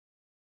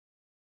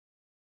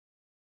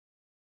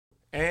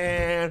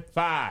And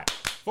 5,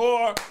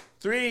 4,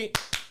 3,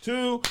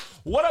 2.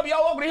 What up,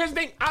 y'all? Welcome to Here's the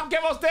Thing. I'm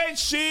Kev on stage.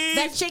 She's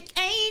that chick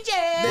Angel.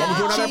 Welcome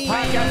to another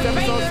podcast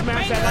episode.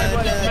 Smash that like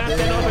button, smash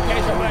that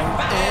notification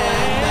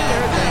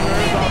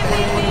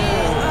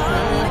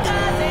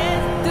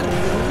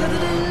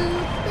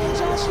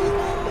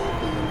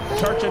button.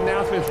 Church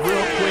announcements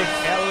real quick.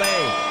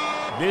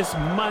 LA, this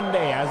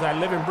Monday, as I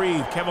live and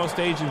breathe, Kev on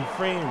Stage and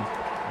Friends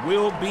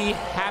will be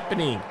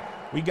happening.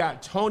 We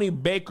got Tony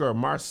Baker,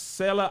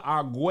 Marcela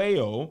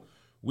Arguello.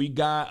 We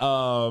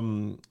got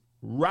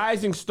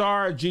rising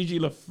star Gigi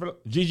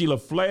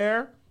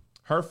LaFleur,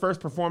 her first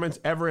performance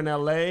ever in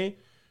LA.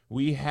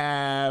 We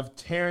have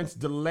Terrence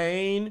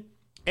Delane,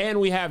 and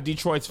we have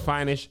Detroit's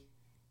finest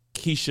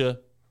Keisha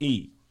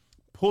E.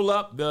 Pull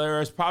up.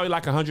 There's probably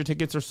like 100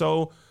 tickets or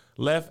so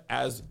left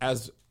as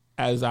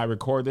I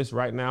record this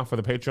right now for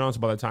the Patreon. So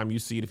by the time you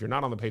see it, if you're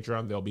not on the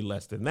Patreon, there'll be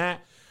less than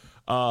that.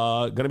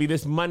 Gonna be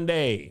this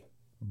Monday,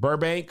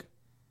 Burbank,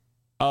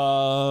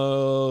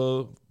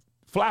 Flappers.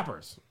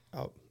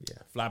 Oh, yeah.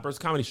 Flappers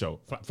Comedy Show.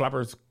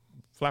 Flappers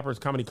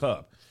Comedy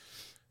Club.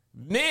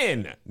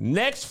 Then,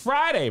 next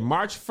Friday,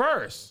 March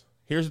 1st,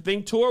 Here's the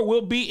Thing tour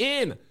will be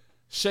in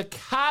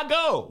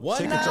Chicago.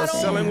 Tickets are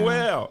selling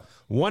well.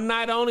 One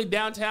night only,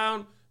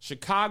 downtown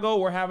Chicago.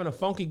 We're having a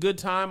funky good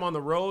time on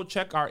the road.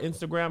 Check our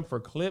Instagram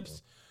for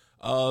clips.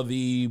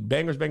 The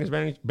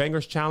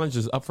Bangers Challenge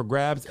is up for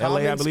grabs.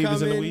 Comments LA, I believe,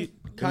 is in the week.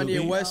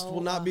 Kanye West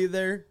will not be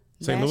there.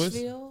 St.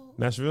 Louis?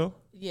 Nashville?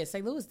 Yeah,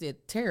 St. Louis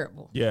did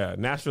terrible. Yeah,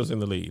 Nashville's in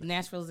the lead.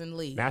 Nashville's in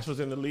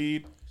the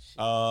lead.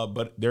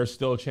 But there's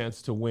still a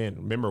chance to win.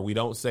 Remember, we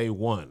don't say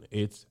one.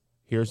 It's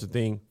Here's the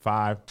Thing.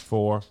 5,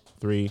 4,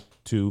 3,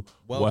 2.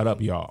 Welcome. What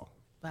up, y'all?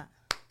 5,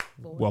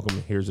 4, Welcome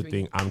to Here's the 3,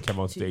 Thing. I'm Kev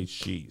on 2. Stage.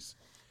 She's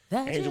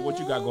Angel. What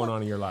you got going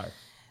on in your life?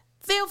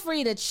 Feel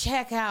free to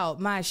check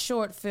out my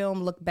short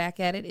film. Look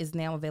Back at It is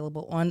now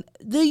available on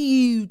the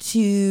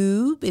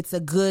YouTube. It's a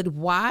good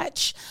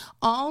watch.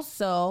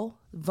 Also,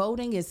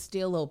 voting is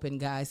still open,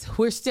 guys.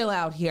 We're still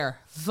out here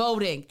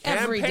voting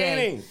every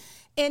day.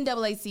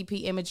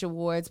 NAACP Image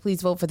Awards.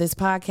 Please vote for this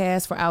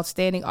podcast for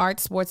Outstanding Art,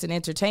 Sports, and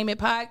Entertainment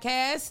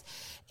Podcast.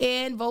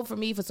 And vote for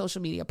me for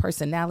Social Media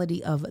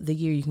Personality of the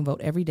Year. You can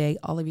vote every day.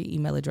 All of your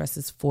email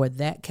addresses for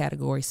that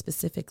category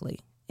specifically.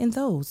 And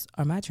those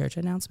are my church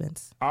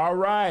announcements. All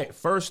right.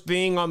 First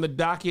thing on the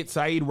docket,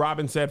 Saeed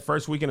Robin said,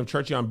 first weekend of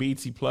Churchy on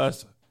BET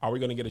Plus. Are we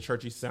going to get a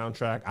Churchy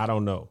soundtrack? I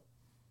don't know.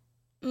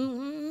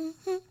 I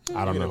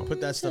don't know. Put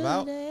that stuff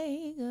out?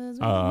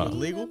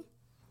 Legal?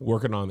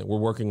 Working on it. We're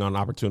working on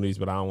opportunities,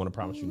 but I don't want to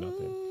promise you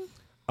nothing.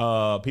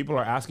 People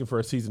are asking for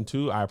a season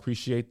 2. I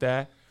appreciate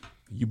that.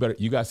 You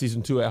got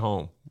season 2 at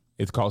home.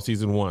 It's called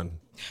season 1.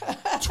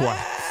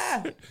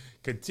 Twice.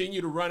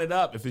 Continue to run it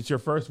up if it's your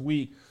first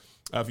week.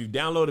 If you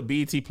downloaded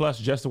BET Plus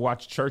just to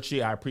watch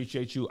Churchy, I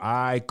appreciate you.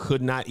 I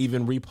could not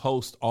even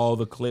repost all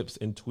the clips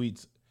and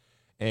tweets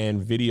and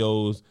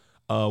videos.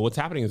 What's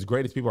happening is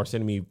great. People are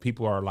sending me.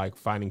 People are like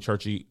finding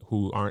Churchy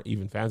who aren't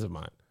even fans of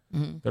mine.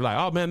 Mm-hmm. They're like,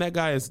 "Oh man, that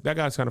guy's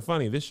kind of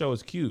funny. This show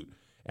is cute,"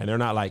 and they're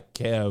not like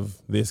Kev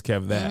this,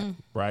 Kev that,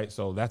 right?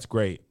 So that's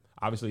great.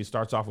 Obviously, it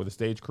starts off with a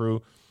stage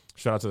crew.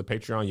 Shout out to the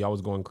Patreon. Y'all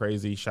was going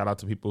crazy. Shout out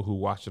to people who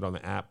watched it on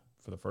the app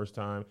for the first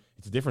time.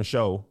 It's a different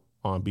show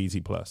on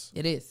BET Plus.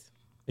 It is.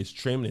 It's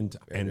trimmed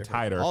and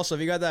tighter. Also,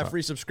 if you got that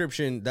free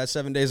subscription, that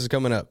 7 days is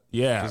coming up.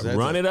 Yeah,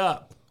 run it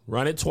up.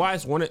 Run it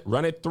twice. Run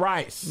it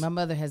thrice. My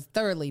mother has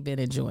thoroughly been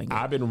enjoying it.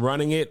 I've been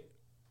running it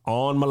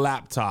on my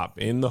laptop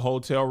in the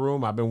hotel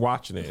room. I've been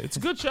watching it. It's a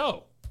good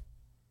show.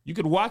 You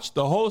could watch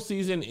the whole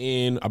season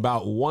in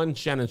about one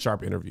Shannon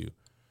Sharp interview.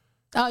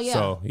 Oh, yeah.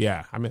 So,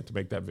 yeah, I meant to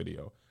make that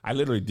video. I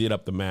literally did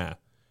up the math.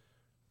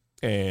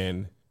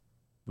 And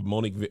the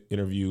Monique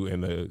interview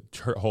and the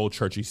whole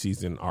Churchy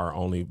season are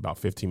only about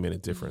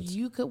 15-minute difference.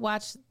 You could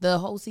watch the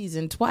whole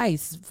season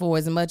twice for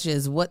as much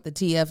as who the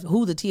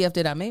TF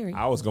did I marry?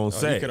 I was going to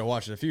say. You could have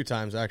watched it a few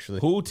times,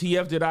 actually. Who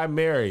TF did I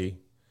marry?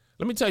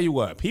 Let me tell you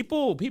what.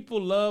 People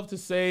love to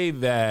say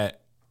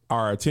that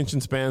our attention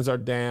spans are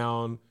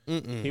down.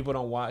 People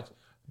don't watch.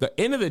 The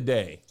end of the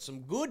day.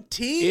 Some good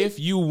tea.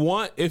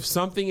 If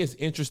something is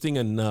interesting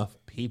enough,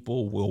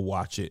 people will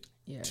watch it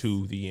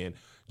to the end.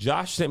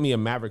 Josh sent me a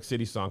Maverick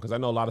City song because I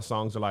know a lot of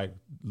songs are like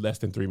less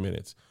than 3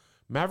 minutes.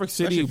 Maverick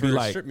City would be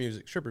like stripper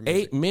music.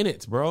 8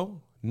 minutes,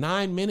 bro.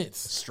 9 minutes.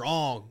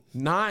 Strong.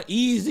 Not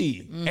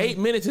easy. 8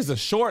 minutes is a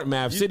short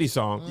Mav City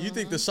song. You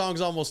think the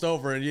song's almost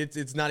over and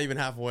it's not even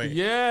halfway.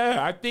 Yeah,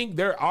 I think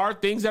there are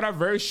things that are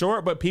very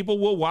short, but people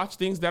will watch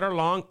things that are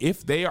long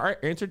if they are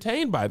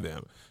entertained by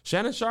them.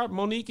 Shannon Sharp,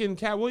 Monique, and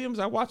Cat Williams,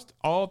 I watched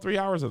all 3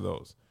 hours of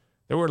those.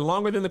 They were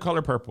longer than The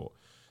Color Purple.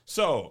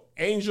 So,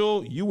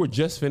 Angel, you were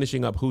just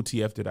finishing up Who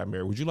TF Did I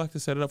Marry? Would you like to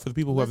set it up for the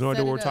people who have no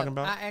idea what we're talking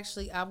about?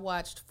 I've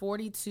watched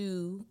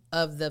 42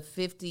 of the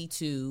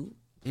 52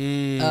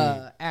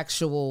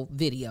 actual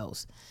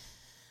videos.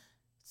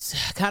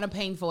 It's kind of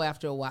painful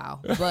after a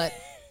while, but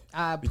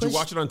Did you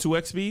watch it on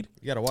 2x speed?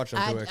 You got to watch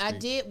on 2x. I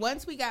did.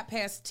 Once we got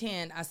past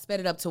 10, I sped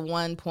it up to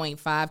 1.5.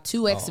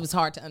 2x, it was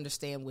hard to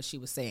understand what she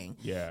was saying.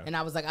 Yeah. And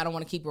I was like, I don't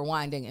want to keep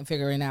rewinding and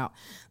figuring out.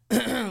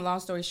 Long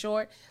story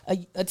short, a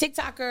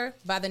TikToker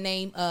by the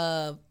name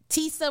of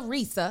Tisa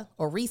Risa,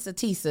 or Risa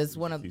Tisa, is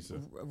one of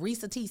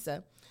Risa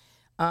Tisa.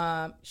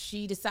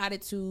 She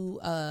decided to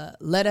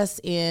let us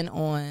in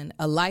on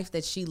a life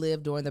that she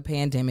lived during the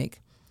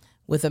pandemic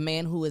with a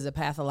man who is a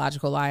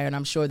pathological liar, and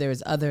I'm sure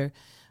there's other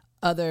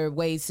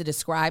ways to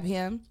describe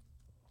him.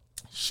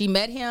 She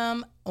met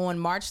him on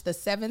March the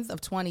 7th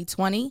of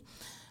 2020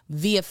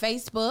 via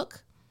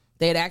Facebook.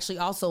 They had actually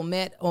also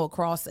met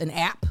across an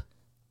app,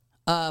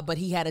 but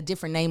he had a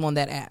different name on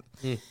that app.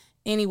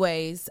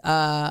 Anyways,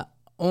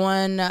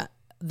 on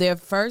their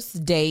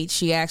first date,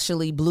 she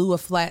actually blew a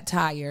flat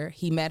tire.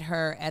 He met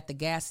her at the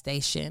gas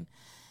station.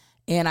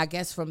 And I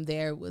guess from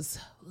there it was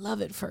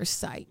love at first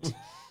sight.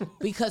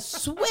 Because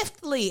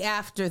swiftly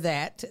after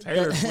that...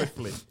 Taylor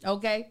Swiftly.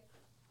 Okay.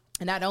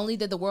 And not only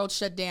did the world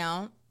shut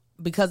down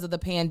because of the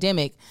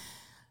pandemic,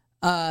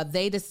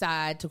 they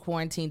decide to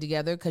quarantine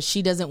together because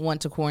she doesn't want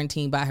to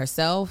quarantine by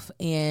herself.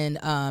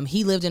 And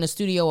he lived in a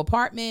studio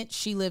apartment.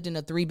 She lived in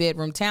a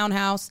 3-bedroom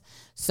townhouse.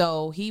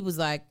 So he was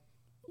like,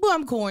 well,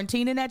 I'm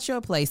quarantining at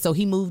your place. So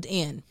he moved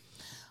in.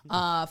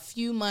 A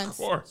few months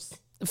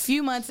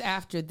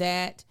after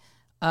that,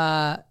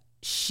 they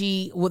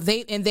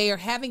are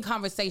having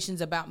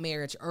conversations about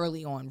marriage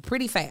early on,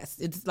 pretty fast.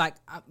 It's like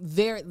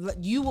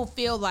you will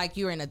feel like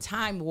you're in a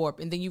time warp,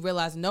 and then you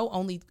realize no,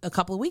 only a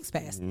couple of weeks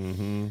passed.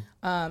 Mm-hmm.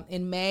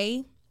 In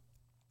May,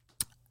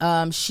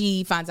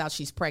 she finds out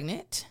she's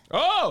pregnant.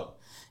 Oh,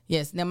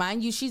 yes. Now,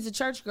 mind you, she's a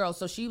church girl,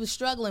 so she was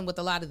struggling with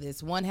a lot of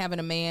this. One, having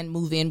a man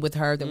move in with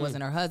her that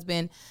wasn't her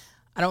husband.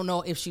 I don't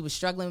know if she was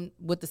struggling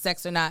with the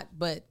sex or not,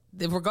 but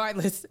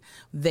regardless,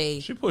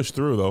 she pushed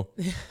through though.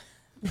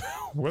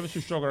 Whether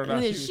she struggled or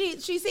not, she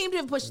seemed to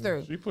have pushed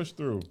through. She pushed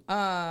through.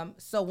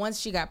 So once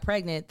she got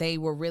pregnant, they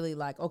were really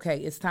like, okay,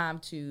 it's time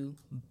to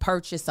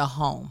purchase a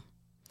home.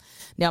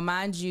 Now,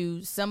 mind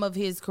you, some of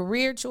his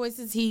career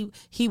choices, he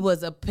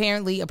was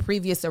apparently a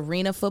previous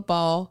arena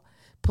football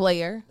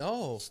player.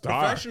 Oh,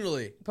 Star.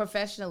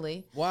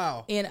 Professionally.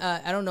 Wow. And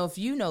I don't know if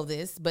you know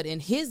this, but in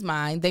his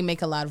mind, they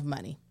make a lot of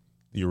money.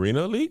 The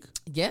Arena League?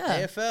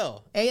 Yeah.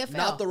 AFL.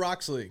 Not the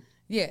Rocks League.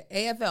 Yeah,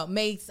 AFL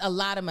makes a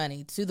lot of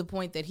money to the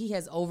point that he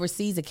has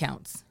overseas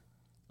accounts.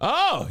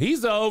 Oh,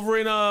 he's over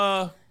in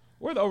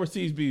where the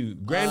overseas be?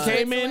 Grand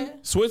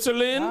Cayman,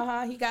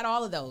 Switzerland. He got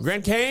all of those.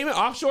 Grand Cayman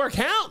offshore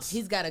accounts.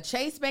 He's got a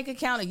Chase bank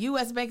account, a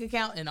U.S. bank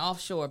account, and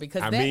offshore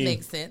because that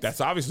makes sense.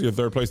 That's obviously a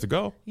third place to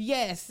go.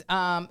 Yes.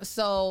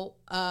 So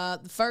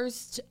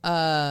first,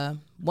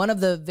 one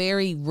of the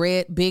very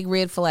big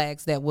red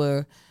flags that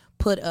were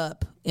put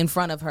up in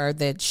front of her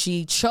that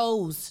she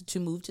chose to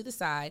move to the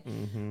side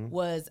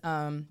was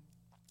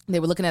they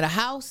were looking at a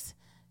house.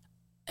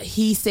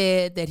 He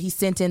said that he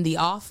sent in the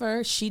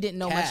offer. She didn't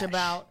know much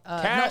about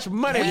cash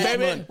money,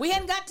 baby. We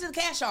hadn't got to the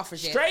cash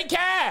offers yet. Straight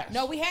cash.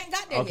 No, we hadn't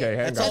got there okay,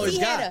 yet. That's all he's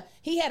got.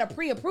 He had a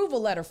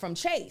pre-approval letter from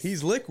Chase.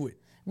 He's liquid.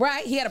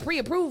 Right? He had a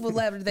pre-approval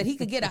letter that he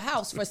could get a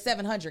house for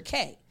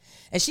 $700K.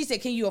 And she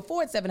said, can you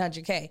afford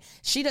 $700K?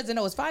 She doesn't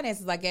know his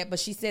finances like that, but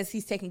she says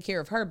he's taking care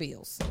of her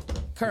bills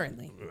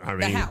currently.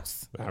 The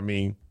house.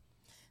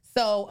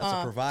 So that's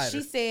a provider.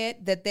 She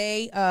said that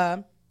they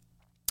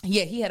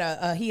he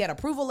had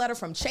approval letter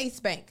from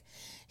Chase Bank.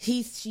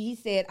 She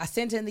said, I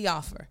sent in the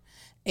offer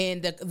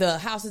and the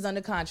house is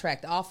under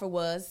contract. The offer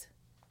was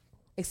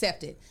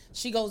accepted.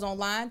 She goes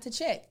online to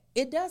check.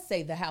 It does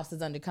say the house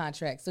is under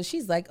contract. So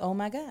she's like, oh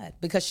my God,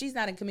 because she's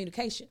not in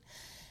communication.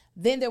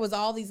 Then there was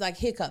all these like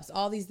hiccups,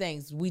 all these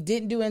things. We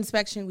didn't do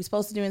inspection. We're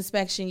supposed to do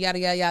inspection, yada,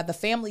 yada, yada. The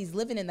family's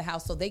living in the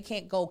house, so they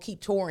can't go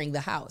keep touring the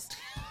house.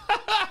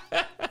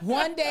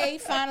 One day,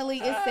 finally,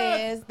 it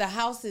says the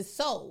house is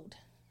sold.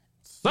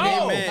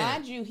 Now,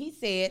 mind you, he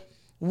said,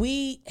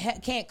 we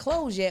can't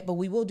close yet, but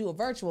we will do a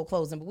virtual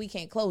closing, but we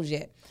can't close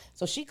yet.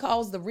 So she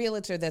calls the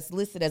realtor that's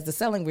listed as the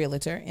selling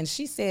realtor, and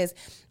she says,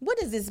 what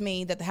does this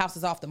mean that the house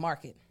is off the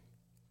market?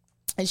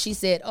 And she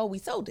said, oh, we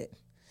sold it.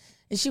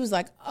 And she was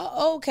like,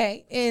 oh,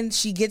 okay. And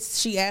she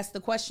asked the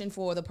question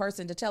for the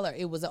person to tell her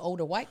it was an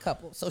older white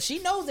couple. So she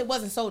knows it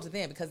wasn't sold to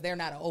them because they're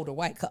not an older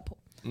white couple.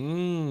 Not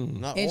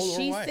and old or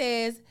she white.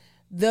 says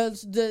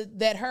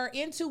that her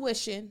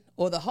intuition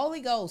or the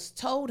Holy Ghost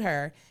told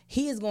her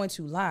he is going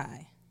to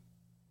lie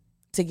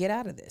to get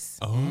out of this.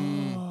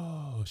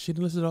 Oh, she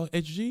didn't listen to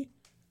HG?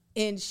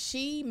 And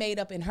she made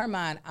up in her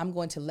mind, I'm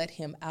going to let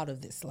him out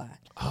of this lie.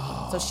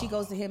 Oh. So she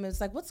goes to him and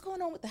it's like, what's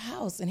going on with the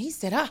house? And he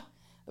said,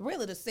 the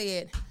realtor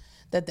said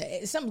that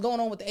something's going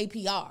on with the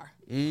APR.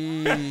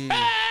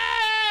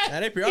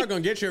 That APR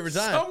gonna get you every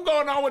time. Something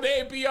going on with the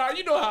APR.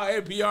 You know how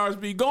APRs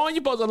be going.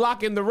 You're supposed to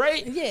lock in the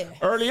rate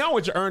early on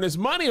with your earnest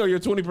money or your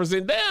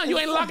 20% down. You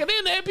ain't locking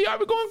in. The APR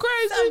be going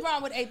crazy. Something's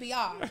wrong with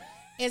APR.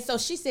 And so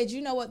she said,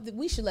 you know what?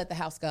 We should let the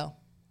house go.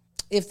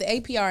 If the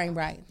APR ain't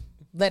right,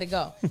 let it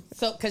go.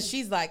 So, because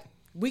she's like,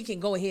 we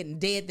can go ahead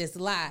and dead this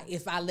lie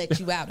if I let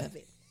you out of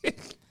it.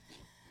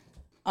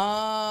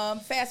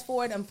 Fast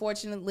forward,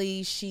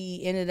 unfortunately,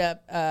 she ended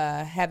up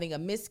having a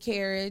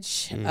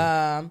miscarriage.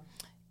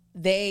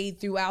 They,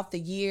 throughout the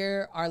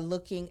year, are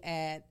looking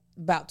at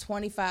about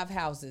 25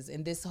 houses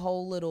in this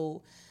whole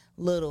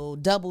little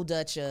double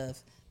dutch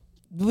of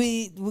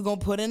we're gonna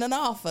put in an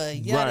offer.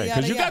 Right,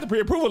 because you got the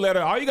pre-approval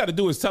letter. All you got to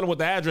do is tell them what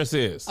the address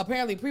is.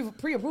 Apparently,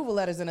 pre-approval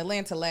letters in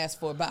Atlanta last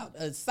for about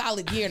a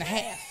solid year and a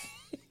half.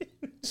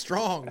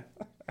 Strong.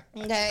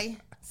 Okay,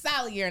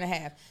 solid year and a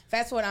half.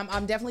 Fast forward,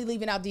 I'm definitely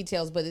leaving out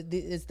details, but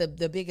it's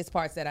the biggest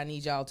parts that I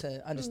need y'all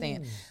to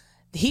understand.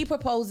 He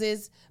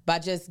proposes by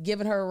just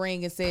giving her a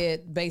ring and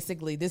said,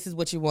 basically, this is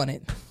what you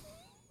wanted.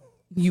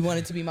 You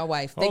wanted to be my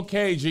wife.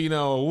 Okay,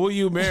 Gino, will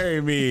you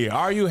marry me?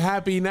 Are you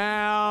happy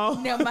now?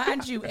 Now,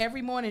 mind you,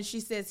 every morning she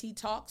says he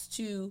talks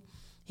to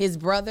his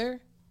brother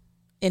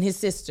and his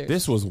sisters.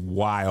 This was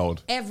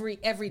wild. Every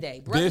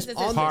day. This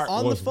part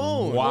on was the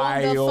phone.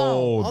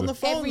 wild. On the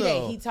phone, every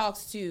day he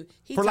talks to.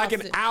 For like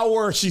an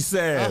hour, she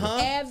said.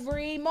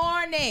 Every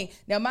morning.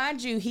 Now,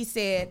 mind you, he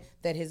said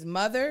that his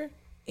mother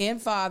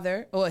and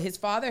father, or his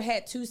father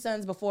had 2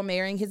 sons before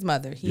marrying his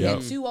mother. He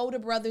had 2 older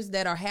brothers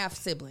that are half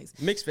siblings.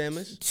 Mixed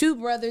families. 2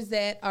 brothers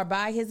that are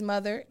by his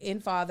mother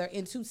and father,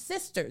 and 2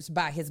 sisters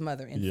by his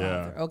mother and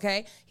father.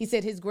 Okay? He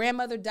said his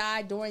grandmother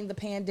died during the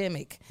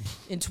pandemic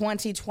in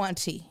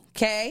 2020.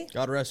 Okay?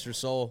 God rest her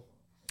soul.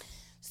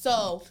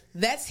 So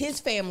that's his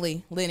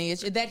family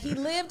lineage, that he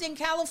lived in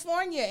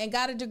California and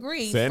got a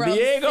degree San from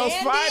Diego's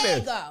San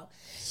finest. Diego.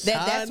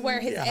 That's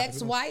where his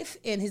ex-wife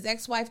and his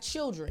ex-wife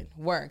children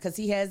were, because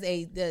he has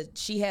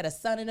she had a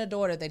son and a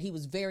daughter that he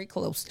was very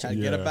close to.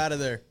 Get up out of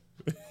there.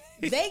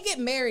 They get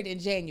married in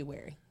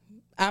January.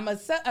 I'm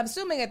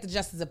assuming at the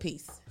Justice of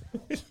Peace,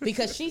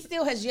 because she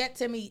still has yet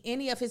to meet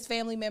any of his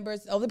family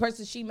members. The only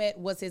person she met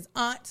was his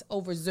aunt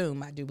over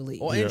Zoom, I do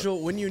believe. Well,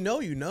 Angel, when you know,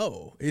 you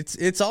know.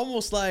 It's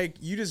almost like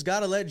you just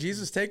got to let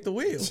Jesus take the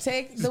wheel.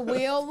 Take the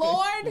wheel,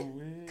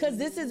 Lord, because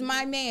this is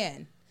my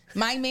man.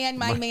 My man.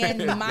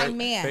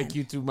 Thank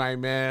you to my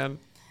man.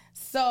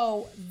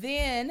 So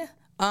then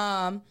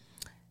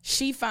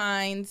she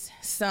finds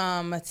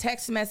some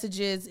text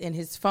messages in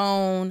his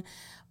phone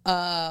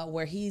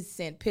where he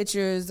sent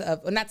pictures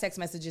of, not text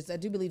messages, I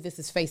do believe this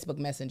is Facebook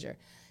Messenger.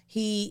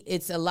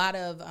 It's a lot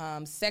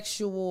of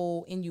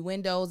sexual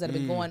innuendos that have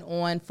been going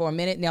on for a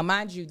minute. Now,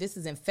 mind you, this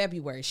is in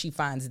February she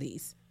finds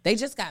these. They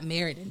just got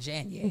married in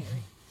January.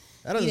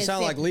 That doesn't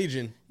sound like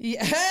Legion.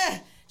 Yeah.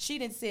 He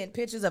didn't send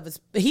pictures of his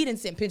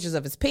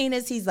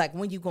penis. He's like,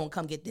 when you gonna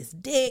come get this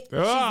dick? She's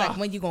like,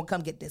 when you gonna come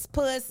get this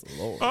puss?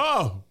 Lord.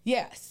 Oh.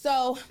 Yeah.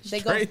 So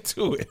they Straight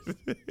to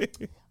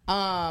it.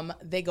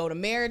 They go to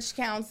marriage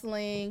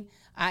counseling.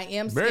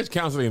 Marriage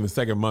counseling in the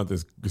second month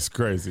is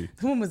crazy.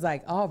 Whom was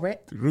like, already?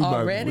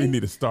 We need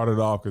to start it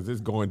off because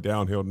it's going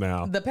downhill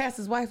now. The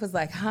pastor's wife was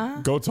like,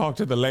 huh? Go talk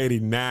to the lady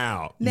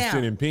now. You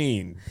sitting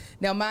peen.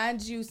 Now,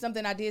 mind you,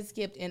 something I did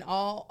skip in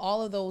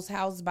all of those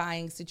house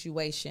buying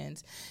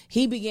situations.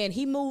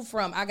 He moved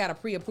from, I got a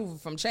pre-approval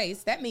from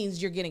Chase. That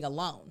means you're getting a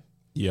loan.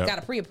 Yeah. Got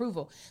a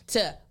pre-approval,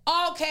 to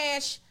all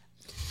cash.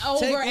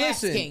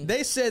 Listen,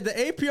 they said the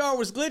APR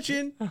was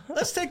glitching.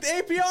 Let's take the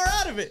APR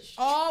out of it.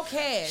 All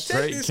cash.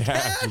 Straight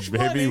cash, baby.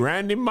 Money.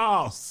 Randy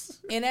Moss.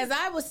 And as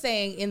I was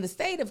saying, in the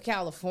state of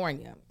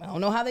California, I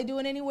don't know how they do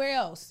it anywhere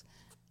else,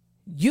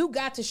 you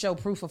got to show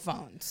proof of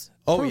funds.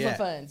 Proof of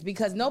funds,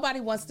 because nobody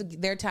wants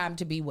their time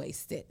to be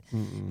wasted.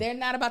 They're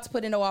not about to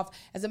put in no offer.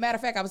 As a matter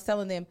of fact, I was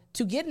telling them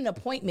to get an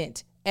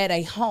appointment at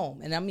a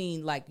home, and I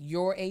mean like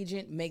your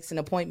agent makes an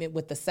appointment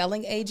with the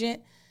selling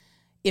agent.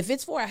 If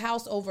it's for a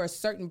house over a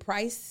certain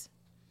price,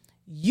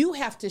 you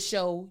have to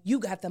show you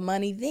got the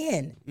money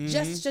then,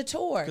 just to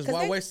tour. Because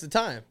why waste the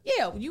time?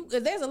 Yeah,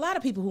 there's a lot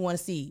of people who want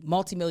to see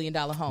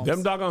multi-million-dollar homes.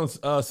 Them doggone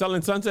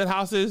selling sunset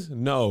houses?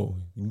 No,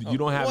 you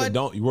don't have it.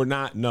 We're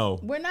not. No,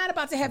 we're not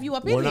about to have you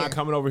up in here. We're not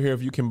coming over here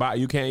if you can buy.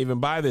 You can't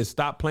even buy this.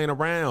 Stop playing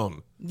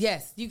around.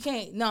 Yes, you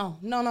can't. No.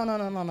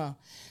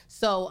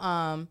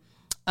 So,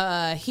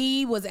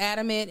 he was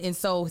adamant, and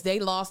so they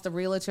lost a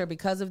realtor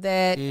because of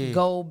that.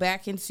 Go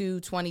back into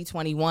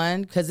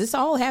 2021, because this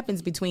all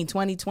happens between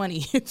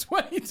 2020 and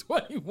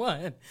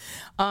 2021.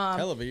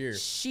 Hell of a year.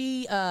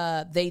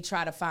 They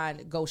try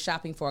to go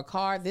shopping for a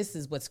car. This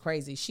is what's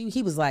crazy.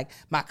 He was like,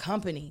 my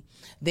company,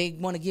 they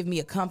want to give me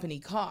a company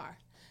car.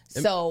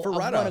 So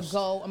I'm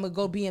gonna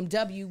go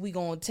BMW. We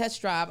gonna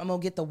test drive. I'm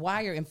gonna get the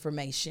wire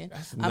information.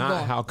 That's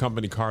not how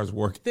company cars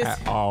work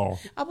at all.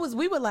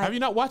 We were like, have you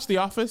not watched The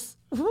Office?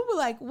 We were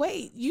like,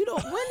 wait, you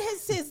don't. When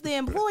has the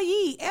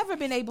employee ever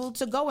been able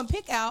to go and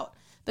pick out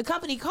the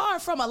company car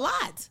from a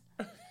lot,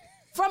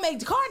 from a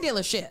car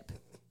dealership?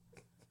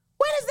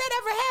 When has that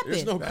ever happened?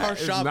 There's no car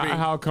shopping. That's not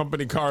how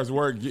company cars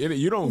work.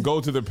 You don't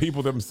go to the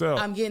people themselves.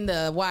 I'm getting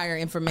the wire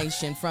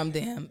information from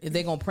them. If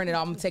they're going to print it,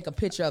 I'm going to take a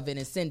picture of it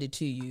and send it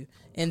to you.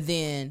 And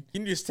then...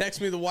 Can you just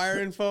text me the wire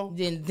info?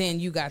 Then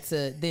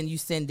you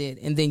send it,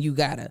 and then you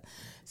got to.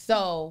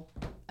 So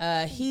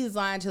he's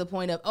lying to the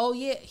point of,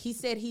 he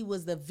said he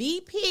was the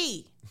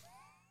VP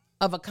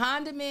of a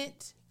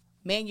condiment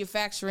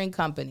manufacturing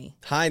company.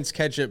 Heinz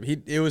ketchup.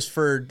 It was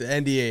for the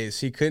NDAs.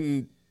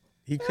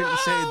 He He couldn't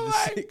say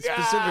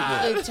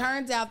specifically. It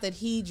turns out that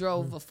he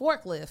drove a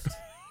forklift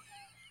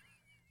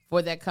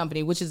for that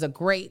company, which is a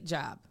great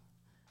job.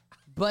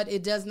 But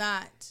it does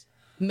not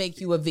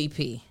make you a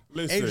VP.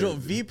 Listen. Angel,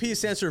 VP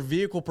stands for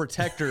Vehicle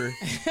Protector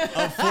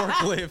of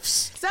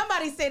Forklifts.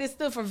 Somebody said it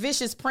stood for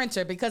vicious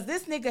printer because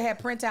this nigga had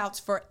printouts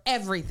for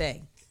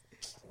everything.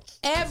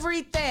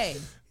 Everything.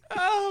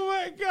 Oh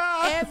my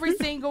God. Every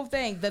single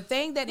thing. The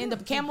thing that ended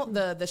up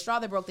the straw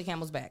that broke the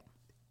camel's back.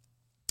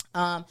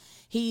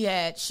 She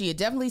had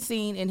definitely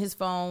seen in his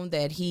phone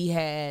that he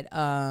had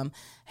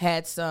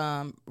had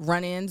some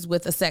run-ins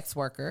with a sex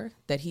worker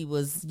that he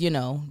was,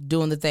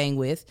 doing the thing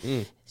with.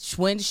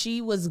 When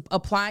she was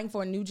applying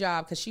for a new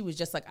job, because she was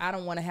just like, I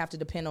don't want to have to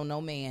depend on no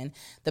man.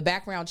 The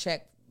background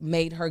check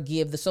made her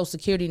give the social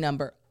security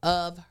number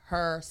of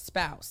her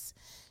spouse.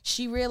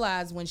 She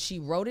realized when she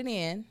wrote it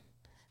in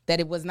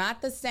that it was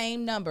not the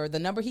same number. The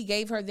number he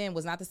gave her then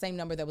was not the same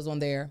number that was on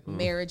their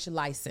marriage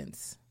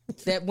license.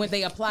 That when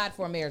they applied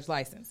for a marriage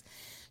license.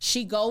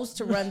 She goes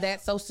to run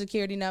that social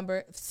security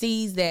number,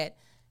 sees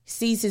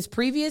his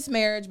previous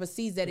marriage, but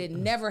sees that it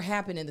never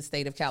happened in the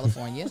state of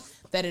California,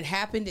 that it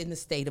happened in the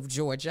state of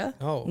Georgia.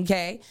 Oh.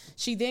 Okay.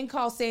 She then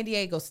called San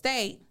Diego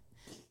State.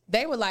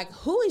 They were like,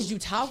 who is you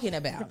talking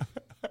about?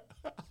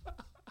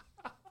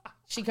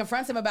 She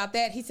confronts him about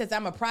that. He says, I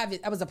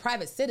was a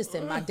private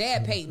citizen. My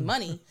dad paid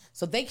money,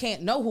 so they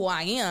can't know who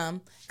I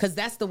am because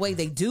that's the way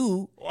they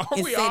do.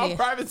 Are we all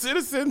private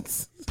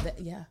citizens?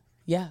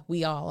 Yeah,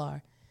 we all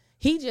are.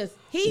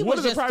 What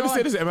is a private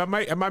citizen?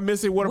 Am I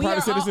missing what a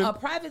private citizen? A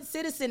private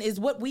citizen is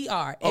what we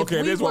are.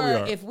 Okay, that's what we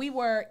are. If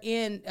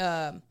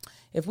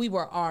we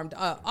were armed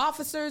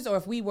officers or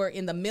if we were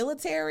in the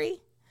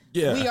military,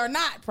 we are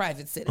not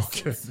private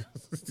citizens. Okay.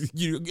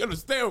 You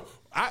understand?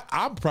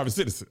 I'm a private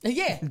citizen.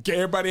 Yeah. Okay,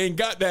 everybody ain't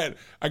got that.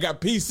 I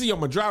got PC on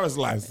my driver's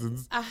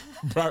license.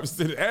 Private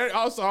citizen. And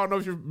also, I don't know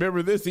if you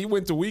remember this. He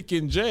went to week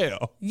in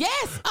jail.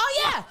 Yes.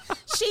 Oh yeah.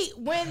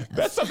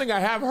 That's something I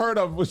have heard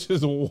of, which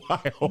is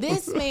wild.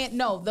 This man.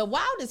 No, the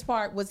wildest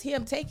part was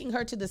him taking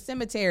her to the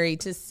cemetery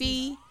to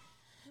see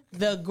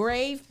the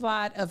grave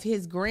plot of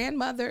his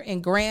grandmother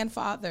and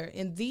grandfather,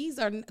 and these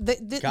are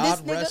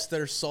God rest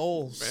their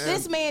souls. Man.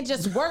 This man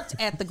just worked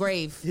at the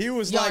grave. He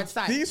was like,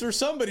 site. These were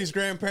somebody's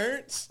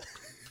grandparents.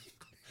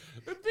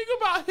 The thing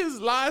about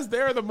his lives,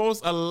 they're the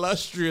most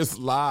illustrious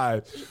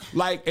lives.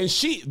 Like, and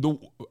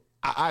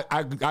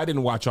I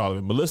didn't watch all of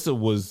it. Melissa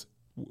was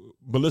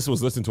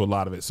listening to a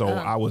lot of it, so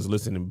I was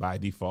listening by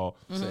default.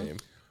 Same.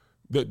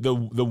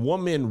 The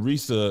woman,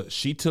 Risa,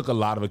 she took a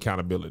lot of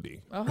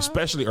accountability,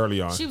 especially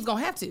early on. She was going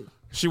to have to.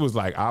 She was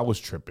like, I was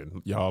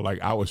tripping, y'all. Like,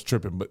 I was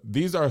tripping. But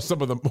these are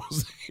some of the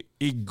most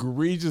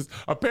egregious.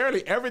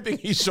 Apparently, everything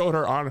he showed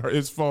her on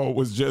his phone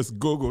was just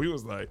Google. He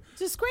was like,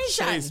 just screenshot.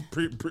 Chase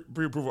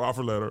pre-approval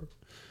offer letter.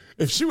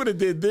 If she would have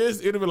did this,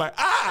 it would have been like,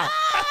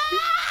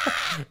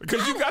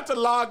 because you got to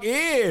log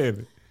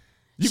in.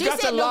 She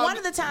said, no, one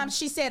of the times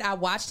she said, I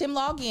watched him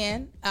log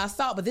in. I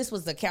saw, but this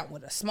was the account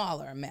with a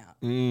smaller amount.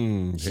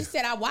 She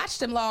said, I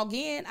watched him log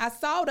in. I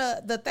saw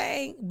the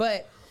thing,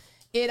 but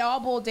it all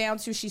boiled down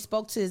to she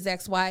spoke to his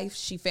ex-wife.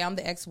 She found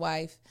the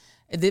ex-wife.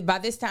 By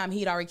this time,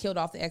 he'd already killed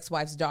off the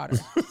ex-wife's daughter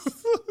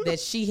that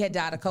she had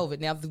died of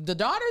COVID. Now, the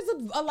daughter's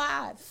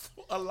alive.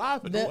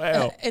 Alive and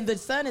well. And the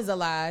son is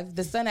alive.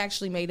 The son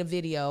actually made a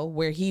video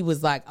where he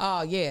was like,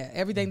 oh, yeah,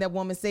 everything that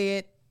woman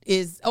said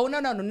is, oh, no,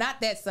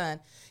 not that son.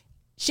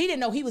 She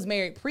didn't know he was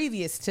married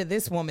previous to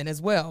this woman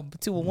as well,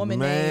 to a woman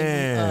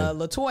named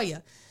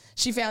LaToya.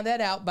 She found that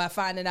out by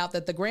finding out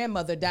that the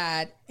grandmother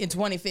died in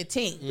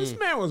 2015. This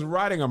man was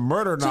writing a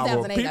murder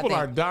novel. People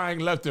are dying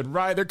left and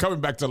right. They're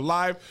coming back to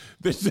life.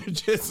 They're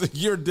just,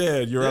 you're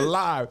dead. You're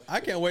alive.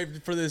 I can't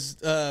wait for this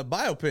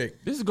biopic.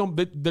 This is going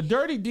to be the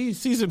Dirty D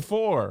season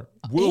 4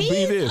 will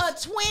be this.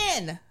 He's a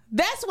twin.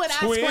 That's what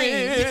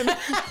I screamed.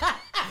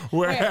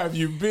 Where have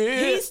you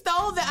been? He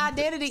stole the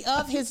identity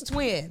of his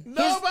twin.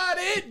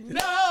 Nobody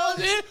knows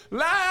it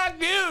like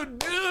you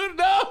do.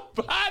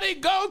 Nobody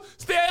goes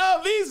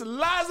tell these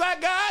lies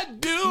like I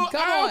do.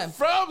 I'm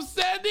from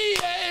San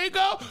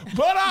Diego,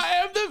 but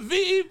I am the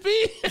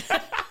VP.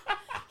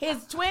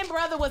 His twin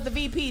brother was the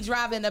VP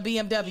driving a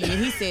BMW,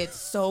 and he said,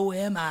 so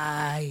am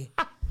I.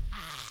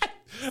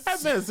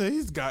 That man said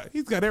he's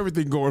got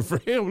everything going for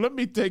him. Let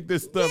me take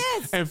this stuff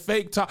and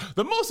fake talk.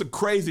 The most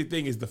crazy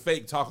thing is the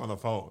fake talk on the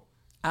phone.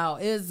 Oh,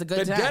 it is a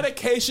good time. The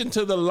dedication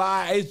to the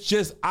lie, it's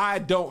just, I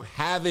don't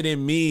have it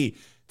in me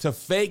to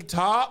fake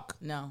talk.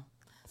 No.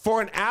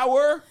 For an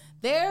hour.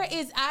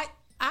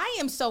 I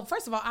am so,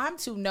 first of all, I'm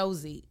too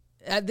nosy.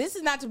 This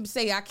is not to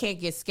say I can't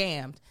get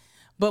scammed.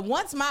 But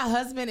once my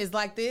husband is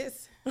like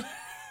this,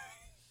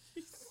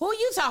 who are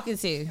you talking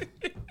to?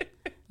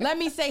 Let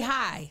me say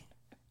hi.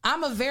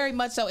 I'm a very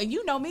much so, and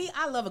you know me,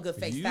 I love a good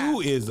FaceTime.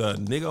 You is a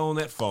nigga on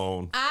that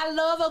phone. I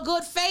love a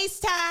good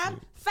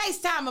FaceTime.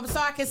 FaceTime him so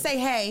I can say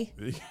hey.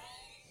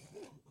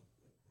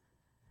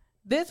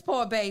 This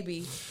poor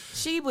baby,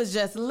 she was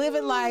just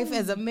living life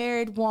as a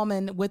married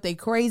woman with a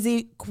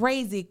crazy,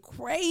 crazy,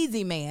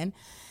 crazy man.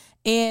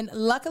 And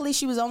luckily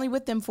she was only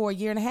with them for a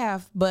year and a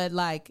half. But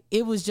like,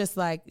 it was just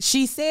like,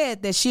 she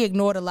said that she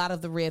ignored a lot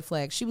of the red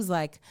flags. She was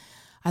like,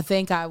 I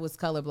think I was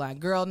colorblind.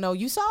 Girl, no,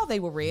 you saw they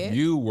were red.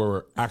 You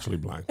were actually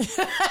blind.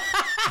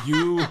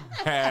 You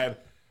had,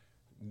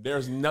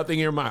 there's nothing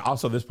in your mind.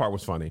 Also, this part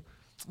was funny.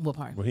 What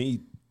part? When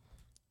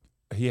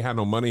he had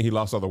no money, he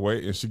lost all the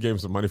weight, and she gave him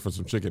some money for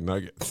some chicken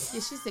nuggets. Yeah,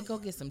 she said, go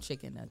get some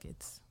chicken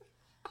nuggets.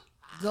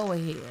 Go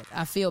ahead.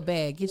 I feel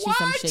bad. Get you Why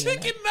some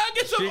chicken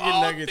nuggets of Chicken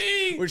all nuggets.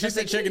 things? When she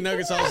said chicken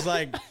nuggets, I was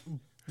like,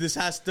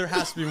 there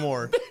has to be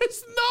more.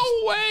 There's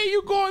no way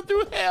you going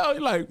through hell.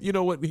 You're like, you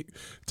know what?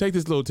 Take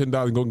this little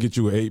 $10 and go and get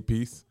you an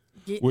 8-piece.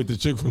 With the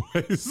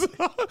Chick-fil-A's.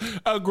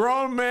 A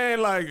grown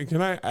man, like,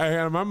 can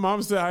I my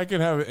mom said I can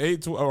have an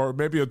 8 or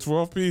maybe a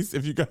 12-piece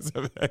if you guys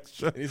have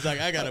extra. He's like,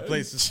 I got a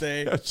place to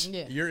stay.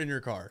 Yeah. You're in your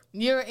car.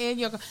 You're in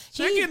your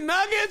Chicken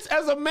nuggets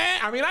as a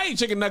man. I mean, I eat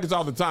chicken nuggets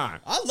all the time.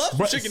 I love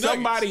but chicken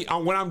somebody,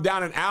 nuggets. when I'm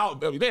down and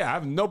out, yeah, I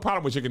have no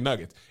problem with chicken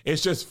nuggets.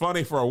 It's just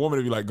funny for a woman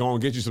to be like, go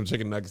and get you some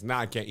chicken nuggets. Now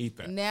I can't eat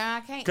that. Now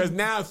I can't. Because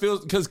now it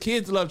feels, because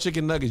kids love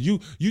chicken nuggets.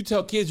 You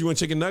tell kids you want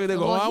chicken nugget, they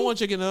go, I want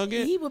chicken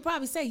nugget. He would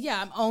probably say, yeah,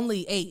 I'm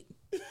only 8.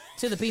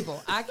 To the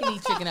people, I can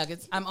eat chicken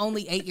nuggets. I'm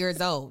only 8 years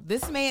old.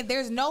 This man,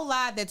 there's no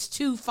lie that's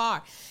too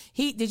far.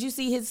 Did you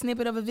see his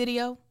snippet of a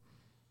video?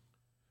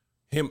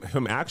 Him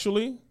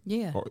actually?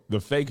 Yeah. Or the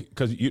fake,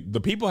 because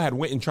the people had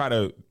went and tried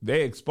to,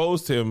 they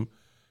exposed him,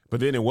 but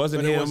then it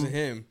wasn't him. It wasn't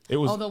him. It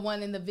was the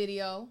one in the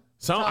video.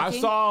 I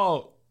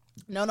saw.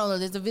 No.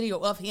 There's a video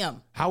of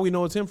him. How we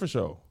know it's him for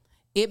sure?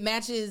 It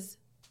matches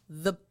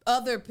the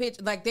other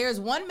picture. Like there's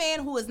one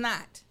man who is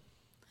not,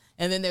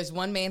 and then there's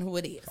one man who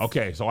it is.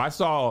 Okay, so I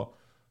saw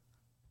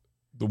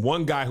the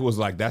one guy who was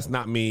like, "That's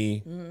not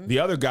me." Mm-hmm. The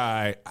other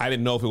guy, I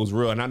didn't know if it was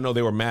real, and I know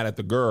they were mad at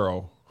the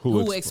girl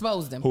who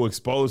exposed him. Who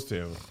exposed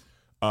him,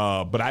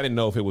 but I didn't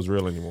know if it was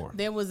real anymore.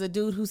 There was a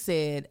dude who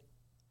said,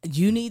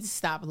 you need to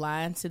stop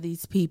lying to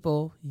these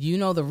people. You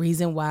know the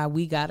reason why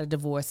we got a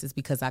divorce is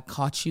because I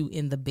caught you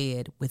in the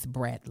bed with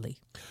Bradley.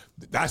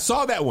 I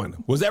saw that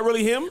one. Was that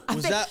really him?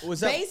 Was that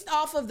based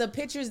off of the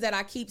pictures that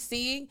I keep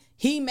seeing?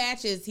 He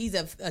matches. He's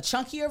a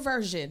chunkier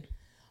version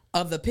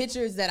of the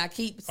pictures that I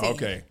keep seeing.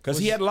 Okay, because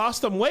he had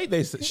lost some weight.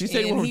 She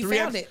said he went from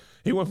 3X.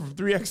 He went from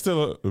 3X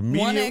to a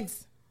medium.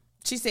 1X.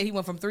 She said he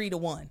went from 3 to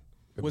 1.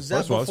 Was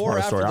that before or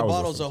after the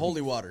bottles of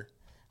holy water?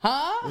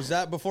 Huh? Was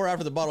that before or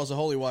after the bottles of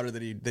holy water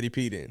that he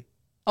peed in?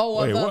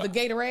 Oh, the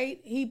Gatorade?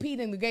 He peed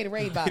in the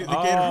Gatorade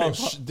bottle.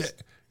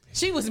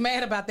 She was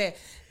mad about that.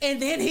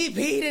 And then he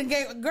peed in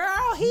Gatorade.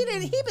 Girl, he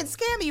been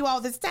scamming you all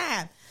this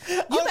time.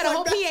 You better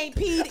hope he ain't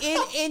peed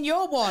in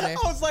your water.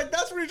 I was like,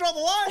 that's where you draw the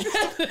line.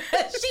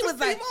 She was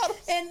like,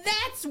 and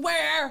that's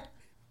where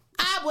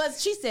I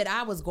was. She said,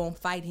 I was going to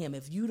fight him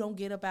if you don't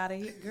get up out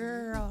of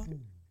here.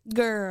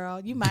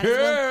 Girl, you might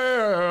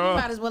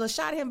as well have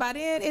shot him by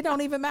then. It don't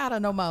even matter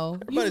no more.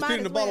 Everybody's peed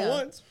in the bottle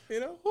once, you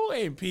know? Who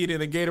ain't peed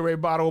in a Gatorade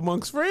bottle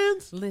amongst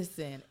friends?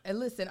 Listen.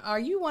 Are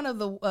you one of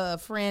the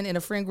friend in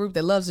a friend group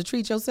that loves to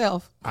treat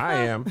yourself?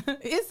 I am.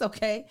 It's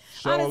okay.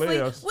 Sure Honestly,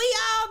 is. we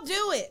all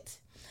do it.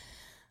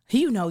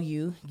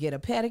 You get a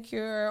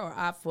pedicure or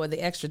opt for the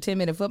extra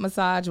 10-minute foot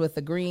massage with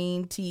the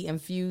green tea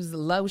infused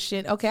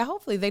lotion. Okay,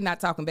 hopefully they're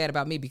not talking bad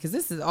about me because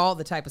this is all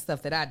the type of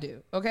stuff that I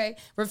do. Okay,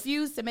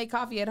 refuse to make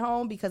coffee at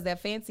home because that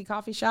fancy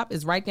coffee shop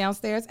is right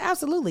downstairs.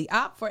 Absolutely.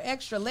 Opt for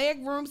extra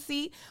leg room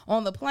seat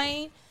on the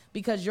plane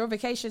because your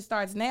vacation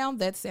starts now.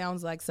 That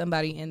sounds like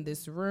somebody in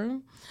this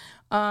room.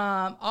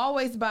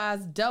 Always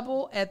buys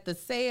double at the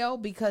sale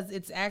because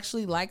it's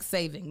actually like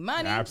saving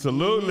money.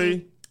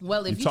 Absolutely.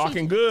 Well, if you're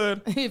talking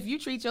good. If you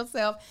treat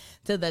yourself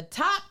to the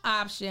top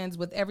options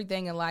with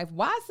everything in life,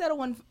 why settle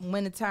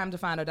when it's time to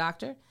find a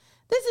doctor?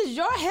 This is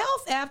your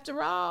health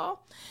after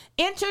all.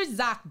 Enter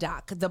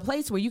ZocDoc, the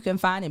place where you can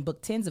find and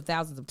book tens of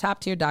thousands of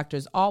top-tier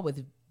doctors, all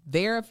with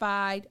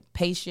verified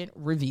patient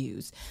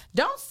reviews.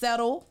 Don't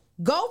settle.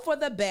 Go for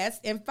the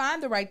best and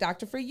find the right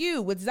doctor for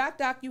you. With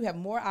ZocDoc, you have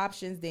more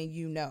options than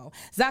you know.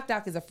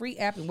 ZocDoc is a free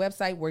app and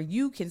website where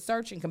you can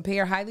search and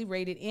compare highly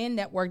rated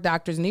in-network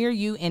doctors near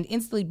you and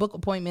instantly book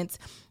appointments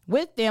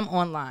with them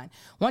online.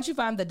 Once you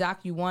find the doc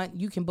you want,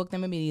 you can book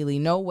them immediately.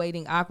 No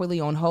waiting awkwardly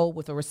on hold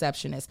with a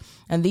receptionist.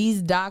 And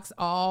these docs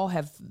all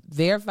have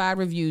verified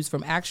reviews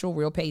from actual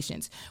real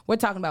patients. We're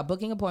talking about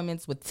booking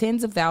appointments with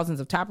tens of thousands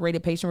of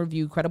top-rated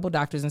patient-reviewed credible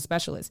doctors and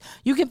specialists.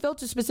 You can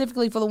filter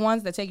specifically for the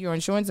ones that take your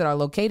insurance that are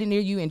located near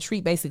you and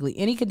treat basically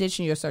any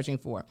condition you're searching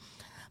for.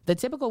 The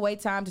typical wait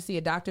time to see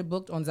a doctor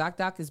booked on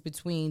ZocDoc is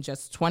between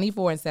just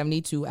 24 and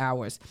 72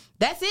 hours.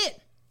 That's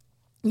it.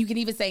 You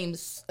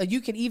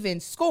can even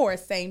score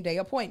same-day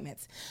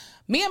appointments.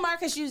 Me and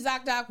Marcus used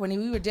ZocDoc when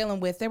we were dealing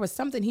with, there was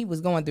something he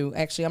was going through.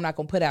 Actually, I'm not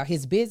going to put out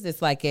his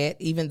business like that,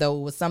 even though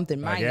it was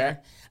something minor.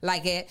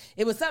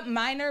 It was something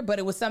minor, but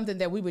it was something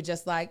that we were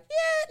just like,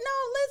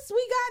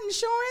 we got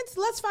insurance.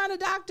 Let's find a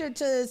doctor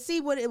to see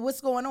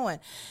what's going on.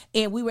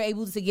 And we were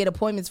able to get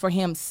appointments for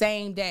him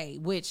same day,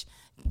 which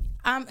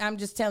I'm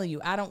just telling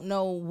you, I don't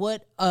know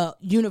what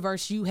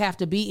universe you have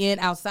to be in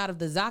outside of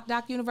the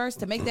ZocDoc universe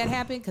to make that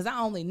happen, because I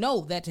only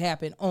know that to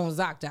happen on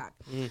ZocDoc.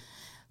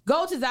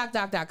 Go to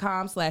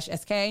ZocDoc.com/SK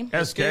SK.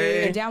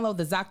 and download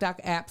the ZocDoc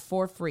app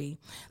for free.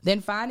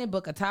 Then find and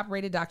book a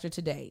top-rated doctor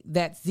today.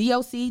 That's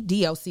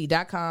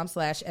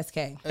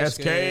ZocDoc.com/SK.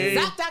 SK.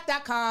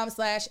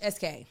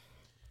 ZocDoc.com/SK.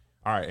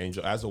 All right,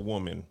 Angel, as a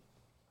woman,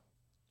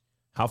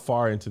 how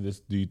far into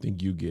this do you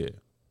think you get?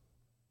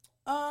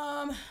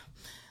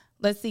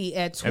 Let's see.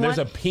 At 20, And there's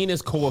a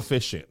penis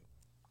coefficient.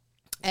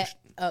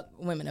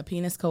 women, a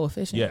penis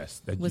coefficient.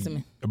 Yes. What's it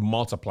mean? A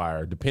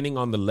multiplier, depending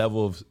on the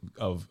level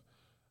of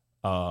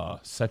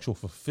sexual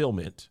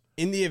fulfillment.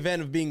 In the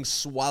event of being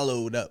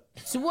swallowed up.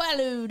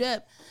 Swallowed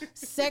up.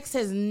 Sex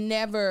has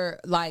never,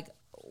 like,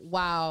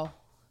 while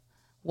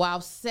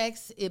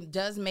sex, it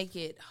does make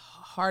it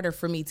harder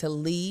for me to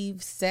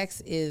leave,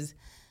 sex is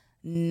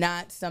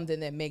not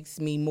something that makes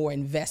me more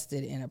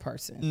invested in a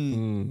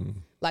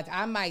person. Like,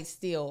 I might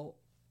still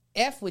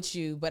F with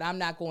you, but I'm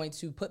not going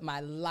to put my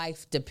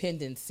life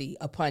dependency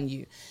upon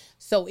you.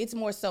 So it's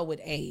more so with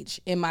age.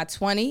 In my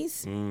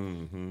 20s,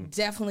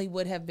 definitely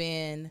would have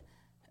been,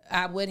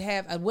 I wouldn't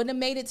have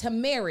made it to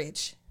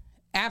marriage.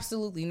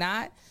 Absolutely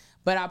not.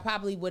 But I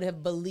probably would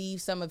have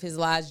believed some of his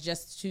lies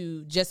just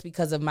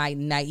because of my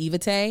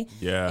naivete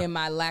and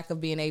my lack of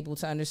being able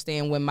to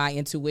understand when my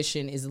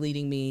intuition is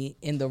leading me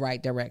in the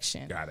right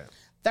direction. Got it.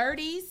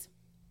 30s,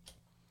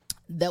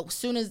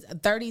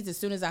 as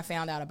soon as I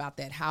found out about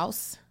that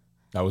house.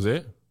 That was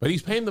it? But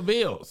he's paying the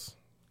bills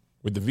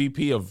with the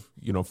VP of,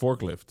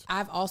 forklift.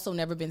 I've also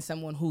never been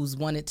someone who's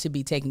wanted to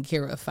be taken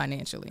care of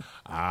financially.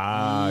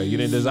 You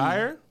didn't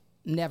desire?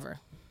 Never.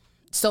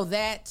 So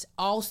that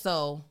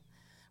also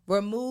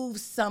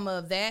removes some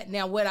of that.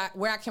 Now,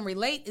 where I can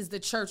relate is the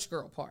church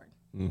girl part.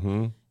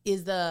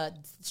 Is the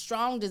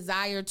strong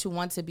desire to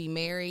want to be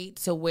married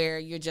to where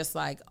you're just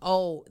like,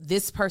 oh,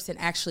 this person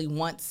actually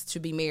wants to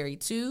be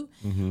married too,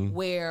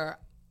 where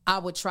I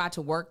would try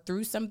to work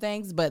through some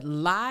things, but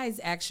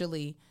lies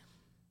actually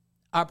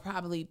are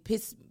probably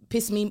piss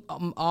me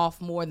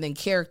off more than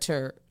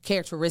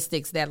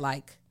characteristics that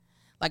like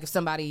if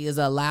somebody is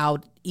a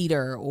loud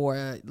eater or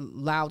a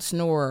loud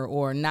snorer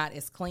or not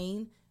as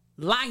clean,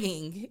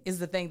 lying is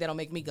the thing that'll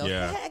make me go,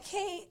 I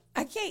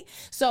can't.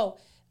 So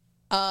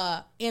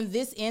in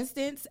this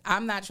instance,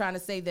 I'm not trying to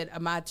say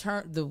that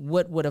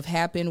what would have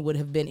happened would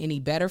have been any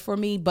better for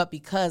me, but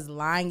because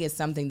lying is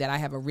something that I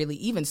have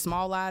even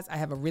small lies, I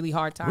have a really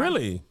hard time.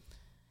 Really?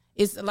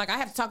 It's like I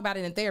have to talk about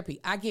it in therapy.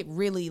 I get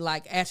really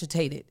like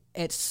agitated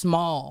at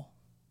small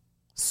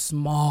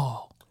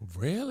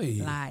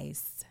Really?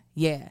 lies.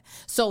 Yeah.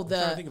 So I'm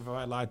trying to think if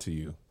I lied to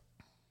you.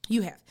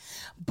 You have.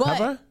 But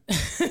Have I?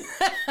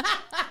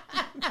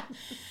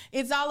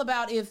 it's all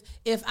about if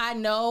I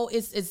know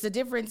it's the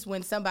difference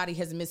when somebody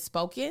has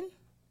misspoken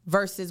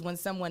versus when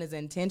someone is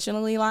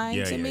intentionally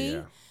lying to me.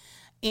 Yeah.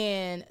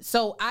 And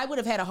so I would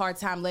have had a hard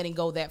time letting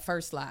go that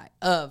first lie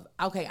of,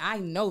 okay, I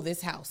know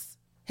this house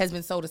has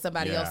been sold to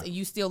somebody else and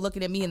you still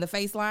looking at me in the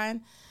face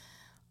line.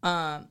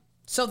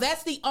 So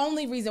that's the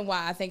only reason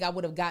why I think I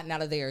would have gotten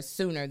out of there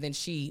sooner than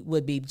she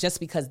would be, just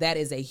because that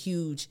is a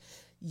huge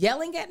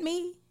yelling at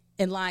me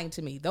and lying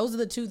to me. Those are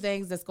the two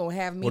things that's going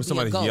to have me. What if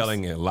somebody's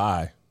yelling and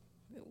lie?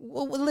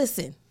 Well,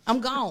 listen, I'm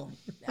gone.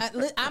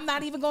 I'm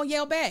not even going to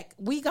yell back.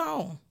 We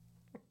gone.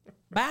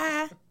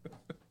 Bye.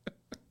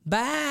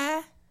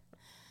 Bye.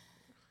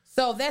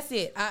 So that's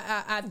it.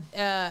 I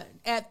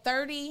at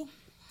 30,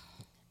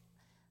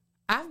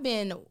 I've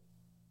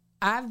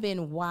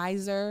been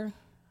wiser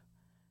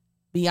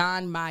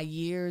beyond my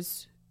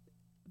years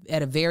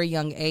at a very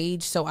young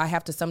age. So I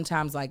have to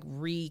sometimes like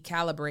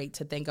recalibrate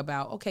to think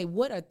about, okay,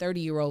 what are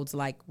 30-year-olds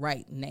like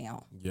right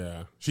now?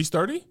 Yeah. She's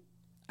 30?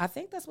 I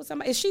think that's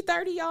what is she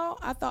 30, y'all?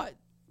 I thought,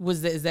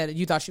 is that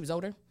you thought she was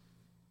older?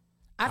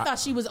 I thought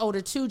she was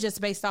older too, just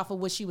based off of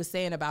what she was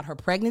saying about her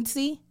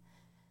pregnancy.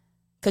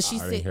 Because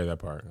I didn't hear that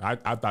part.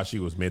 I thought she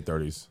was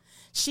mid-30s.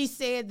 She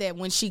said that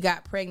when she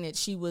got pregnant,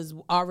 she was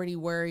already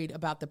worried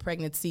about the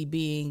pregnancy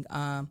being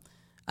a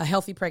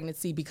healthy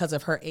pregnancy because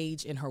of her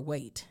age and her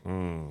weight.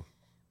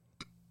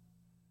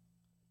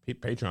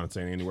 Patreon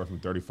saying anywhere from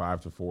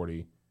 35 to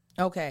 40.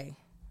 Okay.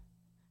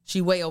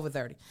 She way over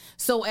 30.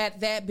 So at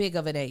that big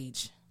of an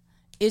age,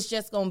 it's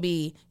just going to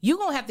be, you're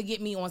going to have to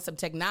get me on some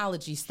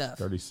technology stuff.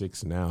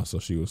 36 now, so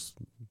she was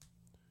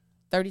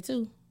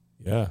 32.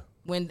 Yeah.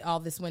 When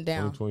all this went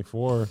down.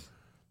 24.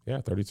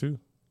 Yeah, 32.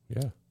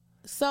 Yeah.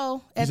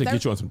 So You said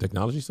get you on some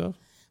technology stuff?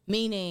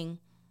 Meaning,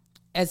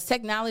 as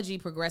technology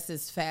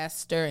progresses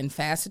faster and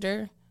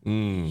faster,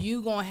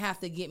 you going to have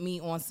to get me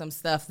on some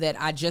stuff that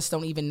I just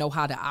don't even know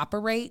how to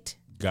operate.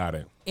 Got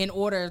it. In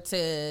order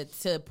to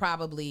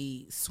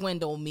probably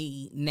swindle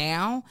me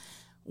now,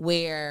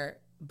 where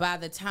by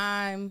the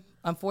time,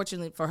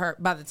 unfortunately for her,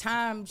 by the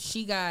time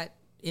she got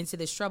into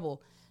this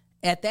trouble,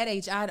 at that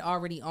age, I'd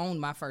already owned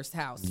my first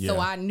house. Yeah. So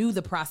I knew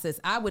the process.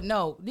 I would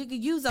know. Nigga,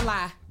 use a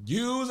lie.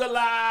 Use a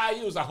lie.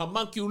 Use a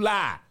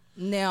homunculi.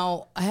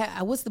 Now,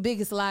 what's the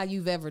biggest lie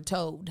you've ever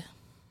told?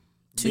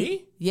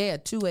 Me? Yeah,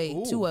 to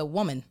a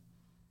woman.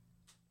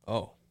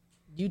 Oh.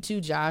 You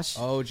too, Josh.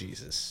 Oh,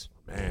 Jesus.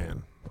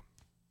 Man.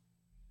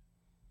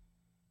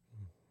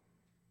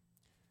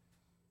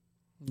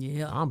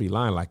 Yeah. I don't be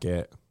lying like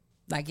that.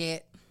 Like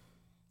it.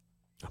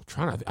 I'm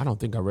trying to. I don't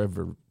think I've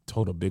ever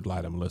told a big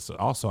lie to Melissa.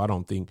 Also, I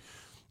don't think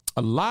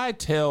a lie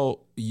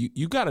tell you.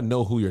 You got to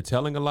know who you're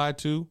telling a lie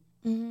to.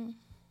 Mm-hmm.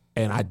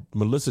 And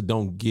Melissa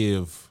don't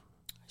give.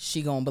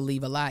 She gonna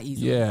believe a lie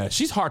easily. Yeah,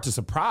 she's hard to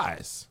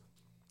surprise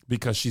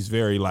because she's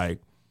very like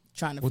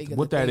trying to figure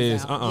what that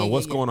is. out.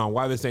 What's going on?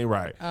 Why this ain't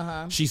right?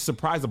 She's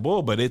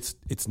surprisable, but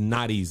it's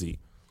not easy.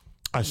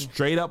 A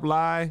straight up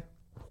lie.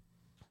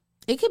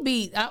 It could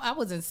be. I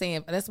wasn't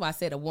saying. That's why I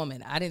said a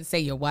woman. I didn't say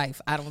your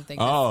wife. I don't think.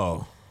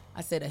 I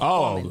said a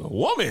woman. A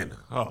woman.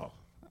 Oh,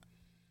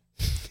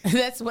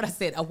 that's what I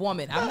said. A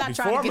woman. I'm not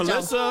before trying to get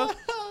Melissa. y'all.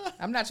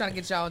 I'm not trying to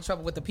get y'all in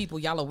trouble with the people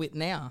y'all are with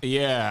now.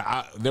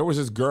 Yeah, there was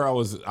this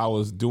girl I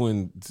was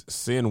doing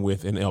sin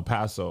with in El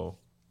Paso,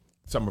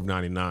 summer of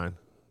 '99,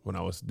 when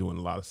I was doing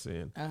a lot of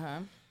sin.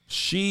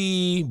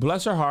 She,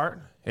 bless her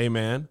heart,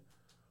 amen.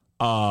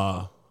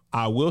 I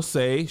will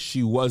say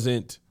she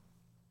wasn't.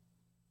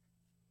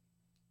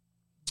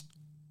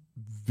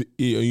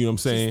 You know what I'm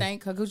saying? She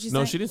stank? Her Gucci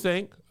No, stank? she didn't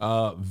stink.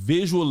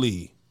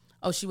 Visually,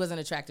 Oh, she wasn't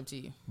attractive to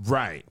you.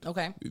 right.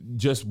 Okay.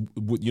 Just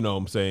you know what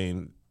I'm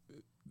saying,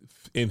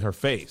 in her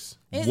face.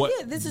 Yeah,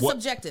 this is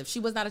subjective. She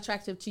was not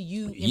attractive to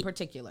you in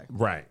particular.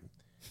 Right.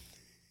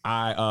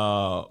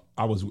 I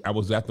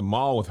was at the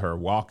mall with her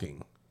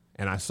walking,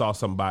 and I saw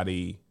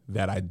somebody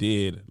that I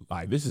did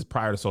like. This is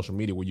prior to social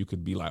media, where you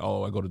could be like,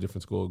 "Oh, I go to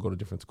different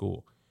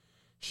school."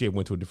 She had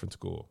went to a different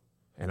school,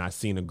 and I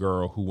seen a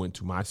girl who went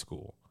to my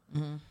school,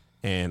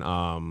 and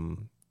the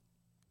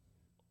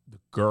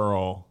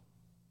girl,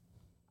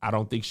 I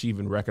don't think she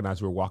even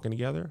recognized we were walking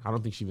together. I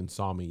don't think she even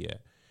saw me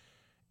yet,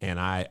 and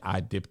I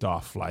dipped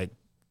off like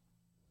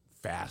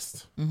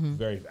fast,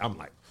 very. I'm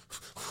like.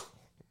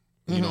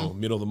 You know,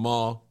 middle of the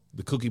mall,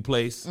 the cookie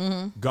place,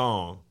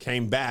 gone.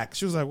 Came back.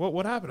 She was like,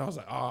 what happened? I was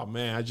like, oh,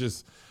 man, I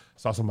just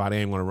saw somebody I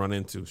didn't want to run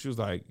into. She was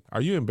like,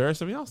 are you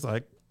embarrassed of me? I was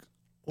like,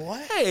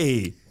 what?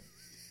 Hey,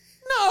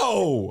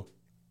 no.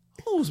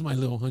 Who's my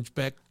little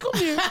hunchback? Come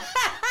here.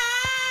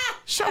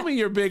 Show me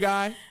your big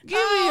eye. Give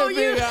me your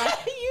big eye.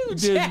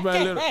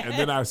 And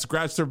then I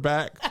scratched her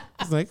back.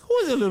 I was like, who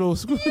is a little...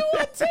 You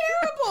are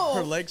terrible.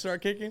 Her legs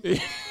start kicking. You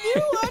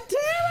are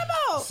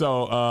terrible.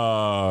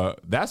 So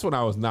that's when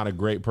I was not a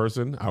great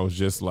person. I was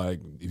just like,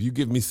 if you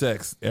give me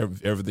sex,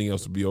 everything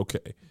else will be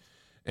okay.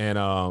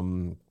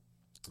 And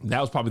that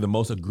was probably the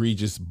most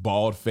egregious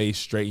bald face,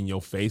 straight in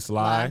your face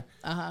lie.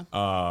 But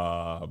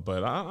I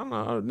don't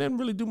know. I didn't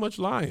really do much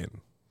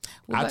lying.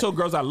 I told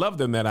girls I loved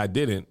them that I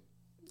didn't.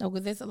 Oh,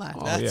 because that's a lie.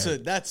 That's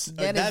egregious. That's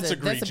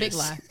a big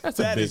lie.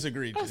 That is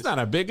egregious. That's not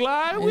a big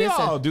lie. We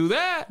all do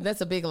that.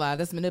 That's a big lie.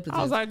 That's manipulative.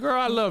 I was like, girl,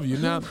 I love you.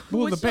 Now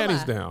pull the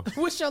panties down.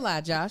 What's your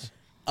lie, Josh?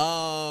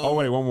 Oh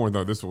wait, one more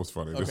though. This was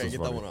funny. Okay,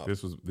 get that one up.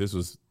 This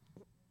was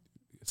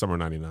summer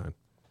 '99.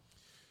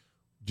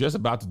 Just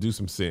about to do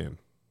some sin.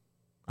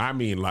 I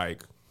mean,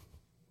 like,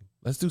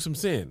 let's do some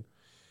sin.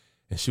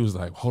 And she was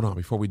like, hold on,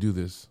 before we do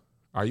this,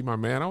 are you my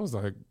man? I was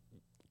like,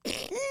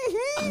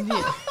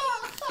 yeah.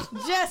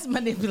 Just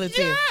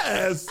manipulative.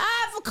 Yes.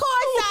 Of course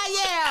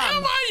I am.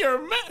 Am I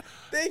your man?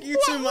 Thank you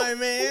to my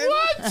man.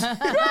 What?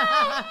 Girl,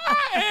 I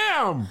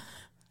am.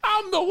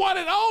 I'm the one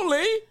and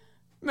only.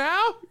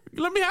 Now,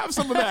 let me have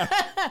some of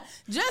that.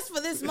 Just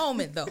for this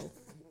moment, though.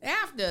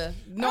 After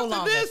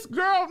longer. This,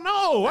 girl,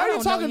 no. Why are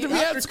you talking to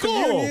me After at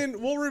school? communion,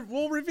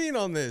 we'll revene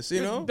on this,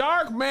 you know?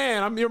 Dark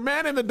man. I'm your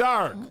man in the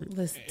dark.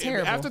 That's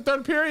terrible. After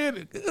third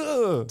period,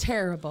 ugh.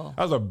 Terrible.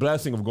 That was a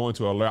blessing of going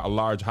to a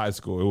large high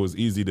school. It was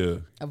easy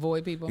to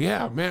avoid people.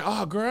 Yeah, man.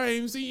 Oh, girl, I ain't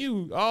even see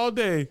you all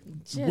day.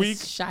 Just week.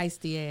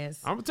 Shiesty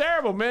ass. I'm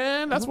terrible,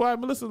 man. That's why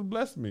Melissa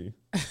blessed me.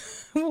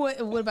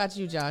 What about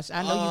you, Josh?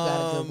 I know you got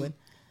a good one.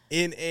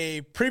 In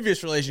a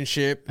previous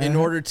relationship, in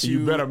order to...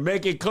 You better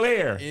make it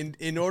clear.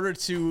 In order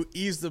to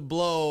ease the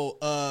blow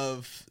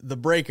of the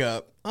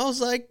breakup, I was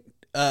like,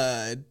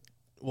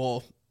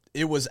 well,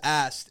 it was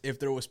asked if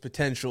there was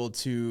potential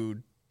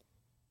to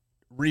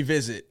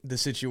revisit the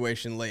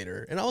situation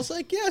later. And I was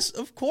like, yes,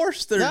 of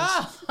course there's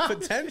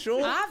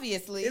potential.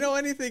 Obviously. You know,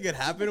 anything could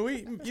happen.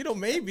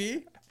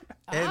 Maybe.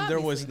 And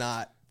there was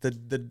not.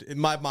 In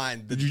my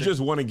mind, did you just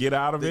want to get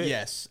out of it?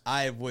 Yes,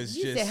 I was.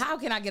 You said, "How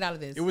can I get out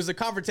of this?" It was a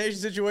confrontation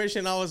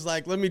situation. I was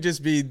like, "Let me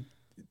just be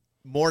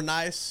more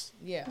nice."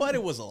 Yeah, but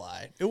it was a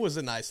lie. It was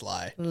a nice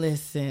lie.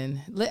 Listen,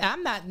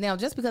 I'm not now.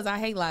 Just because I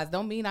hate lies,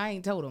 don't mean I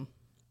ain't told them.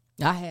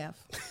 I have.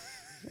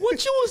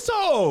 What you was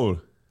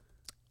told?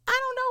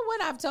 I don't know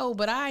what I've told,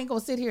 but I ain't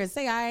gonna sit here and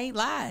say I ain't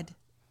lied.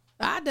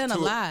 I done a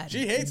lie.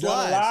 She hates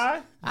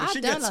lies. But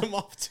she gets them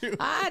off too.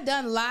 I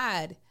done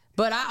lied,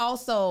 but I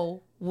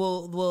also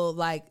will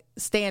like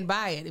stand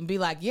by it and be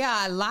like, yeah,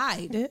 I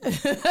lied.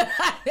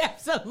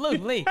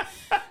 Absolutely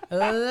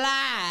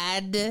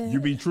lied. You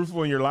be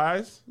truthful in your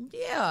lies?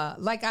 Yeah,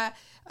 like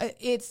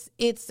it's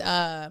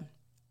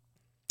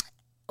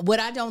what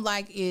I don't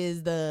like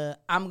is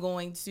I'm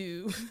going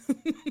to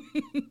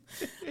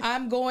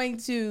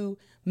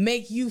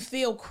make you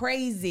feel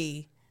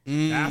crazy.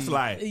 That's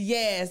like,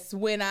 yes,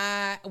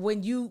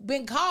 when you've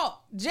been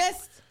caught.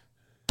 Just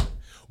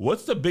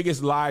What's the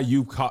biggest lie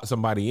you've caught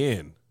somebody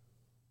in?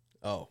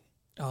 Oh,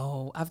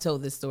 I've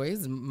told this story. This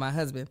is my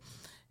husband.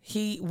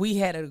 We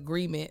had an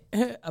agreement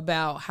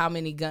about how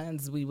many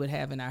guns we would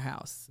have in our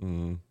house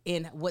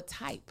and what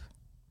type.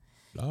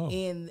 Oh.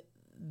 And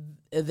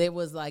there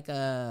was like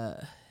I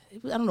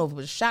don't know if it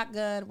was a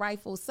shotgun,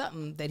 rifle,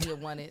 something that he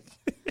wanted.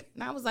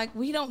 And I was like,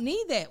 we don't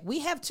need that. We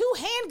have 2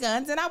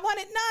 handguns and I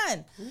wanted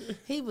none.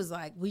 He was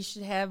like, we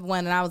should have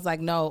one. And I was like,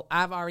 no,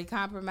 I've already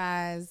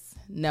compromised.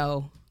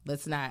 No,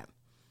 let's not.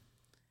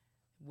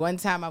 One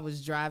time I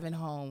was driving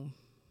home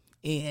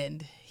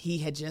and he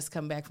had just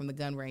come back from the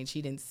gun range.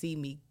 He didn't see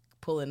me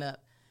pulling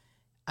up.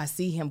 I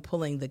see him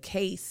pulling the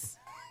case,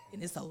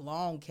 and it's a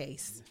long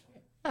case.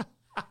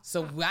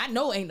 So I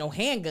know ain't no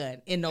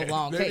handgun in no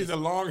long case. There's a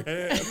long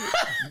hand.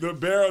 The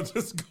barrel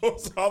just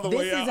goes all the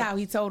way out. This is how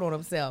he told on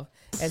himself.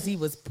 As he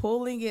was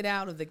pulling it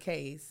out of the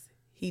case,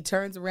 he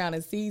turns around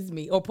and sees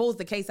me, or pulls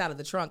the case out of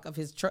the trunk of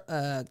his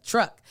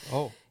truck.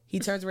 Oh. He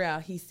turns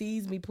around, he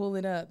sees me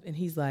pulling up, and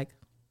he's like,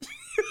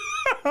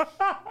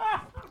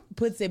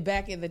 puts it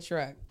back in the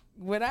truck.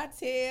 When I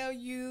tell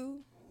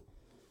you,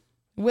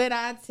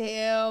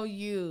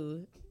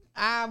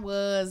 I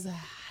was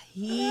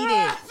heated.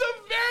 That's a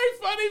very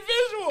funny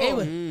visual. It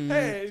was,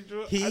 Hey,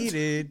 Angel,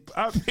 Heated.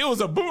 it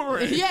was a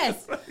boomerang.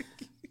 yes.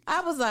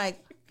 I was like,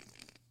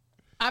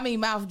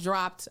 mouth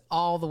dropped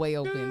all the way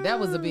open. That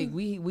was a big,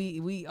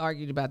 we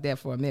argued about that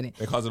for a minute.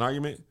 They caused an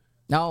argument?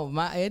 No,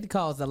 it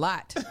caused a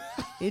lot.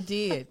 It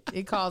did.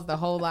 It caused a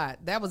whole lot.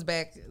 That was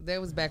back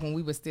when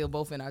we were still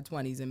both in our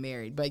 20s and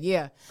married. But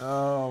yeah.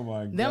 Oh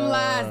my God. Them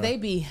lies, they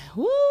be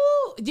woo.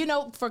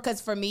 Because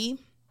for me,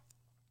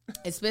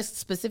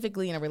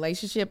 specifically in a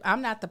relationship,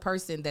 I'm not the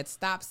person that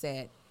stops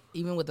at,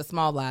 even with a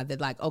small lie,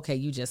 that like, okay,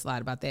 you just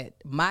lied about that.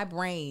 My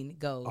brain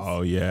goes,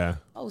 Oh yeah.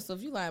 oh, so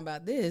if you lying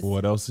about this,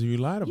 What else have you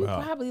lied you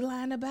about? probably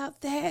lying about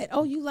that.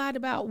 Oh, you lied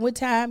about what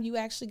time you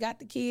actually got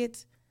the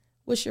kids.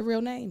 What's your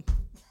real name?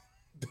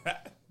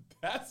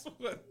 That's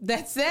what.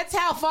 That's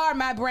how far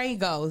my brain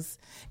goes.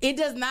 It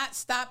does not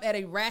stop at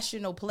a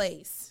rational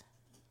place.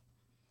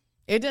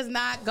 It does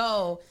not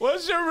go.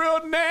 What's your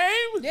real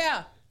name?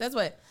 Yeah, that's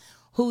what.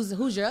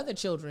 Who's your other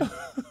children?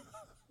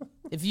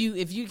 If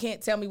you can't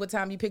tell me what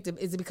time you picked up,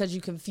 is it because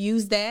you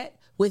confused that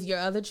with your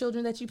other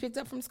children that you picked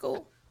up from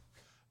school?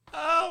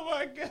 Oh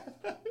my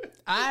God.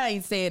 I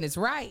ain't saying it's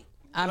right.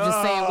 I'm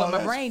just saying what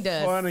my brain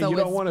does. Funny. So You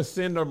it's- don't want to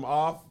send them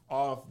off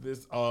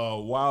this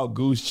wild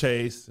goose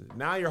chase.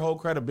 Now your whole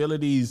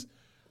credibility's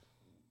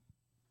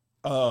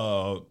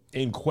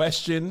in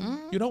question.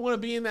 Mm-hmm. You don't want to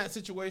be in that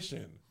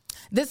situation.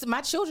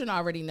 my children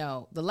already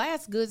know. The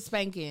last good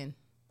spanking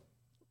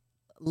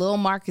Lil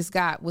Marcus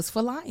got was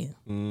for lying.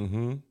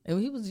 Mm-hmm.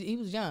 And he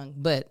was young,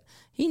 but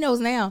he knows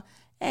now,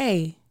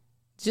 hey,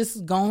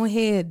 just go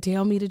ahead,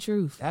 tell me the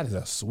truth. That is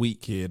a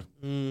sweet kid.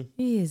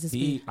 He is a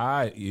sweet.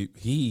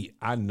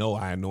 I know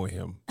I annoy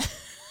him.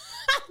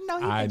 No,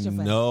 he I makes you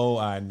funny. know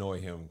I annoy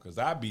him because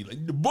I be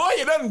like, boy,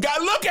 you done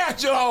got look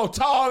at you all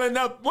tall and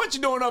up. What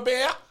you doing up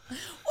here? I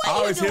you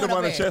always hit doing him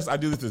on up the there? chest. I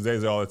do this to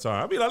Zay all the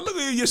time. I be like, look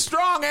at you, you're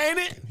strong, ain't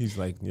it? He's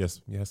like,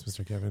 yes,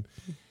 Mr. Kevin.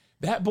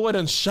 That boy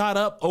done shot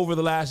up over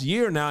the last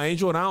year now,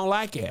 Angel, and I don't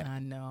like it. I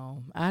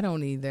know. I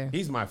don't either.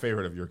 He's my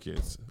favorite of your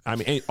kids. I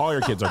mean, all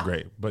your kids are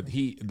great, but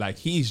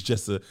he's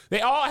just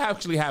they all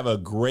actually have a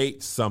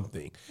great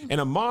something.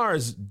 And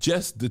Amar's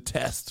just the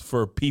test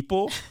for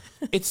people.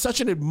 It's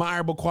such an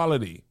admirable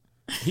quality.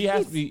 You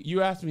asked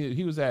me,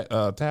 he was at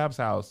Tab's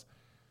house.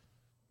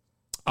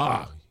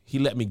 He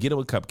let me get him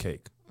a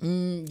cupcake.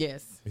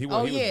 Yes. He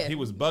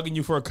was bugging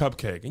you for a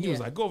cupcake. And he was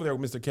Yeah. like, go over there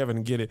with Mr. Kevin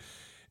and get it.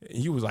 And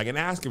he was like, and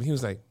ask him. He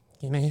was like,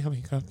 can I have a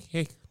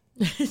cupcake?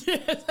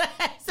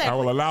 I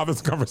will allow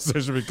this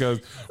conversation because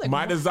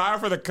my desire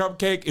for the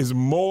cupcake is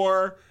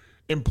more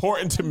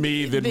important to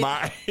me than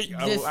my...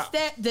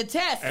 the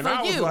test and for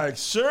I was you. like,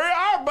 sure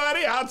are,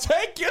 buddy. I'll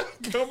take you.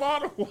 Come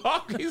on and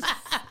walk.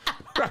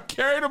 I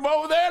carried him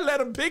over there, let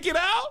him pick it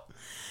out.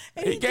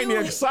 And He gave me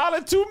a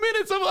solid 2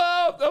 minutes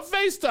of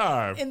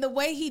FaceTime. And the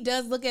way he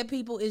does look at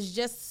people is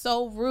just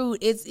so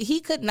rude. He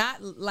could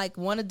not like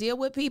want to deal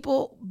with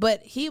people,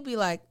 but he'd be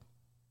like,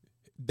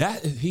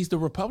 He's the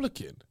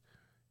Republican.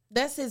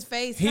 that's his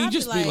face. He'd And I'd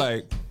just be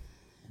like,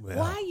 well,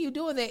 why are you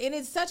doing that? And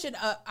it's such an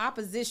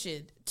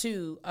opposition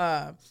to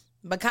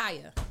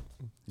Micaiah.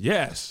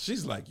 yes.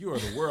 She's like, you are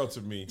the world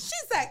to me. She's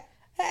like,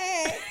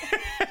 hey,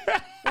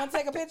 want to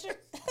take a picture?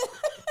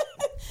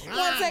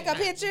 Want to take a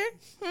picture?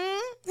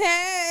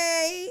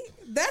 Hey,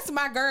 that's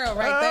my girl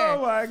right there.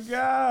 Oh my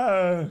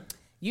God.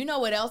 You know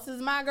what else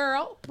is my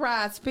girl?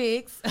 Prize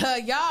Picks.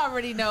 Y'all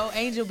already know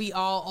Angel be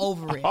all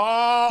over it.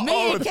 Oh,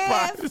 Me and the Kev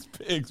Prize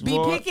Picks, be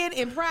boy. picking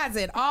and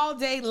prizing all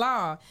day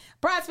long.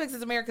 Prize Picks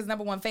is America's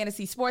 #1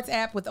 fantasy sports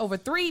app with over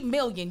 3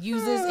 million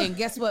users. And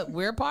guess what?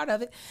 We're a part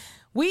of it.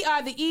 They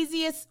are the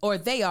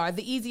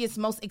easiest,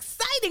 most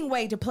exciting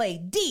way to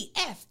play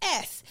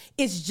DFS.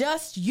 It's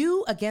just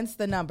you against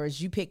the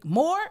numbers. You pick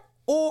more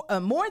or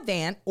more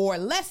than or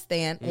less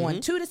than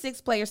on 2 to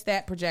 6 player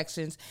stat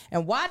projections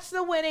and watch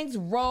the winnings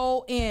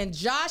roll in.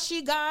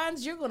 Joshy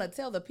Gons, you're going to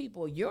tell the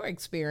people your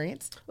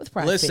experience with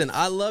Prize Listen, Picks.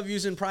 I love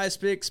using Prize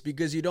Picks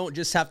because you don't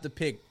just have to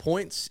pick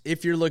points.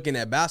 If you're looking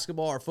at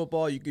basketball or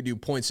football, you could do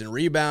points and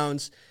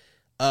rebounds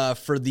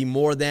for the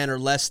more than or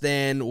less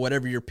than,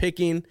 whatever you're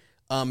picking.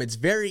 It's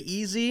very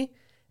easy,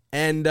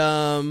 and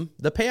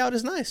the payout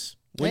is nice.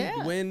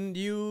 When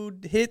you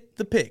hit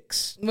the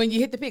picks. When you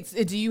hit the picks,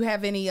 do you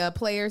have any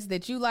players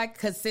that you like?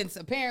 Because since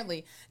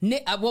apparently,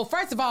 well,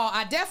 first of all,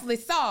 I definitely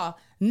saw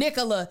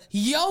Nikola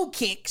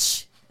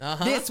Jokic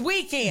this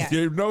weekend.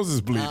 Your nose is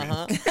bleeding.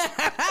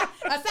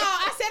 I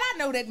said I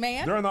know that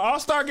man. During the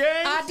All-Star game?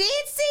 I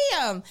did see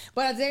him.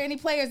 But are there any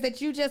players that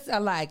you just are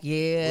like,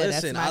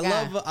 Listen, that's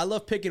my guy? I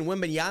love picking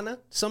Wembanyama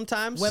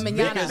sometimes.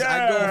 Wembanyama. Because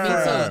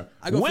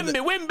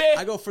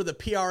I go for the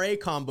PRA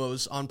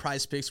combos on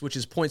Prize Picks, which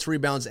is points,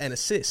 rebounds, and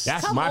assists.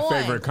 That's my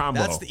favorite combo.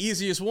 That's the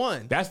easiest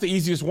one. That's the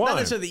easiest one. Not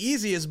necessarily the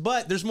easiest,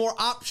 but there's more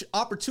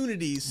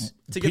opportunities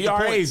to get the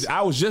PRAs.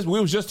 points. We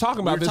was just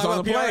talking about this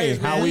on the plays.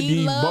 PRAs, How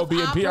we love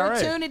be in PRA.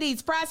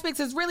 opportunities. Prize Picks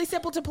is really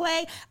simple to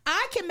play.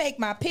 I can make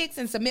my picks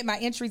and submit my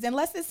entries in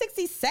less than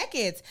 60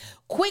 seconds.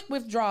 Quick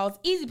withdrawals,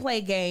 easy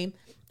gameplay,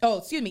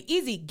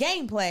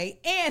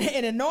 and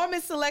an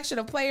enormous selection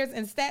of players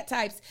and stat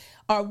types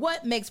are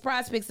what makes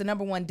Prize Picks the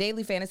 #1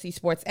 daily fantasy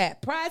sports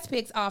app. Prize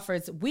Picks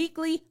offers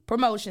weekly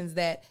promotions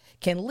that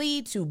can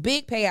lead to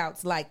big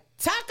payouts like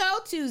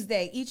Taco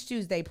Tuesday. Each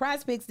Tuesday,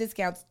 Prize Picks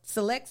discounts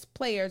selects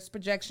players'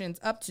 projections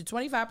up to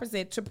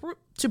 25%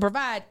 to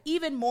provide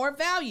even more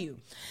value.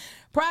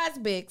 Prize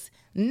Picks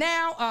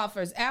now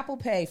offers Apple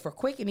Pay for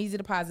quick and easy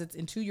deposits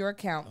into your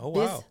account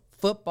this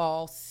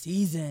football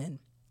season.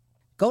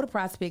 Go to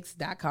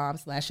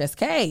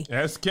prizepicks.com/SK.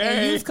 SK.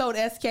 And use code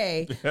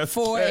SK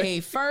for a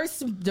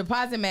first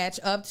deposit match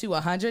up to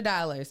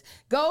 $100.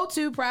 Go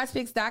to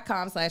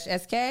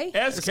prizepicks.com/SK.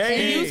 SK.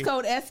 And use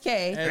code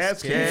SK.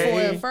 SK.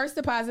 For a first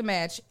deposit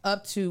match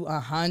up to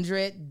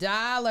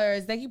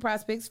 $100. Thank you,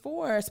 Prize Picks,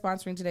 for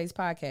sponsoring today's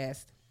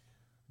podcast.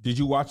 Did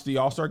you watch the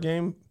All-Star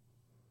game?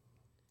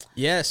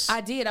 Yes.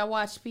 I did. I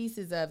watched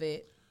pieces of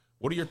it.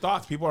 What are your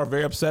thoughts? People are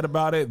very upset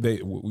about it.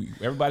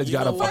 Everybody's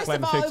got a First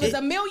of all, it was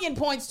 1,000,000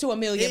 points to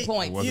 1,000,000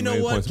 points. You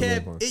know what,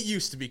 Kev? It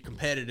used to be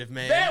competitive,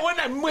 man.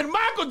 When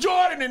Michael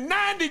Jordan in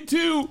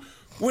 '92,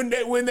 when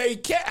they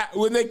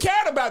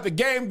cared about the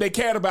game, they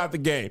cared about the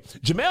game.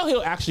 Jamel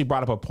Hill actually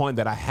brought up a point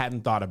that I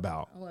hadn't thought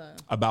about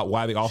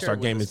why the All-Star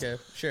game is.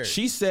 Sure.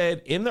 She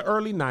said in the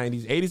early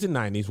 '90s, '80s and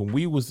 '90s,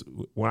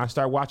 when I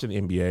started watching the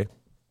NBA,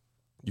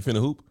 you finna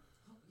hoop?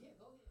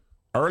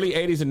 Early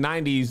 80s and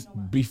 90s,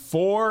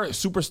 before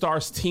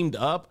superstars teamed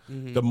up,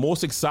 the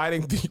most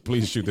exciting thing...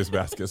 Please shoot this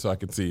basket so I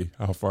can see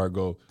how far it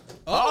goes.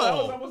 Oh, that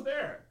was almost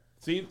there.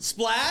 See?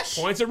 Splash.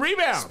 Points and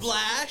rebounds.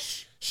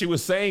 Splash. She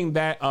was saying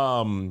that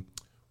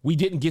we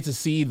didn't get to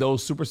see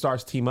those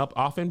superstars team up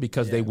often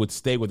because they would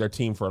stay with their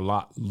team for a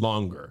lot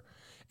longer.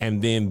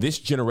 And then this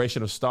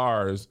generation of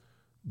stars,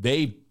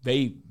 they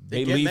leave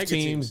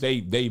teams.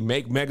 They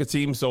make mega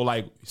teams. So,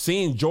 like,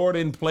 seeing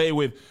Jordan play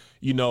with,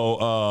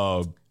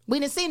 we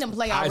didn't see them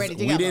play already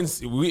together.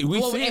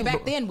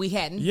 Back then we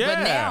hadn't. Yeah.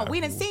 But now we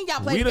didn't see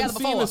y'all play together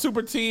before. We didn't see the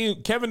super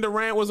team. Kevin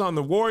Durant was on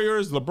the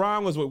Warriors.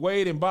 LeBron was with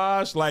Wade and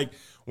Bosh. Like,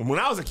 when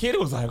I was a kid, it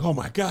was like, oh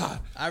my God.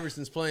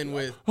 Iverson's playing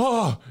with.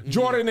 Oh,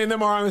 Jordan and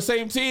them are on the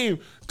same team.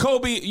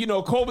 Kobe, you know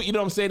what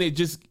I'm saying? It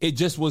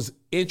just was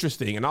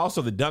interesting. And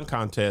also the dunk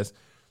contest.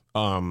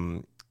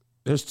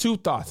 There's two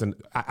thoughts, and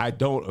I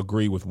don't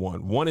agree with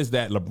one. One is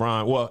that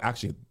LeBron, well,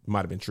 actually, it might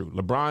have been true.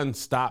 LeBron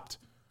stopped.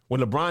 When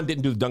LeBron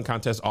didn't do the dunk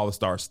contest, all the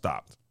stars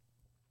stopped.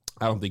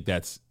 I don't think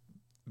that's...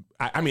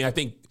 I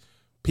think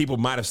people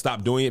might have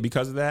stopped doing it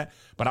because of that,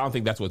 but I don't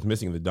think that's what's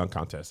missing in the dunk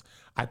contest.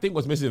 I think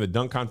what's missing in the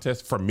dunk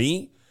contest, for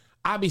me,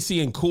 I be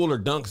seeing cooler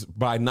dunks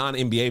by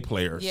non-NBA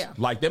players. Yeah.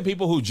 Like them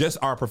people who just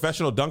are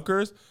professional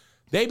dunkers,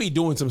 they be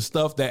doing some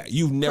stuff that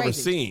you've never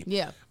seen.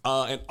 Yeah.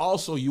 And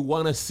also, you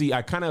want to see,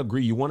 I kind of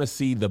agree, you want to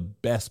see the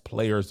best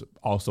players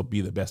also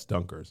be the best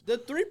dunkers. The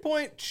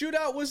three-point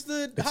shootout was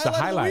the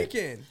highlight of the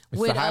weekend. It's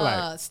with the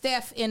highlight.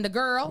 Steph and the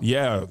girl.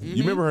 Yeah.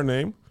 You remember her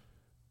name?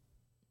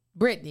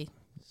 Brittany.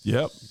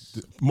 Yep.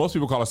 Most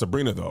people call her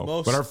Sabrina,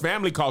 though. But her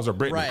family calls her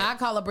Brittany. Right. I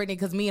call her Brittany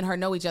because me and her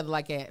know each other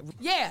like that.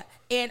 Yeah.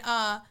 And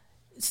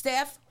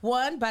Steph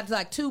won by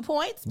like 2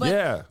 points. But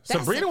yeah.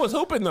 Sabrina was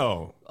hooping,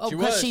 though. Oh,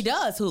 because she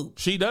does hoop.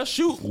 She does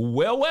shoot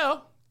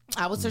well.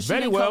 I was her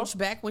shooting coach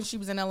back when she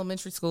was in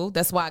elementary school.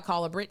 That's why I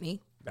call her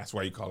Brittany. That's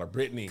why you call her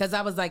Brittany. Because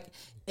I was like,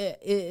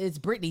 it's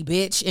Brittany,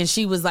 bitch. And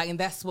she was like, and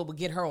that's what would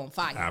get her on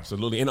fire.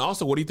 Absolutely. And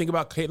also, what do you think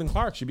about Caitlin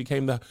Clark? She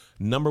became the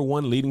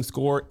 #1 leading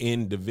scorer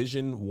in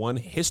Division I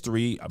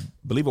history, I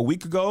believe a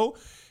week ago.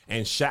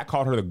 And Shaq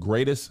called her the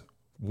greatest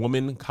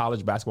woman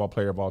college basketball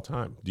player of all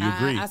time. Do you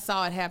agree? I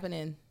saw it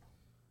happening.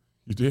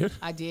 You did?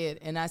 I did.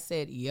 And I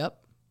said,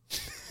 yep.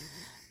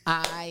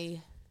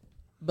 I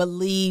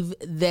believe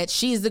that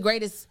she is the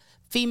greatest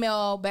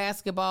female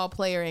basketball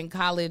player in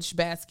college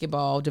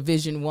basketball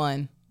Division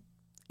I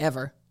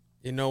ever.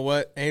 You know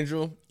what,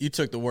 Angel? You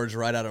took the words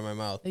right out of my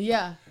mouth.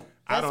 Yeah.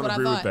 I don't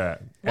agree with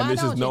that. Why And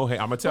this is don't no you? hate.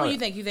 I'm gonna tell What do you. you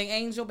think? You think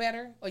Angel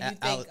better, or you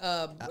think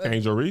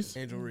Angel Reese?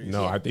 Angel Reese.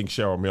 No, Yeah. I think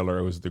Cheryl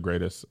Miller was the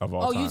greatest of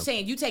all time. you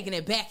saying you taking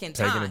it back in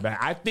time? Taking it back.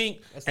 I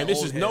think, That's and the this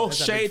old is head. no That's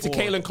that shade to big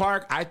four. Caitlin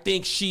Clark. I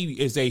think she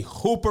is a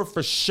hooper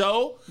for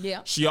show.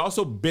 Yeah. She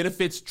also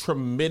benefits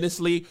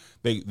tremendously.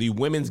 The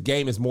women's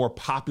game is more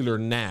popular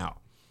now.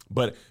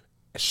 But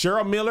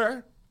Cheryl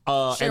Miller,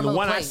 and the Miller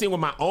one I played. seen with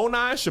my own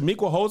eyes,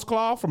 Shamiqua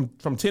Holtzclaw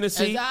from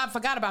Tennessee. I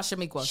forgot about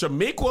Shamiqua.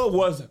 Shamiqua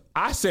was,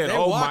 I said, They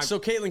oh walk my. so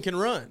Caitlin can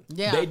run.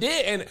 Yeah. They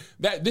did, and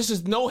that this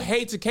is no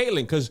hate to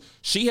Caitlin because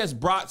she has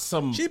brought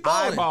some She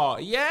ballin'.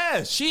 eyeball.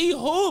 Yes, she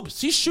hoops.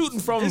 She's shooting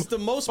from It's the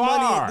most far.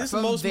 money. This is the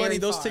From most money very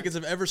those far. tickets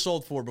have ever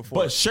sold for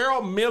before. But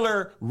Cheryl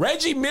Miller,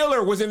 Reggie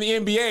Miller was in the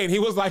NBA, and he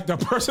was like, the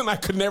person I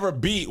could never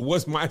beat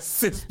was my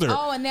sister.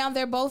 Oh, and now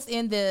they're both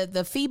in the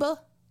FIBA.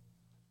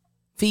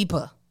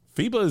 FIBA.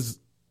 FIBA's,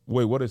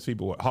 wait, what is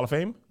FIBA? What, Hall of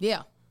Fame?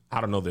 Yeah.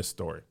 I don't know this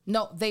story.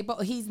 No,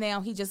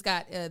 he just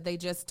got. They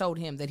just told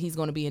him that he's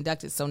going to be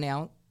inducted. So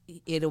now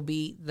it'll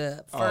be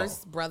the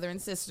first brother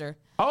and sister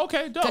Oh,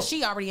 okay, dope. because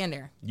she already in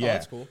there. Yeah,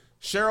 that's cool.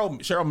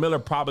 Cheryl Miller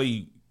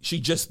probably.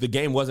 The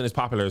game wasn't as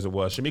popular as it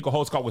was. Shamika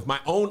Holtzclaw with my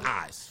own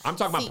eyes. I'm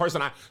talking about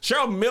person.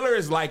 Cheryl Miller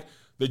is like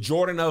the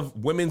Jordan of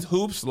women's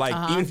hoops. Like,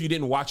 even if you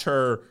didn't watch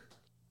her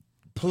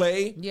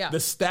play, the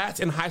stats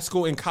in high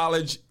school and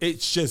college,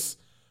 it's just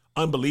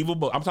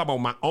unbelievable. I'm talking about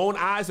my own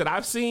eyes that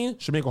I've seen.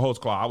 Shamika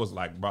Holtzclaw, I was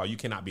like, bro, you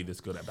cannot be this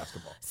good at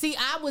basketball. See,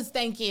 I was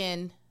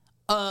thinking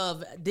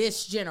of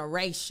this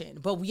generation,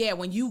 but yeah,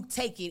 when you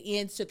take it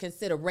into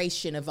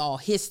consideration of all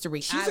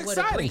history, She's I would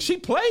exciting. agree. She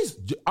plays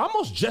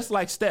almost just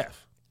like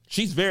Steph.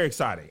 She's very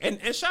exciting.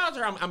 And shout out to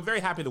her. I'm very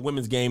happy the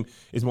women's game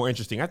is more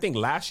interesting. I think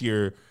last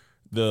year,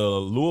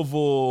 the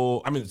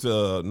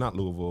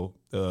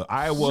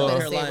Iowa,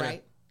 Carolina.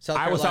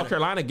 South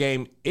Carolina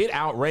game, it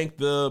outranked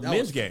the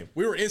men's game.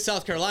 We were in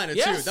South Carolina,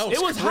 Yes, too. That was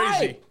it was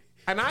crazy. hype.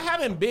 And I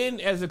haven't been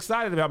as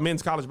excited about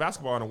men's college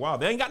basketball in a while.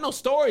 They ain't got no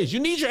stories. You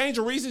need your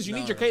Angel Reese's. You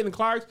need your Caitlin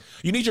Clarks.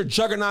 You need your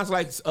juggernauts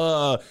like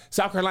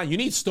South Carolina. You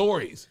need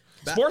stories.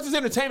 Sports is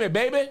entertainment,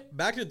 baby.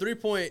 Back to the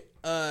three-point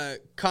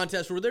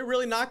contest. Were they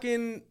really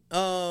knocking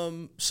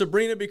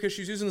Sabrina because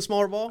she's using the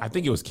smaller ball? I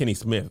think it was Kenny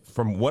Smith.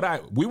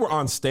 We were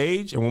on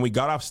stage, and when we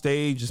got off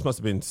stage, this must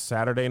have been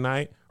Saturday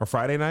night or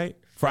Friday night.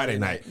 Friday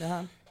night.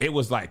 Uh-huh. It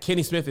was like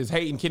Kenny Smith is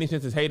hating,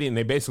 and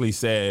they basically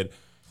said,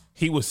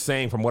 he was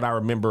saying, from what I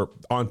remember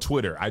on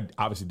Twitter, I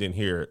obviously didn't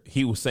hear it,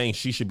 he was saying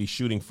she should be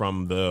shooting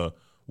from the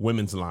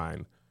women's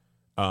line.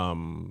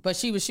 But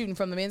she was shooting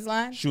from the men's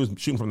line. She was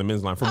shooting from the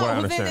men's line, from what I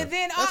understand.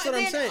 That's what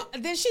I'm saying.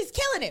 Then she's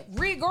killing it,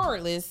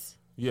 regardless.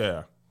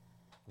 Yeah.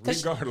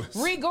 'Cause Regardless.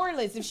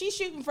 Regardless, if she's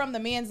shooting from the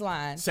men's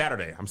line.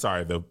 Saturday. I'm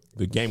sorry.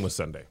 The game was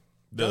Sunday.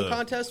 The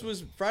contest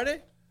was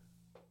Friday?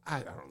 I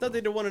don't know. Thought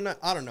they did one tonight.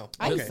 I don't know.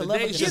 I used to love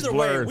They it. just Either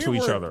way, blur to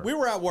each other. We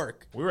were at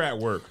work. We were at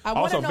work. I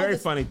wanna Also, know very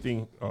this- funny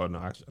thing. Oh, no,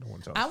 actually, I don't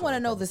want to tell I want to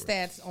know the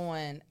stats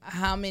on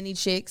how many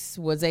chicks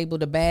was able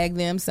to bag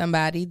them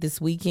somebody this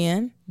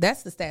weekend.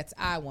 That's the stats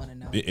I want to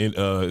know. In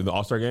the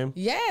All-Star game?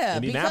 Yeah.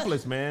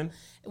 Indianapolis, man.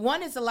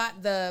 One is a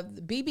lot. The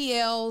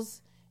BBLs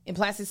in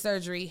plastic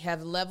surgery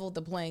have leveled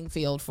the playing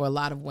field for a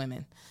lot of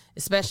women,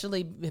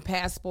 especially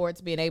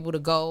passports, being able to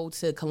go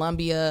to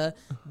Colombia,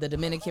 the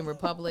Dominican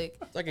Republic.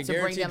 It's like a to bring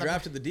guaranteed down the-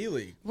 draft to the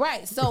D-League.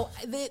 Right. So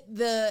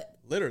the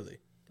Literally.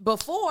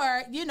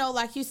 before,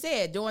 like you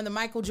said, during the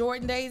Michael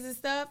Jordan days and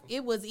stuff,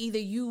 it was either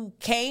you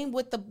came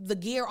with the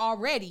gear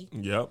already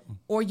Yep.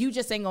 or you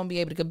just ain't going to be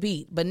able to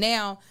compete. But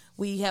now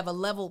we have a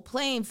level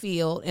playing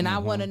field, and I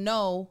want to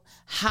know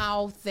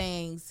how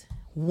things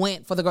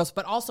went for the girls.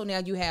 But also now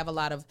you have a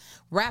lot of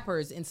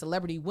rappers and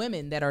celebrity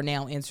women that are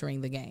now entering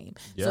the game.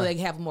 Yeah. So they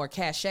have more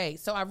cachet.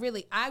 So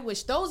I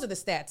wish those are the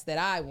stats that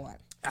I want.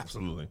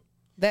 Absolutely.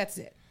 That's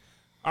it.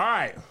 All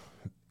right.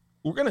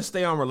 We're going to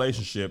stay on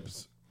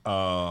relationships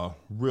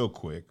real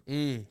quick.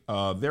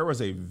 There was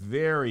a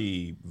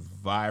very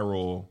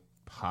viral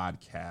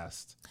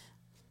podcast.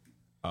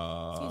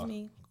 Excuse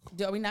me.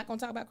 Are we not going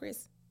to talk about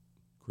Chris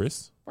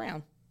Chris?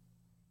 Brown?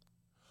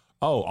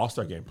 Oh,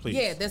 All-Star game, please.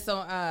 Yeah, this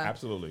on.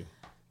 Absolutely.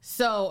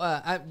 So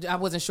I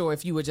wasn't sure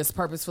if you were just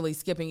purposefully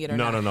skipping it or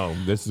not. No.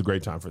 This is a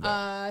great time for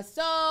that.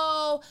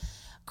 So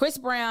Chris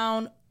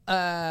Brown,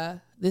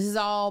 this is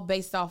all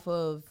based off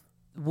of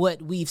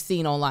what we've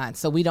seen online.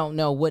 So we don't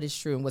know what is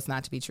true and what's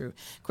not to be true.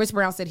 Chris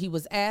Brown said he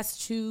was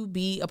asked to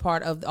be a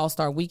part of the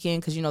All-Star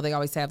Weekend because, they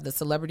always have the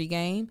celebrity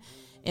game.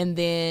 And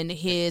then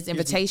his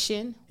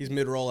invitation. He's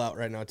mid-rollout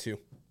right now, too.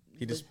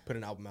 He just put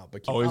an album out.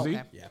 But Oh, is he?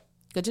 Okay. Yeah.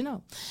 Good to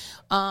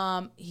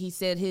know. He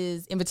said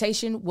his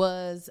invitation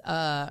was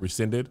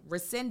Rescinded?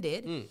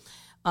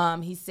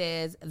 He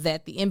says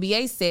that the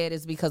NBA said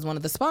is because one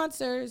of the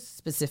sponsors,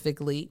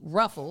 specifically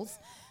Ruffles,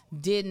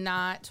 did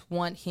not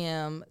want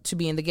him to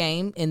be in the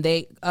game. And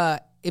they,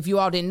 if you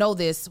all didn't know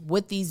this,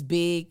 with these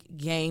big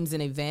games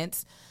and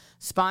events,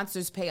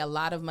 sponsors pay a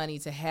lot of money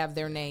to have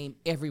their name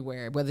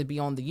everywhere, whether it be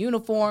on the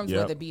uniforms, Yep.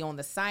 whether it be on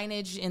the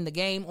signage in the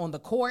game, on the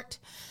court.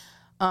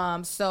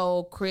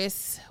 So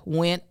Chris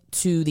went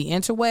to the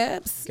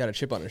interwebs. Got a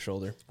chip on his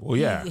shoulder. Well,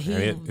 yeah.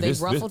 They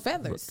ruffled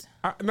feathers.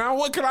 Now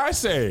what can I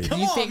say? Come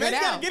You on, figured man. You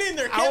it gotta out. get in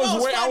there.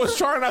 Kev. I was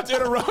trying not to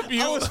interrupt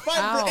you. I was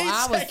fighting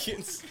for 8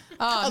 seconds.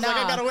 I was like,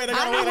 I gotta wait.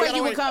 I knew where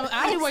you were coming.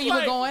 I knew where you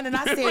were going, and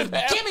I said,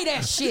 "Give me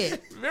that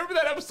shit." Remember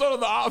that episode of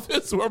The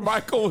Office where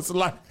Michael was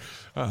like,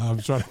 "I'm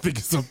trying to think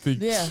of something."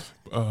 Yeah.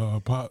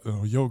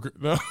 Yogurt.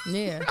 No.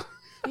 Yeah.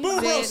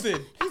 Boom roasted.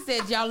 He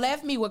said, "Y'all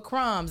left me with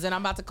crumbs, and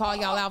I'm about to call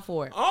y'all out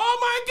for it." Oh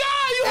my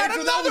God! You had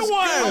Andrew, that another was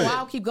one. good. Oh,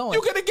 I'll keep going.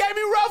 You could have gave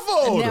me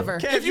Ruffles. Never.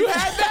 If you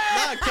had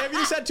that, Nah, Kev, you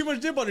just had too much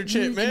dip on your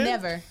chip, man.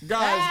 Never.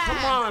 guys,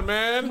 come on,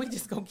 man. We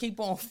just gonna keep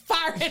on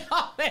firing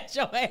off at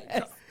your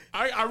ass.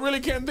 I really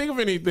can't think of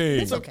anything.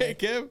 It's okay,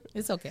 Kev.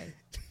 It's okay.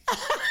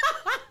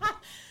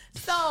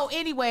 So,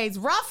 anyways,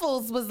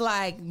 Ruffles was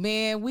like,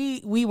 "Man,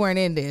 we weren't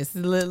in this."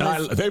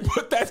 They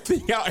put that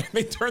thing out and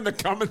they turned the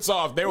comments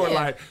off. They were Yeah.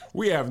 like,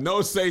 "We have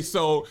no say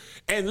so."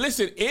 And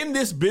listen, in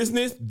this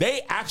business,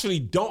 they actually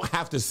don't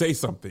have to say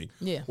something.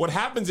 Yeah. What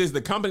happens is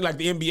the company like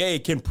the NBA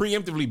can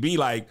preemptively be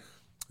like,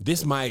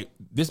 "This might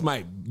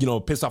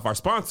piss off our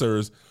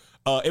sponsors."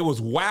 It was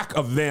whack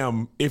of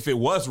them if it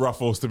was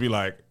Ruffles to be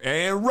like,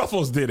 and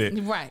Ruffles did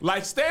it. Right.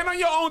 Like, stand on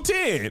your own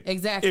 10.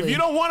 Exactly. If you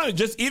don't want to,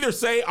 just either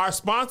say our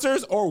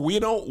sponsors or we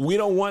don't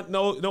want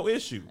no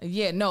issue.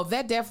 Yeah, no,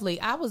 that definitely.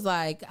 I was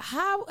like,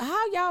 how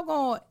y'all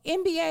going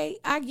NBA?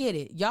 I get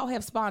it. Y'all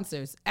have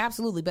sponsors,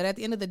 absolutely. But at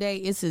the end of the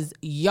day, this is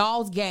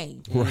y'all's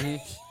game. Right.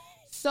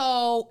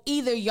 So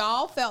either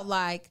y'all felt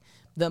like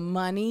the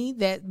money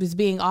that was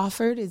being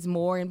offered is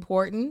more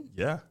important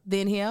Yeah.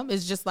 than him.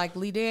 It's just like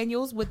Lee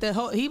Daniels with the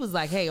whole. He was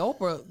like, "Hey,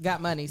 Oprah got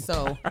money,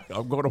 so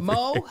I'm going to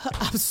Mo,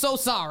 I'm so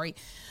sorry."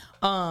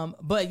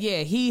 But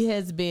yeah, he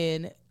has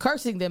been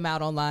cursing them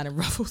out online, and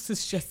Ruffles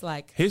is just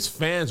like, His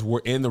fans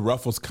were in the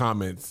Ruffles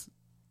comments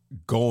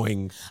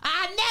going,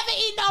 "I never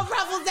eat no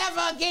Ruffles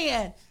ever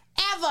again,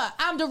 ever.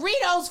 I'm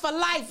Doritos for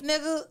life,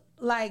 nigga."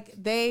 Like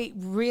they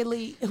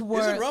really were.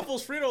 Is it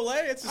Ruffles Frito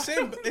Lay? It's the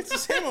same. It's the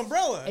same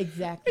umbrella.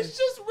 Exactly. it's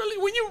just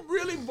really, when you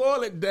really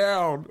boil it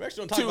down. We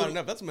actually don't talk about it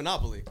enough. That's a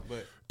monopoly.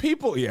 But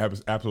People, yeah,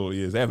 it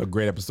absolutely is. They have a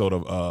great episode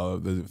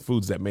of the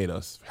foods that made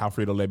us, how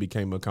Frito-Lay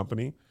became a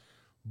company.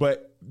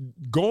 But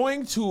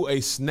going to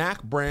a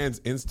snack brand's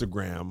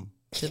Instagram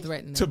To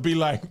threaten to them. be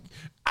like,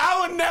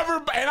 I would never,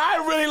 and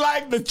I really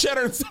like the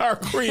cheddar and sour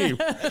cream.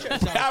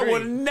 I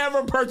would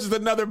never purchase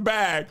another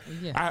bag.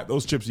 Yeah. I had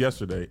those chips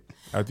yesterday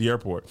at the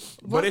airport.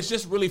 But it's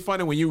just really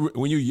funny when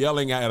you're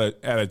yelling at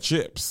a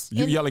chips.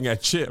 You're yelling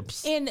at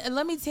chips. And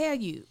let me tell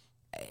you,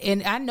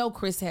 and I know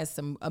Chris has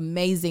some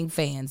amazing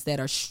fans that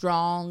are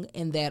strong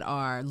and that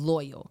are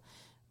loyal.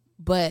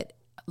 But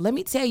let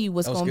me tell you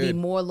what's That was going to be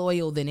good. more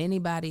loyal than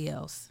anybody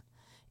else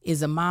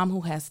is a mom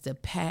who has to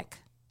pack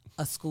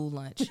a school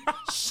lunch.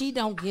 She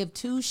don't give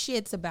two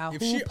shits about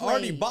if who she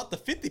already played. bought the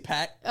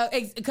 50-pack,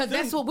 Because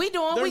that's what we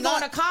doing. they're We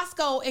going to not-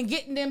 Costco and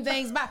getting them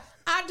things by.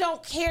 I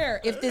don't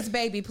care if this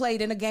baby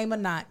played in a game or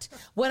not.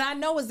 What I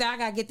know is that I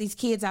gotta get these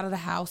kids out of the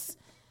house,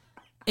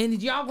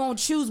 and y'all gonna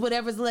choose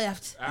whatever's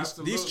left.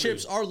 these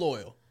chips are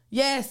loyal.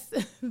 Yes,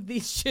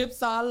 these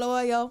chips are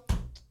loyal.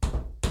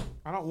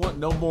 I don't want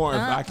no more if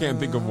I can't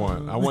think of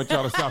one. I want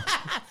y'all to stop.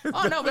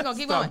 Oh no, we're gonna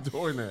keep stop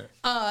going. doing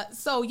that.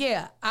 So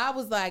yeah, I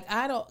was like,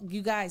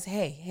 you guys,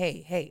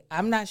 hey,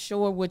 I'm not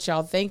sure what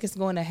y'all think is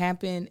going to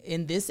happen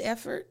in this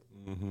effort,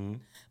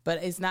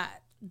 but it's not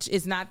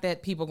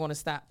that people are going to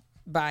stop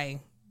buying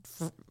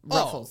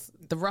Ruffles.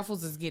 The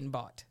Ruffles is getting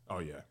bought. Oh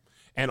yeah,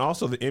 and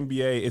also the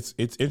NBA.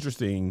 It's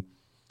interesting.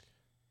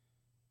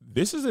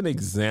 This is an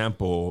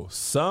example.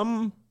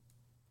 Some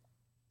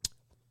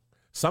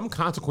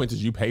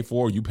consequences you pay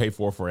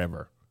for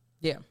forever.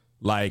 Yeah.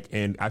 Like,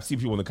 and I've seen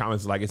people in the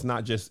comments like it's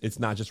not just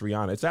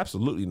Rihanna. It's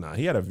absolutely not.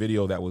 He had a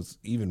video that was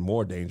even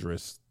more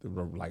dangerous.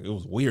 Like, it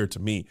was weird to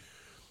me,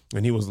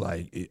 and he was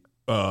like,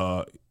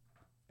 I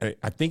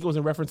think it was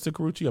in reference to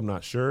Karrueche. I'm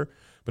not sure,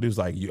 but he was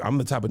like, I'm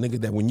the type of nigga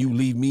that when you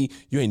leave me,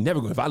 you ain't never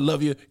going. If I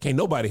love you, can't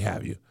nobody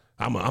have you.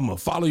 I'm gonna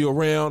follow you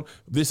around,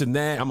 this and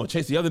that. I'm gonna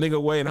chase the other nigga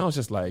away. And I was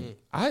just like,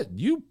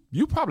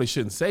 you probably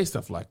shouldn't say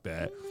stuff like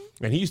that.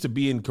 And he used to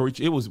be in Karrueche.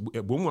 It was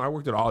when I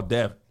worked at All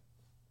Def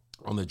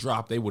on the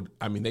drop. They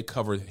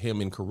covered him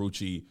in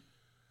Karrueche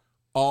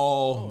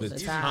all the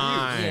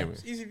time.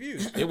 It's easy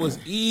views. It was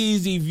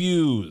easy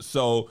views.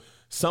 So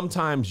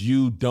sometimes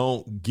you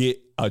don't get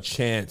a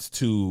chance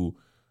to.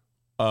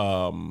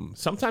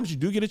 Sometimes you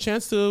do get a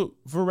chance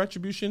for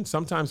retribution.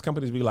 Sometimes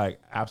companies be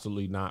like,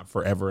 absolutely not,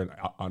 forever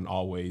and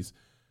always.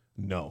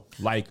 No,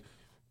 like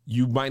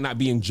you might not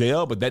be in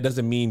jail, but that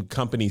doesn't mean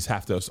companies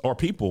have to or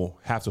people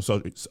have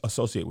to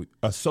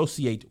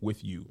associate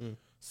with you.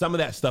 Some of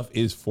that stuff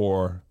is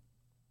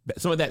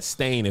some of that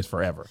stain is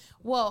forever.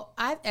 Well,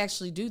 I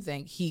actually do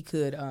think he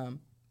could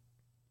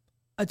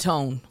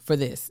atone for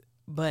this,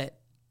 but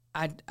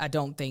I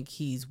don't think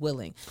he's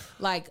willing.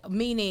 Like,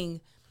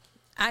 meaning,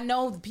 I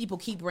know people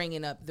keep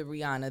bringing up the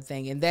Rihanna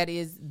thing, and that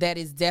is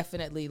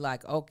definitely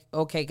like,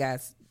 okay,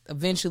 guys,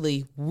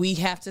 eventually we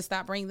have to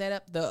stop bringing that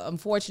up. The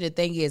unfortunate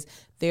thing is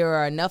there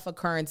are enough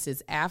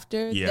occurrences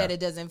after that it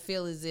doesn't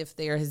feel as if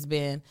there has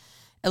been,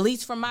 at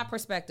least from my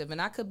perspective,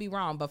 and I could be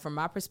wrong, but from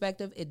my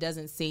perspective, it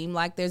doesn't seem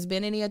like there's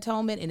been any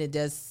atonement, and it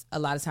does a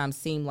lot of times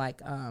seem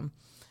like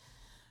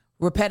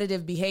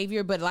repetitive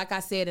behavior. But like I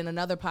said in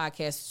another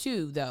podcast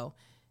too, though,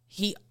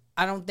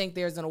 I don't think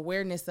there's an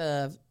awareness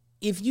of,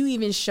 if you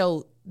even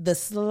show the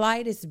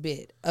slightest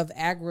bit of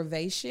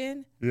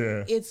aggravation,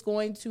 it's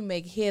going to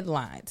make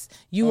headlines.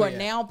 You are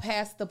now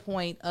past the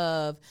point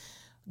of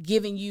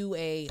giving you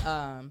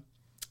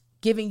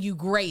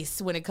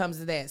grace when it comes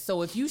to that.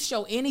 So if you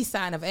show any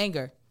sign of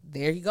anger,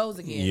 there he goes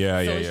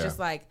again. So it's just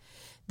like,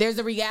 there's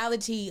a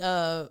reality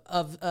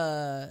of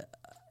an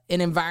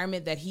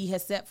environment that he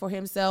has set for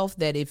himself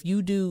that if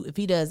he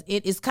does,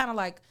 it's kind of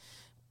like,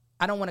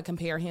 I don't want to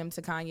compare him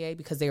to Kanye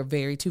because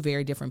they're two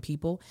very different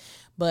people,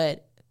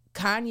 but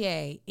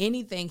Kanye,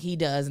 anything he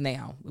does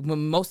now,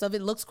 most of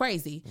it looks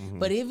crazy,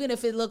 but even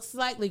if it looks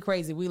slightly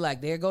crazy, we like,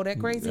 there go that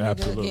crazy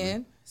nigga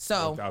again.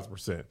 So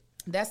 1,000%.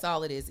 That's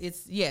all it is.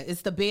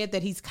 It's the bed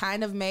that he's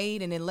kind of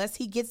made, and unless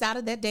he gets out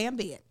of that damn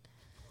bed,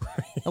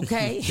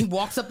 okay, he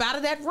walks up out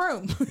of that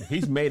room.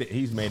 He's made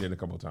it a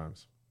couple of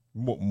times,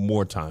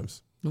 more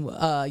times. He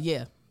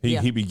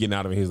be getting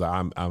out of it. He's like,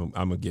 I'm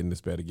gonna get in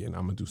this bed again.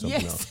 I'm gonna do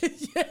something else.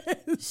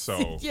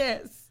 So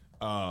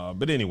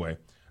but anyway,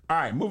 all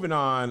right, moving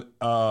on.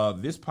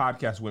 This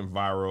podcast went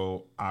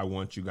viral. I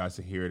want you guys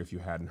to hear it. If you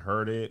hadn't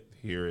heard it,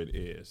 here it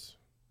is.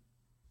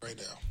 Right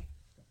now,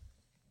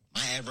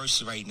 my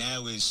anniversary right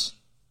now is.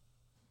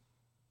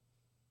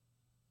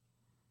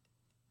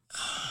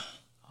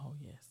 Oh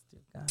yes,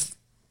 dear God.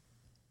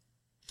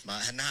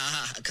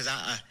 Because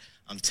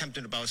I'm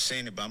tempted about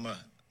saying it, but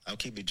I'll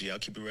keep it G. I'll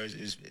keep it real.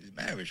 It's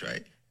marriage,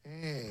 right?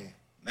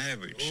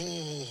 Marriage.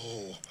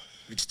 Ooh.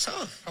 It's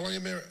tough. How long you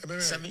married?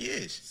 7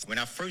 years. When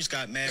I first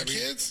got married. Got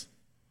kids?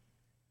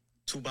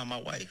 2 by my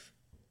wife.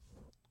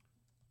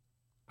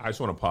 I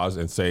just want to pause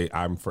and say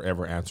I'm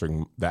forever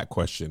answering that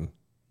question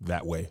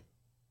that way.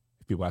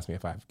 If people ask me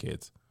if I have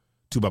kids,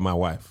 2 by my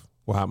wife.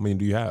 Well, how many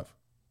do you have?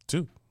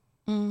 2.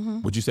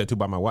 Would you say 2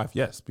 by my wife?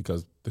 Yes,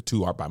 because the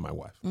 2 are by my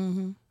wife.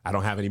 I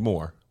don't have any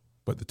more,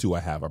 but the 2 I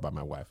have are by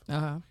my wife.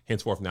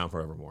 Henceforth, now, and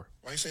forevermore.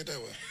 Why you say it that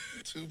way?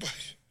 2 by.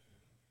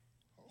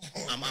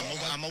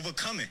 I'm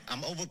overcoming.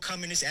 I'm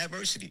overcoming this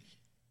adversity.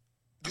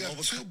 You have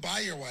 2 by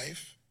your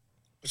wife,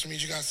 which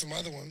means you got some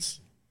other ones.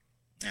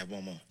 I have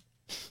 1 more.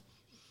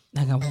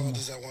 I got 1 How more. old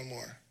is that 1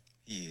 more?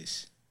 He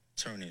is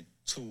turning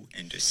 2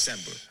 in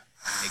December.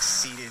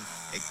 Exceeding,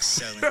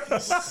 excelling.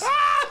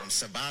 I'm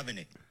surviving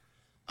it.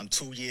 I'm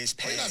 2 years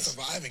past. You're not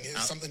surviving it.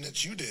 It's something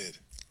that you did.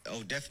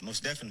 Oh,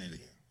 most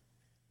definitely.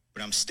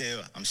 But I'm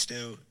still.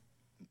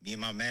 Me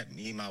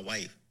and my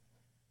wife.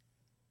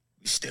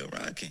 We still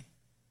rocking.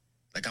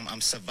 Like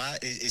I'm surviving.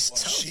 It's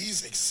tough.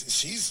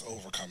 She's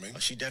overcoming. Oh,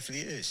 she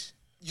definitely is.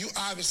 You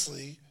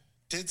obviously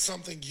did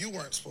something you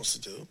weren't supposed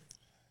to do.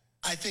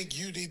 I think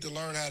you need to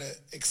learn how to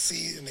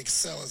exceed and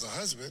excel as a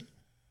husband.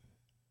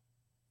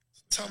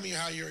 Tell me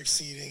how you're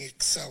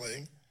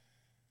excelling.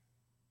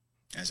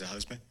 As a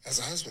husband? As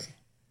a husband.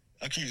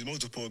 I can use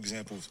multiple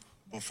examples,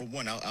 but for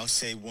one, I'll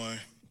say one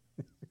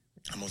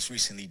I most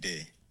recently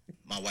did.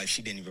 My wife,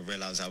 she didn't even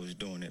realize I was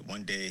doing it.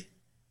 One day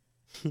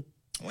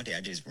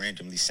I just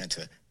randomly sent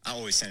her. I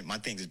always send, my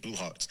thing is blue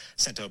hearts.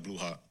 Sent her a blue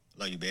heart.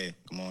 Love you, babe.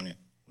 Good morning.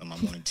 On my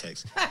morning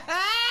text.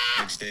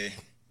 Next day,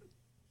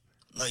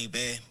 love you,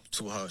 babe.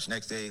 2 hearts.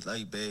 Next day, love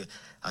you, babe.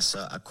 I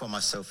caught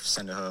myself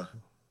sending her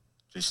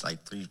just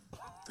like three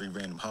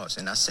random hearts.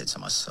 And I said to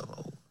myself,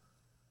 oh,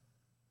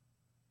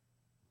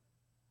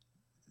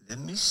 let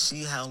me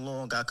see how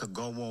long I could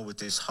go on with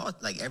this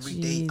heart. Like every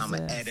day, I'm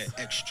going to add an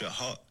extra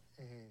heart.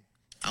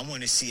 I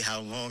want to see how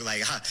long,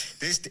 like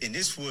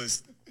this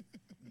was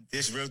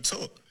real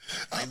talk.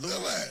 Like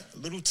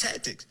little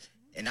tactics.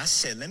 And I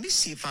said, let me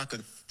see if I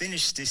could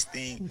finish this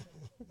thing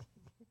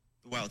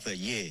throughout the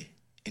year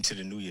into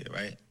the new year,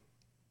 right?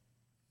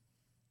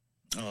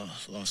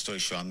 Long story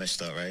short, I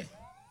messed up, right?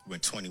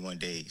 Went 21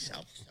 days. I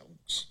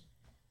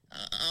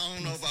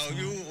don't know about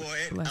you,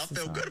 or I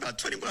felt good about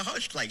 21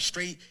 hearts, like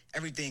straight,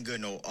 everything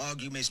good, no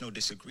arguments, no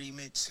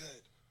disagreements. Good.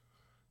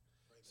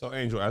 So,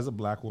 Angel, as a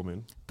black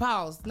woman.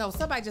 Pause. No,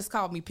 somebody just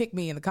called me pick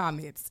me in the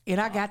comments, and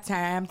I got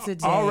time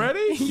today. Already?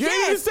 You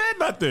ain't even said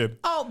nothing.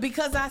 Oh,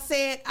 because I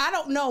said, I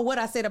don't know what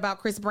I said about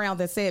Chris Brown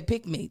that said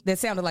pick me. That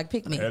sounded like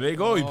pick me. There they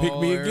go. He picked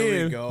me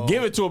again.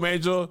 Give it to him,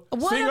 Angel.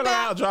 Single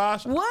out,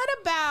 Josh. What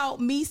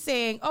about me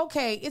saying,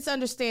 okay, it's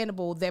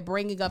understandable that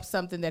bringing up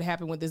something that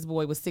happened when this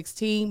boy was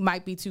 16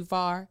 might be too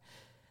far,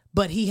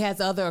 but he has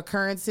other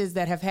occurrences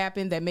that have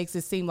happened that makes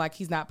it seem like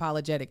he's not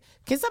apologetic.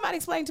 Can somebody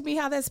explain to me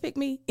how that's pick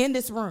me in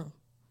this room?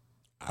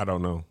 I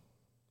don't know.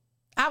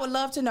 I would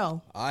love to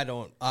know.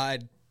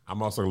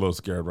 I'm also a little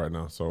scared right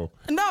now. So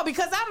no,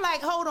 because I'm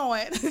like, hold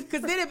on,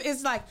 because then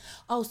it's like,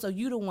 oh, so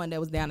you the one that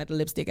was down at the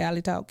Lipstick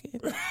Alley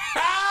talking?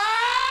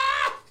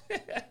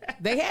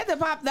 They had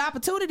the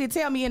opportunity to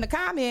tell me in the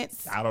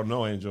comments. I don't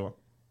know, Angel.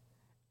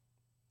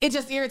 It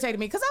just irritated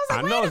me because I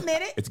was like, wait a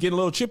minute. It's getting a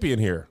little chippy in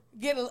here.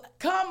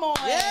 Come on.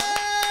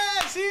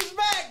 Yeah, she's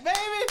back,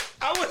 baby.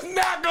 I was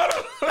not gonna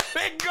let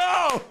it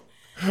go.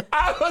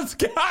 I was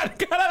gonna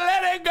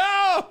let it go.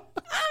 I'm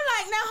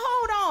like, now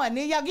hold on.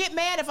 Then y'all get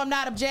mad if I'm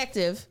not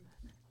objective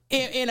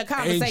in a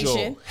conversation.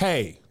 Angel,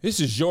 hey, this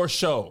is your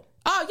show.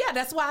 Oh, yeah,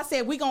 that's why I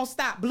said we're going to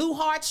stop. Blue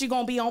hearts, you're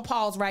going to be on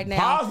pause right now.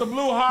 Pause the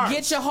blue hearts.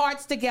 Get your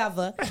hearts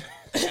together. But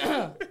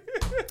I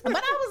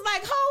was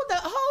like,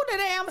 hold the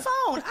damn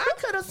phone. I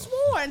could have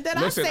sworn that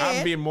Listen, I said.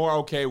 I'm being more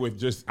okay with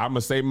just, I'm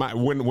going to say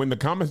when the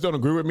comments don't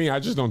agree with me, I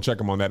just don't check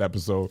them on that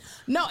episode.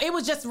 No, it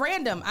was just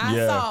random. I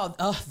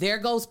saw, there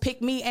goes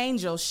Pick Me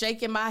Angel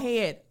shaking my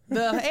head.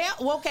 The hell?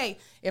 Well, okay,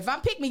 if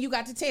I'm Pick Me, you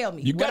got to tell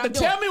me. You got to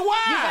tell me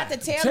why. You got to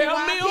tell me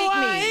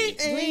why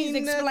Pick Me. Please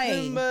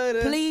explain.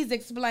 Please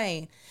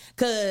explain.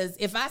 Because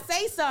if I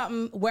say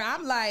something where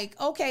I'm like,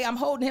 okay, I'm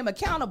holding him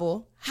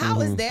accountable,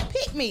 how is that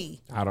Pick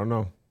Me? I don't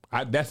know.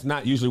 That's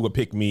not usually what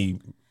Pick Me.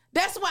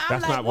 That's why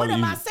I'm like, what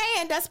am I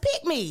saying? That's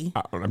Pick Me.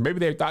 I don't know. Maybe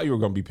they thought you were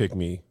going to be Pick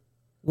Me.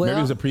 Well, maybe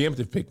it was a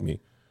preemptive Pick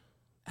Me.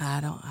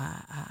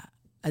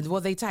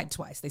 Well, they typed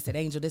twice. They said,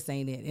 Angel, this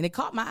ain't it. And it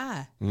caught my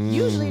eye.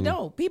 Usually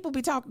don't. People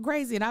be talking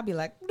crazy and I'll be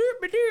like,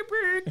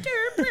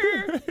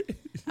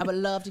 I would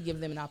love to give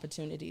them an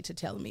opportunity to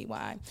tell me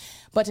why.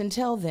 But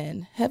until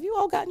then, have you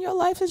all gotten your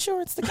life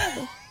insurance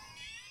together?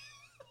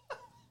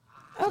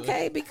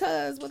 Okay,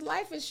 because with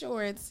life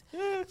insurance,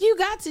 you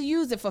got to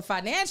use it for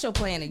financial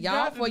planning,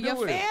 y'all, for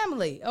your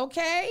family,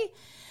 okay?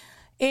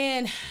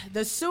 And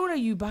the sooner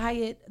you buy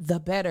it, the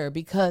better,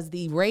 because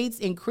the rates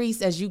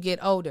increase as you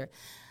get older.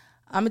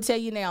 I'm going to tell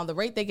you now, the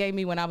rate they gave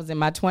me when I was in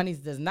my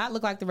 20s does not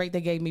look like the rate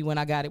they gave me when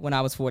I got it when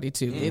I was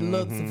 42. It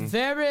looks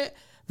very,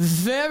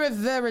 very,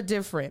 very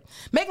different.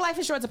 Make life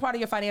insurance a part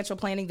of your financial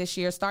planning this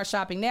year. Start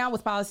shopping now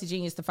with Policy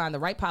Genius to find the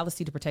right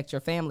policy to protect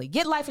your family.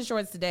 Get life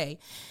insurance today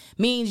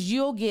means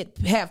you'll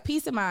have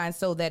peace of mind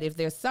so that if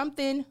there's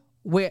something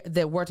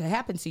that were to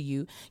happen to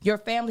you, your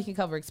family can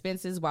cover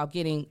expenses while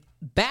getting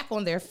back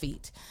on their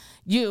feet.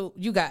 You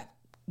got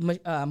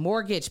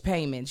mortgage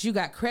payments, you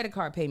got credit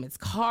card payments,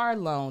 car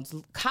loans,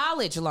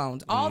 college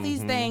loans, all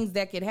these things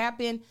that could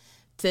happen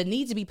to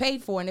need to be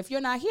paid for. And if you're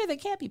not here, they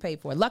can't be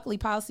paid for. Luckily,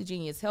 Policy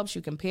Genius helps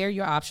you compare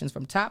your options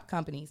from top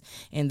companies,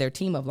 and their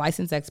team of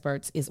licensed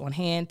experts is on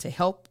hand to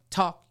help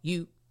talk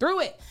you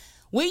through it.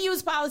 We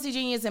use Policy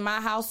Genius in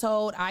my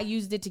household. I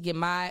used it to get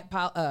my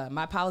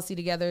policy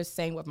together,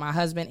 same with my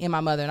husband and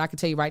my mother. And I can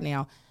tell you right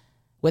now,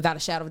 without a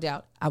shadow of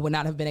doubt, I would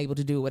not have been able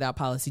to do it without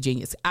Policy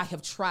Genius. I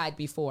have tried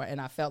before,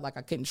 and I felt like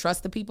I couldn't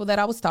trust the people that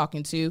I was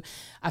talking to.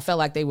 I felt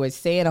like they were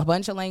saying a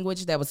bunch of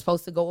language that was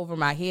supposed to go over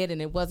my head,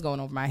 and it was going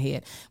over my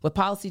head. With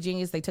Policy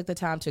Genius, they took the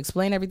time to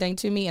explain everything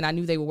to me, and I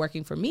knew they were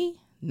working for me,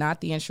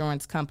 not the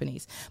insurance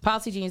companies.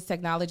 Policy Genius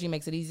technology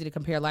makes it easy to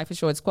compare life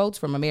insurance quotes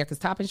from America's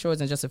top insurers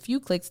in just a few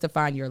clicks to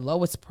find your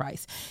lowest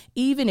price.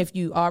 Even if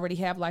you already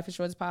have life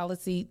insurance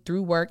policy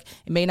through work,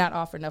 it may not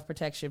offer enough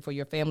protection for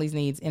your family's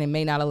needs, and it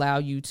may not allow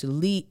you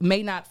to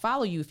may not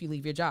follow you if you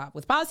leave your job.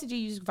 With Policy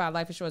Genius, you can find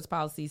life insurance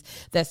policies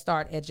that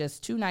start at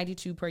just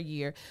 $292 per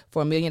year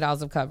for $1 million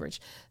of coverage.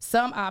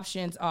 Some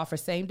options offer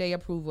same-day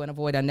approval and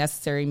avoid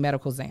unnecessary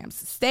medical exams.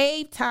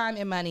 Save time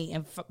and money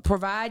and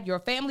provide your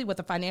family with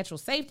a financial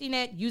safety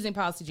net using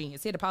Policy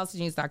Genius. Head to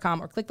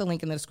policygenius.com or click the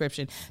link in the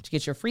description to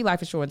get your free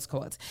life insurance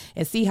quotes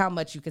and see how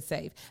much you could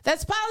save.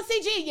 That's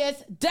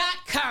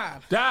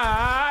policygenius.com. Okay,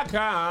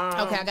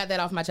 I got that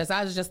off my chest.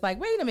 I was just like,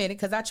 wait a minute,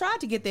 because I tried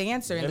to get the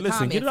answer in the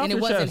comments and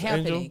it wasn't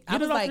happening. I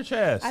was like,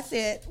 I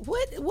said,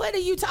 what are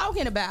you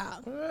talking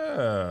about?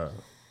 Yeah.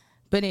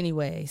 But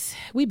anyways,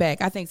 we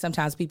back. I think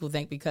sometimes people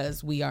think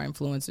because we are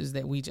influencers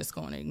that we just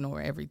going to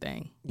ignore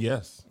everything.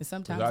 Yes. And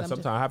sometimes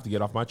I have to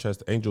get off my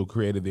chest. Angel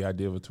created the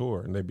idea of a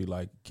tour, and they'd be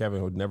like,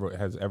 Kevin, who never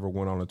has ever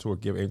went on a tour,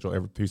 give Angel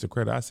every piece of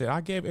credit. I said,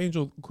 I gave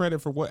Angel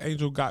credit for what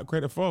Angel got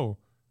credit for.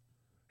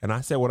 And I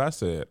said what I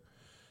said.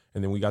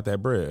 And then we got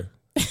that bread,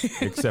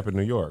 except in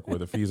New York, where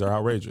the fees are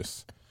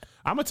outrageous.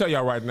 I'm going to tell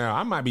y'all right now,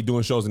 I might be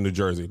doing shows in New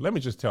Jersey. Let me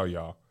just tell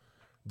y'all.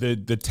 The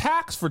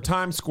tax for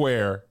Times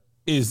Square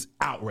is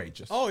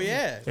outrageous. Oh,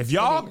 yeah. If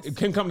y'all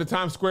can come to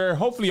Times Square,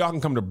 hopefully y'all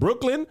can come to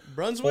Brooklyn,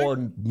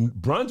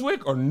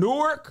 Brunswick or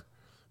Newark,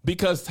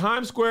 because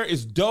Times Square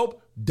is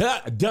dope.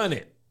 Done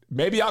it.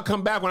 Maybe I'll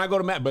come back when I go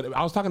to but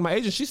I was talking to my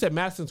agent. She said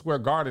Madison Square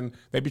Garden,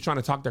 they be trying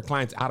to talk their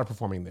clients out of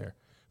performing there.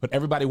 But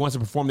everybody wants to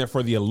perform there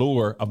for the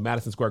allure of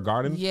Madison Square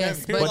Garden.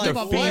 Yes, but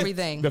like,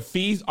 everything. The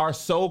fees are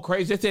so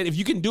crazy. They said if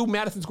you can do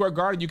Madison Square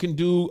Garden, you can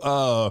do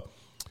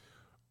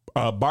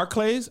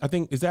Barclays. I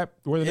think, is that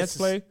where the Nets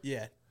play?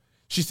 Yeah.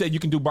 She said you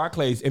can do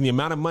Barclays, and the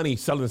amount of money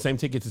selling the same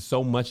tickets is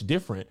so much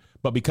different.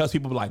 But because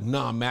people were like,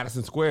 nah,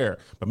 Madison Square.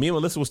 But me and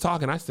Melissa was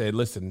talking. I said,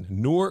 listen,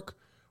 Newark,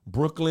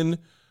 Brooklyn,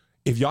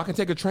 if y'all can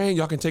take a train,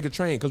 y'all can take a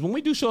train. Because when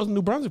we do shows in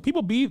New Brunswick,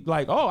 people be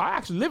like, oh, I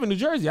actually live in New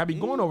Jersey. I be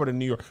going over to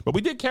New York. But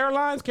we did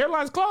Caroline's.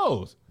 Caroline's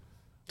closed.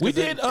 We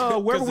did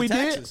wherever we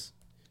did.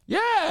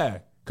 Yeah,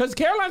 because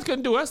Caroline's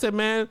couldn't do it. I said,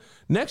 man,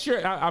 next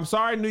year, I'm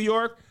sorry, New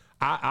York.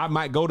 I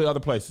might go to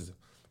other places.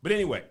 But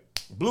anyway,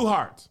 Blue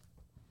Hearts.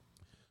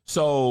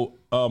 So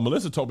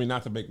Melissa told me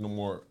not to make no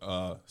more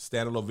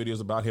standalone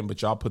videos about him,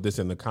 but y'all put this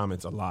in the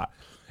comments a lot.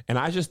 And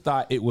I just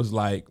thought it was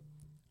like,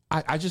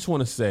 I just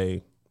want to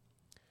say,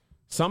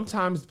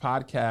 sometimes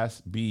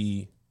podcasts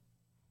be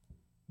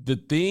the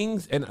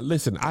things, and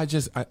listen,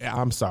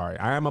 I'm sorry.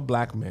 I am a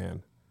black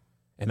man,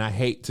 and I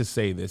hate to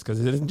say this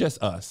because it isn't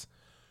just us.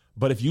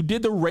 But if you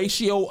did the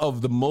ratio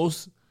of the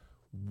most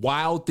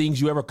wild things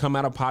you ever come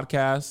out of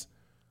podcasts,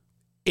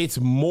 it's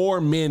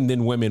more men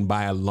than women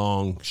by a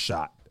long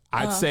shot.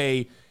 I'd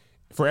say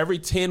for every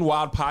 10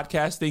 wild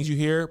podcast things you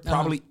hear,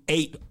 probably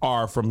 8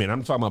 are from men.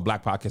 I'm talking about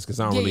black podcasts because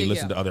I don't really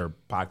listen to other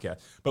podcasts.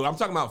 But I'm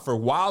talking about for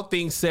wild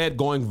things said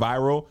going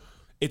viral,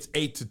 it's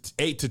 8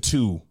 to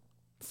 2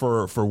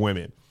 for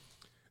women.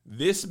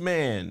 This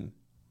man,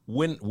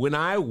 when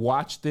I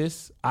watched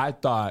this, I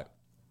thought,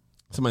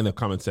 somebody in the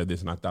comments said this,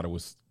 and I thought it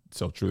was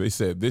so true. They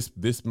said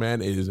this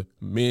man is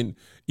men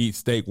eat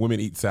steak, women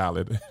eat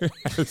salad.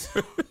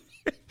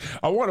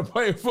 I want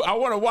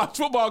to watch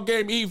football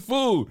game, eat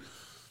food.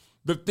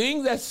 The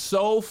thing that's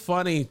so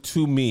funny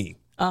to me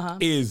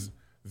is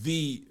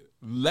the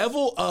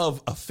level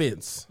of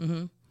offense.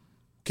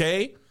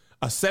 Okay?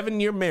 A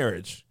 7-year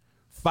marriage,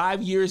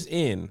 5 years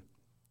in,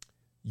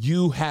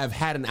 you have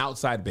had an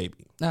outside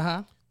baby.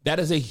 That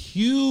is a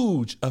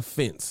huge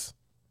offense.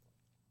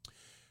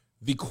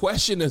 The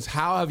question is,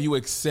 how have you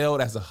excelled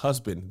as a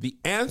husband? The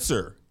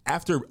answer,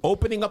 after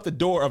opening up the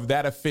door of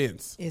that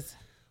offense,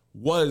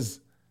 was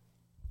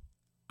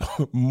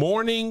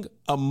mourning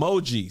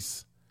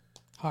emojis.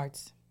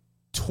 Hearts.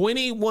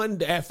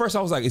 21. At first,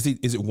 I was like, is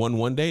it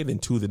one day, then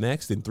 2 the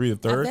next, then 3 the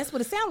third? That's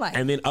what it sounded like.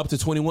 And then up to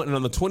 21. And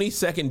on the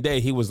 22nd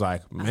day, he was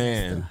like,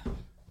 man,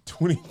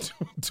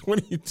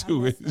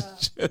 22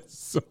 is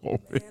just so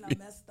big. Man, I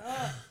messed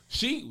up.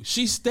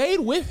 She stayed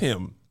with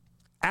him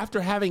after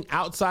having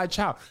outside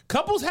child.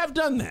 Couples have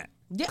done that.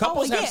 Yeah,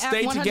 Couples have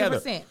stayed 100%.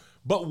 together.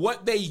 But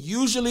what they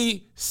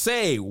usually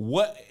say,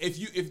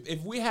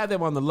 if we had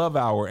them on the Love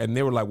Hour and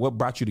they were like, what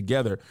brought you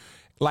together?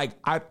 Like,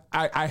 I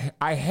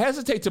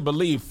hesitate to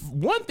believe.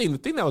 The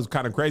thing that was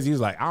kind of crazy is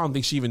like, I don't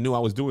think she even knew I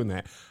was doing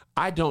that.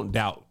 I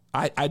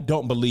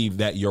don't believe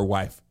that your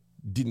wife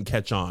didn't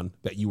catch on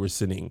that you were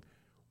sending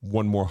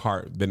one more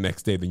heart the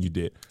next day than you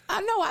did. I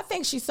know. I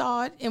think she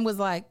saw it and was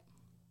like,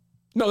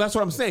 no, that's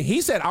what I'm saying.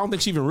 He said, I don't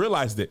think she even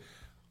realized it.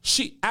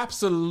 She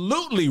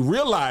absolutely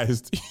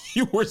realized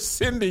you were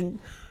sending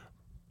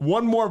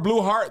one more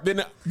blue heart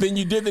than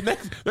you did the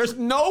next. There's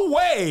no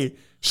way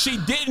she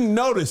didn't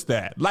notice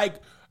that. Like,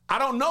 I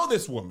don't know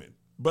this woman,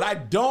 but I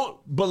don't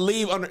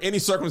believe under any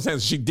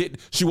circumstance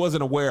she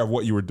wasn't aware of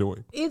what you were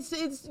doing. It's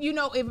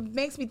it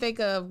makes me think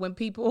of when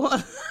people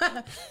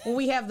when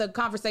we have the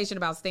conversation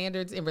about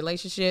standards in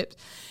relationships,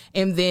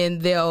 and then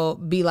they'll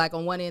be like,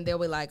 on one end they'll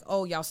be like,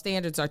 oh, y'all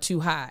standards are too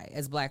high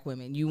as black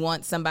women. You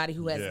want somebody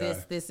who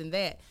has this, and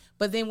that.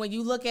 But then when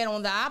you look at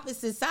on the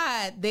opposite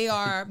side, they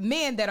are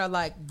men that are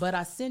like, but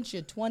I sent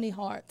you 20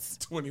 hearts.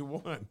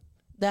 21.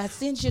 I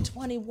sent you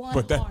 21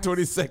 But that hearts.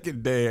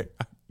 22nd day,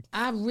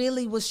 I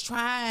really was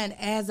trying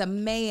as a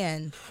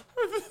man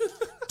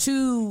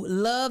to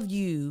love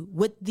you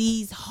with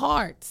these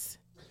hearts.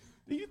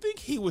 do you think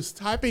he was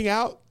typing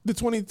out the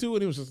 22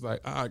 and he was just like,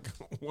 I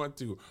don't want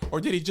to?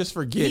 Or did he just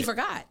forget? He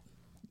forgot.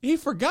 He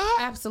forgot?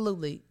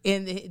 Absolutely.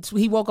 And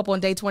he woke up on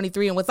day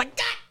 23 and was like,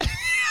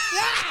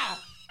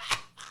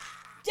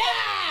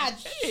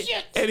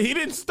 shit. And he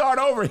didn't start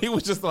over. He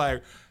was just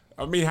like,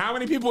 I mean, how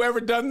many people ever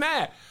done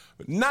that?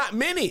 Not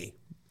many.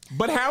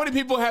 But how many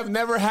people have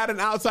never had an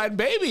outside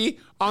baby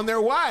on their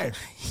wife?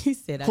 He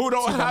said, who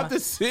don't have to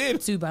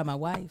sit? Two by my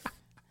wife.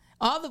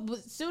 As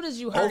soon as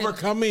you heard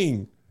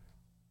Overcoming.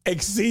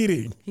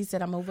 Exceeding. he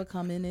said, I'm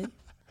overcoming it.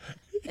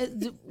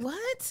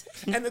 What?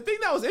 And the thing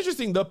that was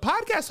interesting, the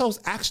podcast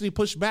host actually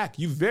pushed back.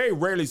 You very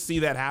rarely see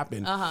that happen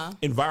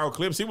in viral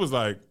clips. He was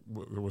like,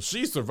 well,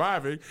 she's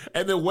surviving.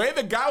 And the way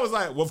the guy was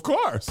like, well, of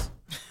course.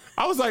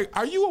 I was like,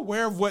 are you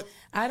aware of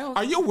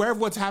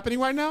what's happening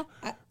right now?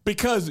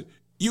 Because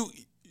you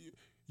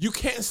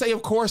can't say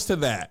of course to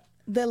that.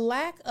 The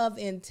lack of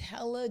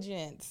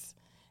intelligence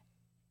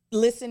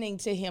listening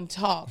to him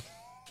talk,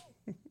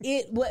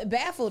 it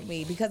baffled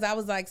me because I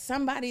was like,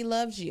 somebody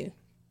loves you.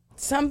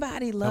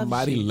 Somebody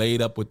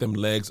laid up with them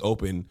legs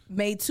open.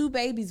 Made 2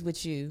 babies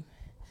with you.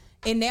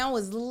 And now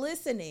is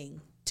listening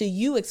to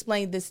you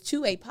explain this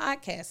to a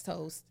podcast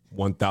host.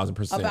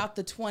 1,000%. About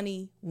the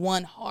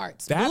 21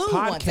 hearts. That Blue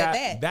podcast, ones at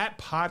that. that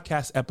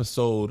podcast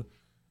episode,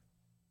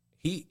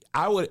 if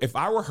I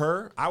were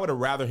her, I would have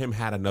rather him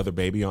had another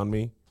baby on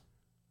me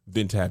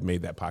than to have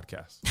made that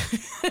podcast.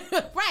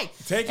 Right.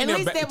 Taking at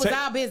least that was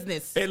our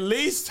business. At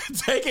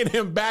least taking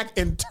him back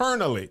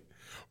internally.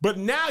 But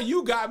now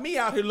you got me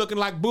out here looking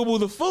like Boo Boo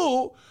the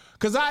Fool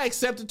because I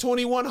accepted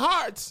 21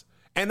 hearts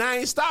and I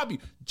ain't stop you.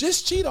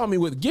 Just cheat on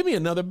me give me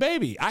another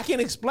baby. I can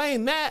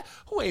explain that.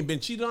 Who ain't been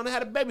cheated on and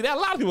had a baby? There are a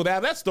lot of people that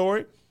have that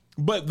story.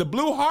 But the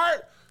blue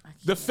heart,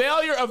 The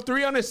failure of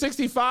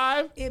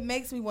 365. It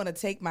makes me want to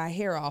take my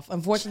hair off.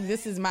 Unfortunately,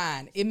 this is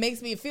mine.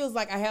 It feels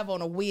like I have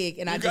on a wig,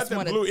 and I You got just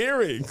want them to. blue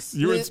earrings.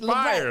 You're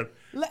inspired.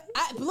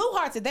 Blue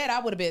hearts at that, I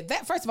would have been.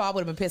 That first of all, I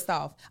would have been pissed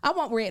off. I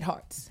want red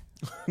hearts.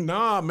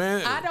 Nah,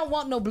 man. I don't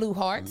want no blue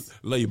hearts.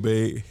 Love you,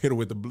 babe. Hit her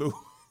with the blue.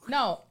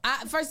 No,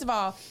 first of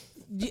all,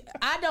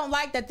 I don't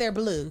like that they're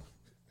blue.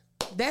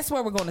 That's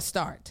where we're going to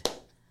start.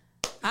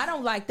 I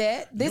don't like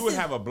that. You would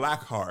have a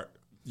black heart.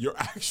 Your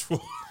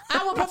actual.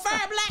 I would prefer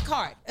a black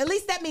heart. At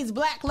least that means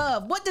black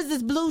love. What does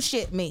this blue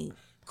shit mean?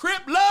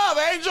 Crip love,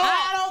 Angel.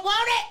 I don't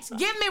want it.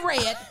 Give me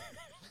red.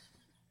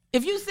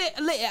 If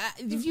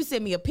you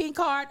send me a pink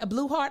heart, a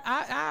blue heart,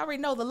 I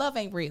already know the love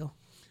ain't real.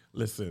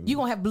 Listen. You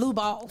gonna have blue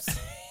balls.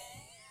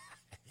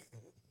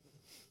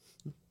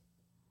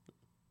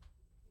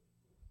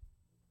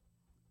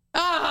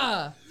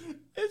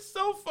 It's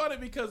so funny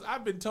because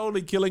I've been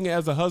totally killing it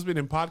as a husband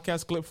in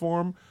podcast clip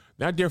form.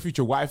 Now, Dear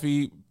Future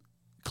Wifey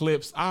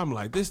clips, I'm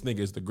like, this nigga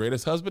is the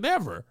greatest husband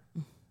ever.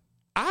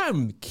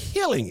 I'm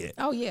killing it.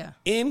 Oh, yeah.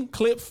 In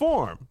clip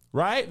form,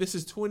 right? This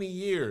is 20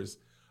 years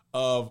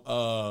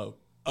of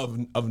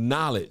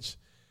knowledge.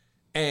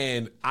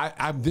 And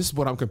this is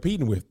what I'm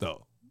competing with,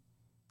 though.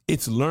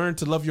 It's learn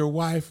to love your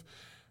wife,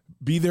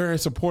 be there in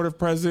supportive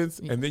presence,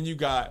 and then you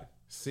got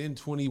send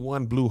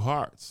 21 blue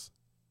hearts.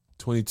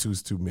 22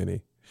 is too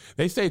many.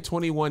 They say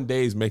 21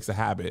 days makes a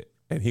habit.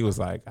 And he was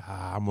like,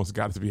 I almost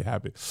got it to be a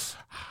habit.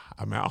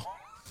 I'm out.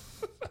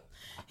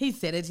 He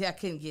said it. I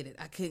couldn't get it.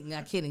 I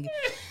couldn't.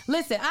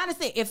 Listen,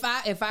 honestly, if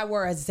I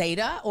were a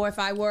Zeta or if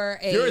I were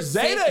a You're a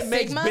Zeta, it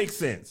makes Sigma, big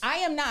sense. I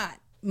am not.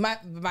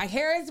 My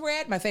hair is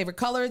red. My favorite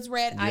color is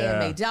red. I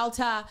am Yeah. a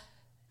Delta.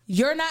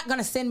 You're not going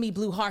to send me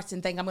blue hearts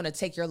and think I'm going to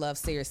take your love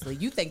seriously.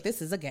 You think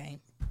this is a game.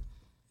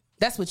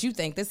 That's what you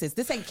think this is.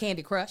 This ain't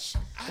Candy Crush.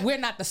 We're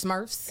not the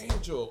Smurfs.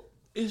 Angel,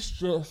 it's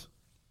just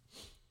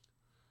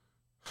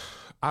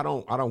I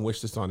don't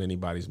wish this on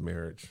anybody's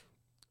marriage,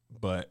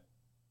 but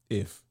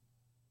if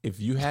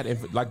you had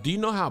do you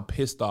know how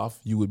pissed off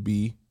you would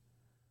be?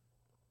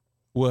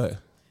 What?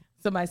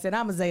 Somebody said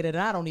I'm a Zeta and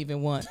I don't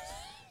even want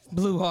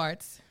blue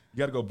hearts. You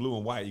got to go blue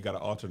and white. You got to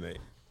alternate.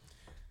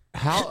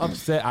 How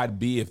upset I'd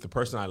be if the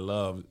person I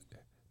loved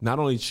not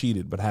only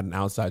cheated but had an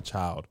outside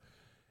child,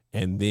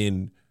 and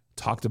then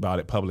talked about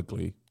it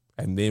publicly.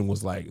 And then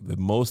was like the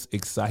most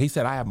excited. He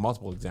said, I have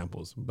multiple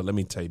examples, but let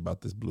me tell you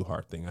about this blue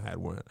heart thing I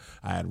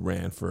had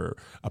ran for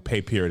a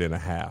pay period and a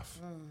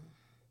half.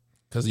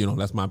 Because,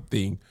 that's my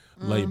thing.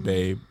 Late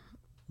babe,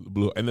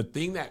 blue. And the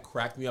thing that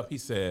cracked me up, he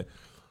said,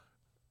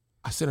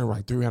 I sent her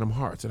like 3 random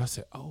hearts. And I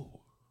said, oh,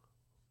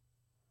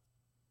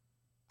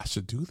 I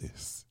should do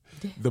this.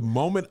 The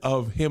moment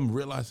of him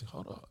realizing,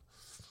 hold on.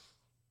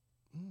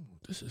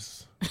 This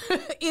is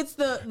It's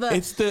the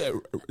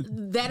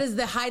that is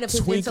the height of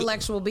his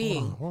intellectual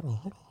being.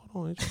 Hold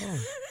on.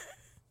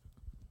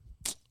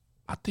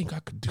 I think I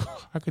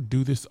could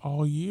do this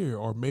all year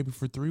or maybe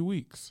for 3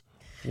 weeks.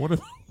 One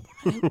of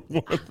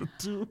the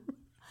two.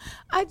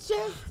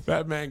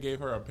 That man gave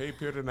her a pay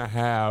period and a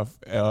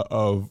half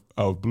of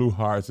blue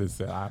hearts and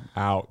said, I'm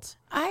out.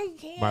 I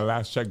can't. My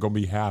last check gonna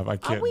be half. I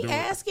can't. Are we do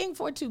asking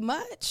for too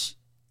much?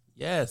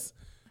 Yes.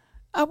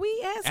 Are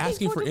we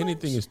asking For too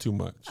anything much? is too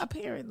much.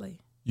 Apparently.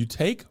 You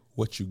take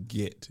what you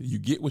get. You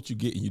get what you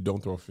get, and you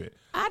don't throw a fit.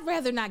 I'd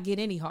rather not get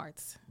any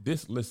hearts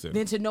Listen.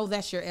 than to know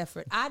that's your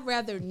effort. I'd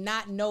rather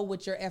not know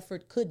what your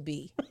effort could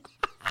be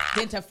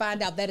than to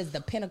find out that is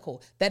the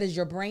pinnacle. That is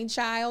your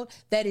brainchild.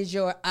 That is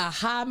your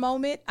aha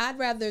moment. I'd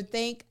rather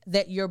think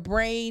that your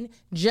brain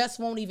just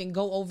won't even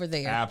go over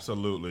there.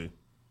 Absolutely.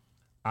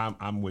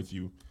 I'm with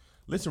you.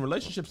 Listen,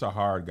 relationships are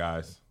hard,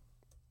 guys.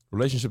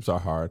 Relationships are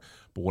hard.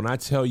 But when I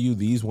tell you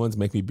these ones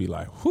make me be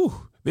like, whew,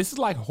 this is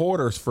like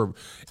hoarders for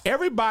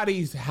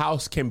everybody's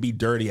house can be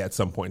dirty at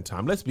some point in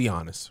time. Let's be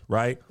honest,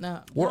 right?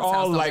 No, we're y'all's all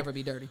house don't like, ever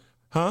be dirty.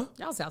 huh?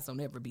 Y'all's house don't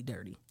ever be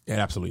dirty. It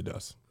absolutely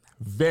does.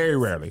 Very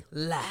rarely.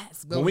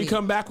 Lies. When we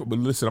come back, but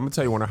listen, I'm gonna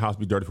tell you when our house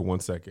be dirty for 1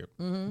 second.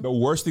 Mm-hmm. The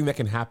worst thing that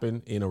can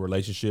happen in a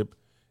relationship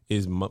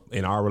is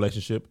in our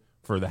relationship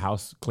for the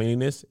house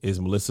cleanliness is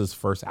Melissa's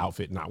first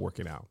outfit not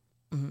working out.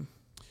 Mm-hmm.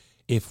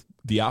 If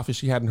the outfit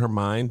she had in her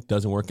mind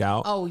doesn't work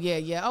out, Oh,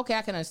 yeah. Okay,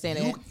 I can understand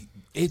it.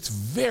 it's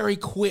very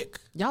quick.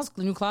 Y'all's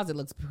new closet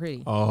looks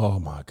pretty. Oh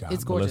my God.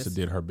 It's gorgeous. Melissa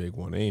did her big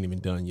one. They ain't even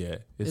done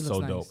yet. It's It so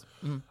looks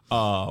dope.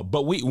 nice.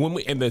 But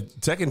and the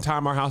second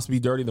time our house be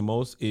dirty the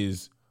most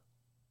is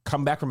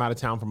come back from out of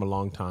town from a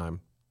long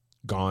time,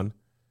 gone,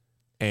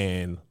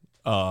 and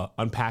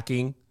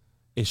unpacking.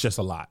 It's just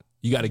a lot.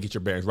 You got to get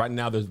your bearings. Right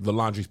now, the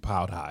laundry's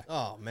piled high.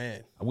 Oh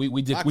man,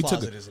 My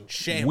closet is in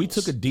shambles. We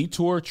took a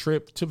detour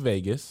trip to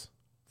Vegas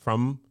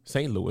from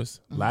St. Louis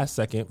last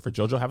second for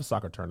JoJo have a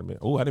soccer tournament.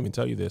 Oh, I didn't even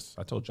tell you this.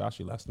 I told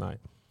Joshie last night.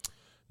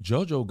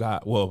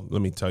 JoJo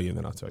let me tell you and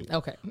then I'll tell you.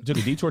 Okay. Took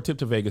a detour trip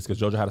to Vegas because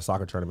JoJo had a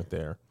soccer tournament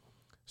there.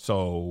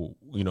 So,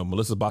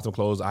 Melissa bought some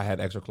clothes. I had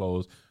extra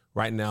clothes.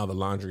 Right now, the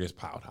laundry is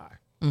piled high.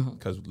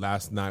 Because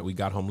last night we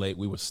got home late.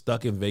 We were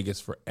stuck in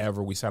Vegas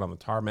forever. We sat on the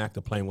tarmac.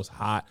 The plane was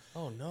hot.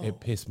 Oh, no. It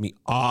pissed me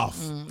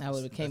off. I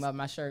would have came up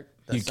my shirt.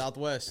 That's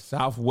Southwest.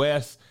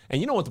 Southwest. And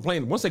you know what the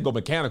plane, once they go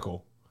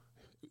mechanical,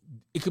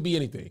 it could be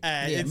anything.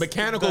 It's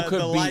Mechanical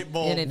could the be. light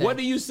bulb. Anything. What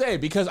do you say?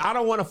 Because I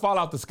don't want to fall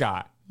out the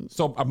sky.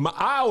 So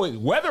I always,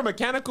 whether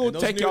mechanical, And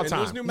those take new- your and time.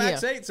 Those new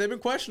Max 8s, they've been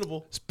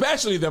questionable.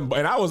 Especially them,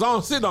 and I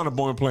was sitting on a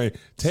Boeing plane.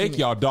 Take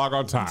y'all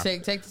doggone time.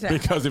 Take the time.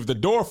 Because if the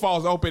door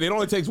falls open, it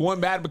only takes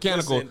one bad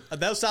mechanical. Listen,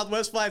 those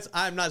Southwest flights,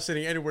 I'm not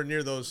sitting anywhere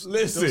near those.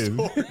 Listen,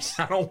 those doors.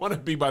 I don't want to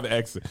be by the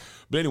exit.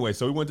 But anyway,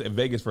 so we went to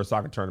Vegas for a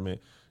soccer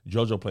tournament.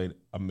 JoJo played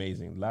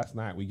amazing. Last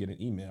night we get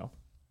an email.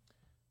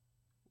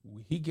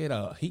 He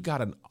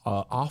got an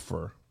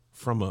offer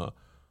from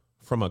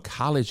a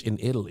college in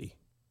Italy.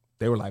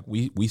 They were like,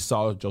 we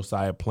saw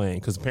Josiah playing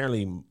because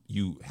apparently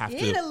you have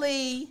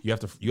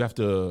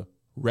to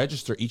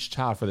register each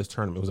child for this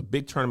tournament. It was a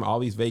big tournament. All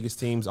these Vegas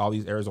teams, all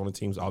these Arizona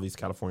teams, all these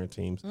California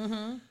teams.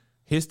 Mm-hmm.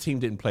 His team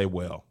didn't play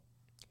well.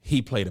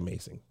 He played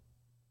amazing.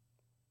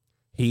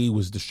 He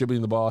was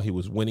distributing the ball. He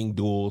was winning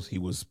duels.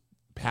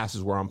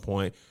 Passes were on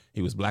point.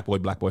 He was black boy,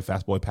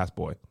 fast boy, pass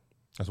boy.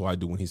 That's what I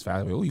do when he's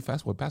fast. Oh, you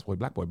fast boy, pass boy,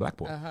 black boy, black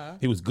boy. Uh-huh.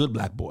 He was good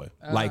black boy.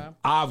 Like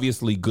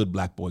obviously good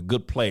black boy,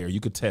 good player. You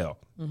could tell.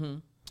 Mm-hmm.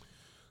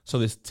 So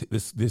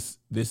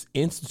this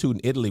institute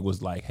in Italy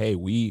was like, hey,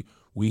 we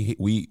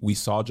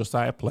saw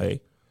Josiah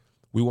play.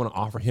 We want to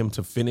offer him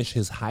to finish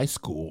his high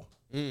school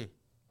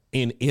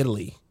in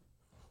Italy.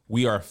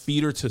 We are a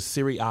feeder to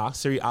Serie A.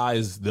 Serie A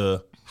is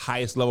the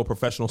highest level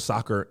professional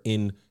soccer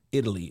in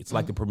Italy. It's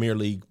like the Premier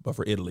League, but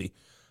for Italy.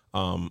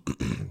 When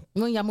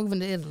y'all moving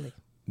to Italy?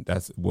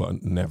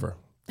 Never.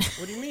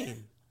 What do you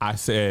mean? I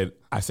said,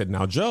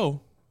 now,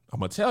 Joe, I'm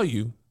gonna tell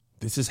you,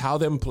 this is how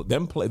them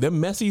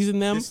Messi's in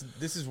them.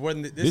 This is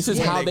when this is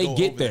how they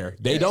get there.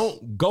 They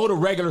don't go to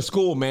regular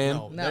school,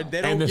 man. No.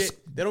 They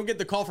don't get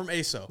the call from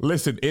ASO.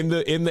 Listen, in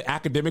the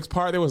academics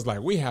part, it was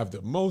like, we have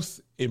the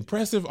most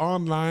impressive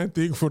online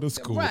thing for the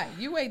school. Right,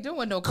 you ain't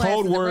doing no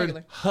classes. Code word,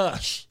 regular.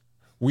 hush.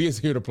 We is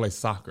here to play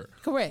soccer.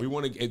 Correct. We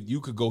want to.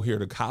 You could go here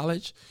to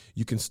college.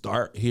 You can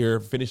start here,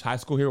 finish high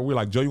school here. We're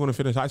like, Joe, you want to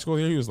finish high school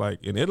here? He was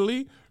like, in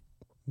Italy?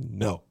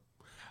 No.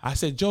 I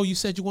said, Joe, you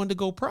said you wanted to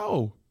go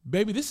pro.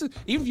 Baby, this is,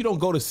 even if you don't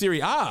go to Serie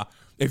A,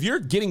 if you're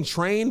getting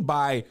trained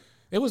by,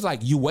 it was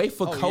like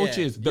UEFA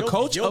coaches. Yeah. The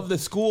coach of the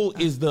school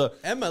is the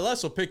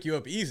MLS will pick you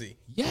up easy.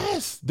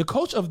 Yes. The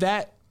coach of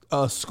that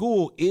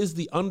school is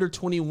the under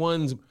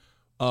 21s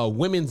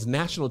women's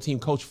national team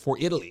coach for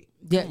Italy.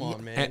 Yeah, Come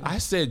on, man. And I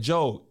said,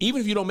 Joe,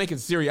 even if you don't make it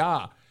Serie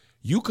A,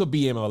 you could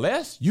be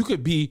MLS. You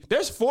could be,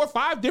 there's 4 or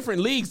 5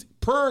 different leagues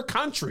per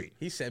country.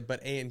 He said, but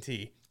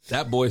A&T.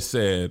 That boy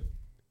said,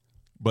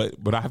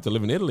 but I have to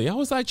live in Italy. I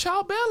was like,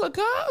 ciao bella,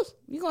 cuz.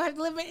 You gonna have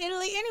to live in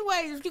Italy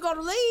anyway. If you go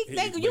to league,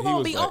 But you he gonna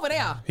was be like- over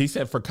there. He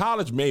said for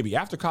college, maybe.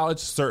 After college,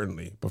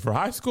 certainly. But for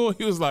high school,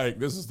 he was like,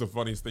 this is the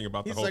funniest thing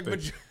about the He's whole like, thing.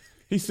 but you-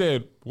 He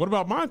said, what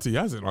about Monty?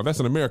 I said, oh,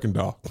 that's an American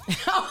dog. Y'all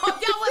wanna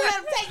let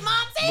him take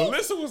Monty?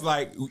 Melissa was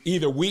like,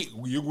 either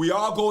we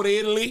all go to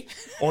Italy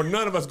or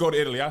none of us go to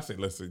Italy. I said,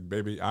 listen,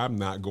 baby, I'm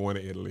not going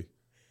to Italy.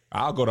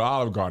 I'll go to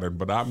Olive Garden,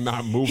 but I'm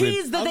not moving.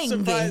 He's the I'm thing.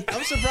 surprised.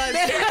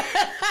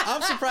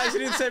 I'm surprised he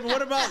didn't say, but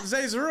what about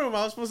Zay's room?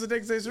 I was supposed to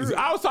take Zay's room.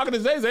 I was talking to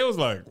Zay. Zay was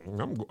like,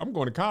 I'm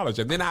going to college.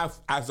 And then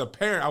as a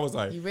parent, I was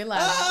like, You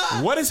realize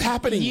what is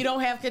happening? you don't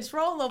have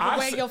control over I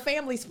where said- your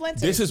family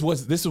splinters. This is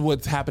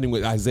what's happening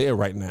with Isaiah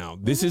right now.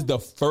 This is the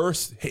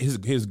first,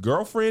 his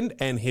girlfriend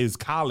and his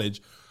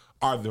college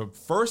are the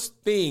first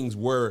things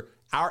where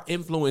our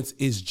influence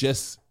is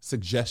just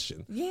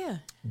suggestion. Yeah.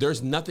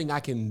 There's nothing I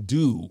can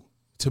do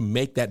to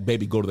make that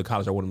baby go to the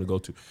college I want him to go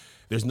to.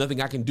 There's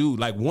nothing I can do.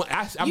 Like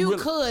I'm You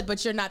really, could,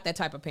 but you're not that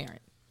type of parent.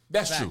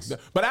 That's true.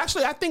 But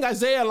actually, I think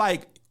Isaiah,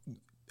 like,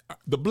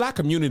 the black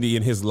community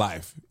in his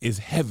life is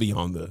heavy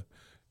on the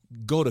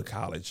go to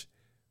college.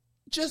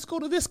 Just go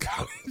to this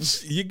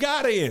college. You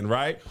got in,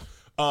 right?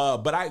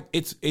 But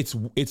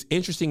it's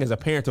interesting as a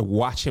parent to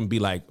watch him be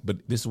like,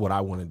 but this is what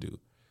I want to do.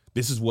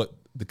 This is what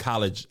the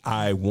college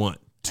I want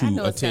to I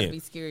know it's gotta attend. be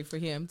scary for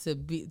him to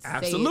be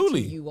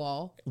Absolutely. say it to you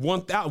all.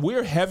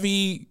 We're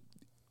heavy.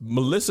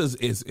 Melissa's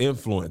is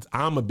influence.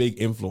 I'm a big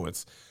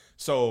influence.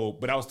 So,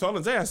 but I was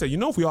telling Zay, I said,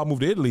 if we all move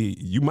to Italy,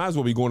 you might as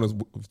well be going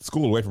to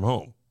school away from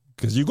home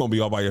because you're going to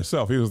be all by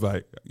yourself. He was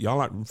like, y'all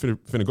not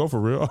finna go for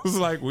real? I was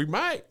like, we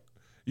might,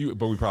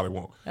 but we probably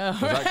won't.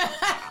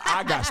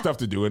 I got stuff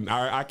to do, and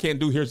I can't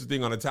do, here's the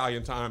thing, on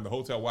Italian time, the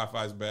hotel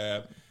Wi-Fi is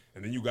bad,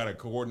 and then you got to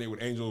coordinate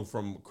with Angel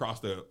from across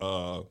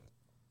the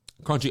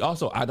country.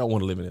 Also, I don't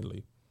want to live in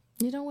Italy.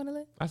 You don't want to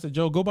live? I said,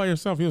 Joe, go by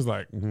yourself. He was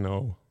like,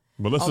 no.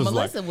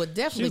 Melissa would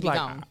definitely she's be like,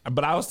 gone.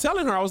 But I was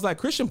telling her, I was like,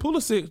 Christian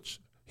Pulisic,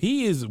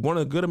 he is one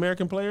of the good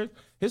American players.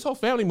 His whole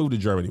family moved to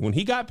Germany. When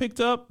he got picked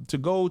up to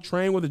go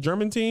train with the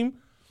German team,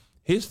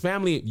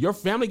 your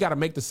family got to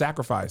make the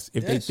sacrifice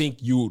if they think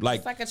you like.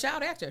 It's like a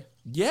child actor.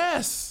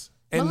 Yes.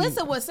 And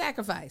Melissa would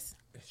sacrifice.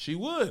 she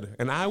would,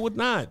 and I would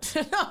not.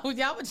 No,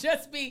 y'all would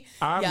just be,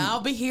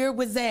 y'all be here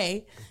with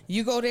Zay.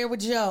 You go there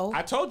with Joe.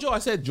 I told Joe, I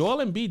said, Joel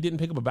Embiid didn't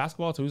pick up a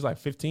basketball until he was like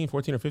 14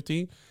 or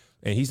 15.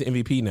 And he's the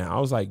MVP now. I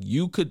was like,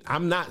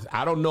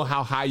 I don't know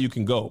how high you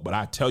can go, but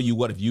I tell you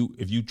what, if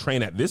you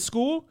train at this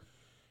school,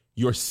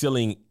 you're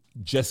ceiling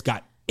just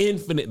got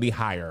infinitely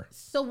higher.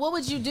 So what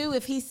would you do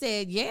if he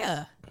said,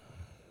 yeah?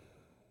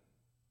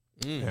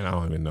 And I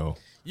don't even know.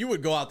 You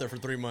would go out there for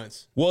 3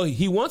 months. Well,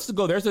 he wants to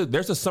go. There's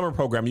a summer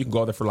program. You can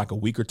go there for like a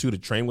week or two to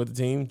train with the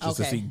team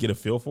just to get a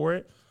feel for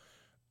it.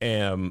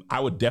 And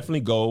I would definitely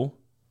go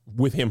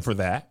with him for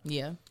that.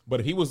 Yeah. But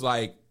if he was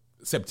like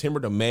September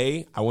to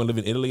May, I want to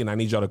live in Italy and I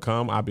need y'all to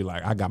come, I'd be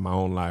like, I got my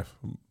own life.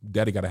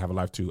 Daddy got to have a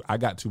life too. I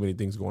got too many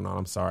things going on.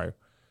 I'm sorry.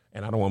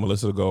 And I don't want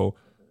Melissa to go,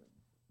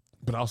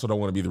 but I also don't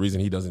want to be the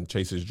reason he doesn't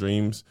chase his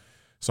dreams.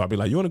 So I'd be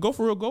like, you want to go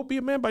for real? Go be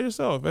a man by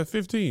yourself at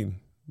 15.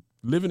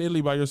 Live in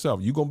Italy by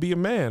yourself. You going to be a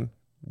man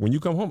when you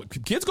come home.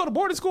 Kids go to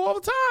boarding school all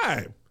the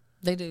time.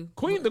 They do. The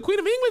Queen of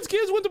England's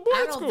kids went to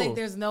boarding school. I don't think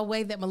there's no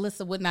way that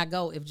Melissa would not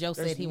go if Joe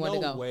said he wanted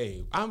to go. No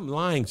way. I'm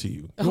lying to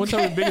you. You want to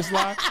tell me the biggest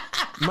lie?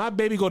 My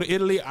baby go to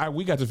Italy.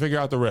 We got to figure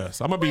out the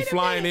rest. I'm going to be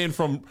flying in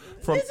from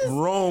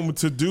Rome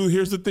to do.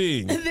 Here's the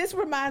thing. This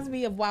reminds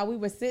me of while we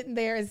were sitting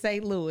there in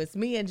St. Louis.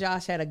 Me and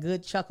Josh had a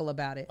good chuckle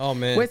about it. Oh,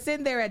 man. We're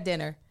sitting there at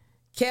dinner.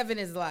 Kevin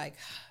is like,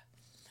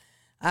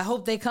 I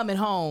hope they coming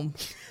home.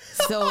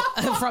 So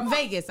from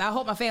Vegas, I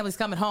hope my family's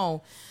coming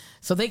home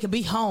so they can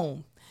be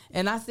home.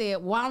 And I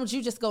said, why don't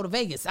you just go to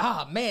Vegas?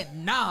 Oh,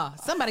 man, nah.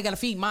 Somebody got to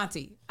feed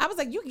Monty. I was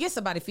like, you can get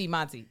somebody to feed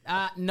Monty.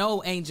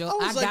 No, Angel.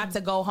 I got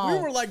to go home. We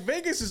were like,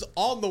 Vegas is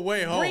on the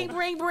way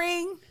home.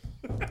 Bring.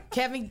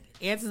 Kevin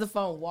answers the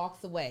phone,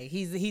 walks away.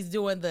 He's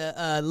doing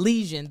the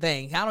lesion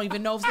thing. I don't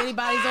even know if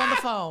anybody's on the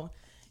phone.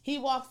 He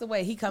walks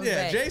away. He comes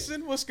back.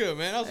 Jason, what's good,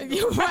 man?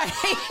 You're right.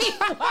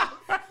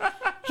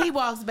 He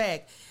walks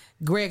back.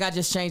 Greg, I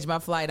just changed my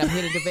flight. I'm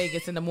headed to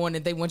Vegas in the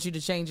morning. They want you to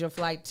change your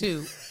flight too.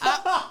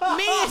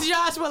 Me and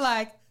Josh were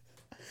like,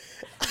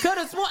 could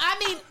have sworn.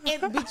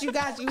 But you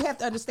guys, you have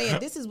to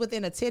understand, this is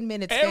within a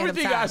 10-minute span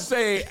Everything of time. I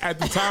say at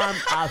the time,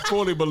 I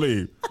fully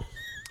believe.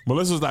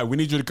 Melissa's like, we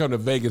need you to come to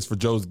Vegas for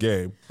Joe's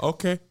game.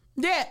 Okay.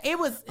 Yeah, it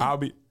was.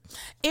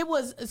 It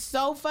was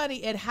so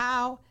funny at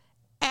how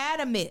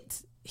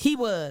adamant he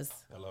was.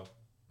 Hello.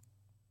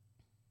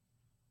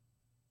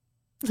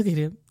 Look at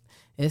him.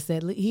 It's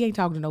that he ain't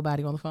talking to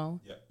nobody on the phone.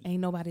 Yep.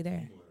 Ain't nobody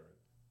there.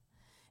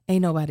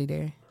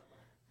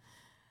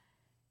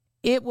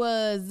 It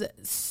was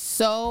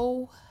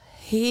so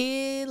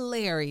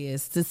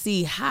hilarious to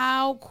see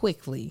how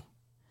quickly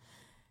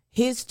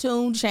his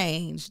tune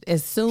changed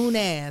as soon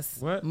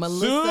as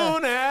Melissa.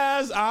 Soon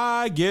as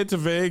I get to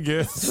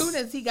Vegas. As soon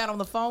as he got on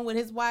the phone with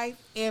his wife,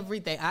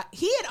 everything.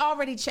 He had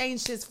already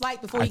changed his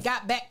flight before he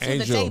got back to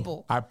the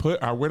table. I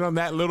went on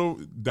that little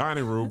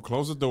dining room,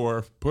 closed the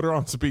door, put her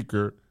on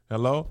speaker.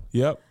 Hello?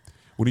 Yep.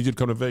 We need you to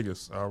come to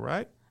Vegas. All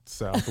right.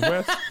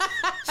 Southwest.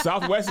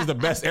 Southwest is the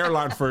best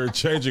airline for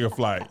changing a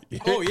flight.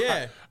 Oh,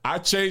 yeah. I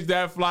changed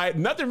that flight.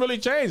 Nothing really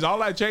changed.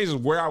 All I changed is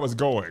where I was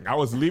going. I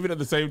was leaving at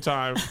the same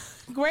time.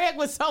 Greg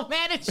was so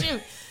mad at you.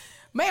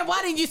 Man,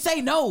 why didn't you say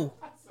no?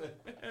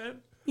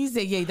 He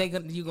said, yeah, you're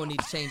going to need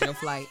to change your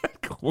flight.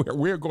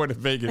 We're going to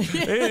Vegas.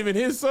 And even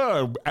his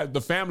son,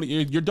 the family,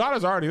 your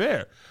daughter's already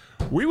there.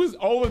 We was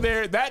over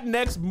there that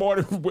next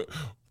morning.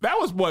 That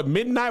was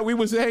midnight? We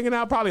was hanging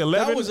out, probably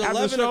 11. That was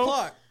 11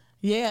 o'clock.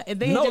 Yeah. And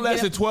no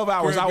less than 12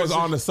 hours. I was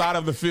on the side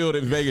of the field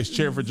in Vegas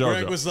cheering for JoJo.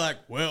 Greg was like,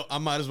 well, I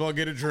might as well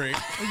get a drink.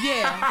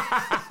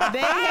 Yeah.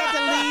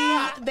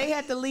 They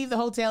had to leave the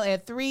hotel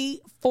at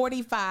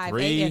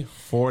 3:45 a.m.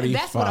 3:45.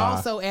 That's what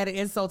also added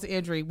insult to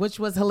injury, which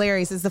was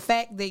hilarious, is the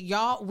fact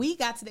that we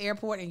got to the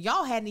airport and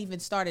y'all hadn't even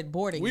started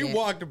boarding We yet.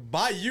 walked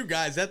by you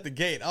guys at the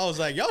gate. I was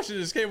like, y'all should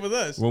have just came with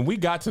us. When we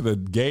got to the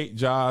gate,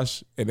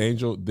 Josh and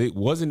Angel,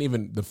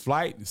 the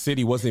flight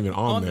city wasn't even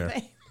on there.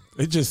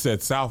 It just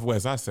said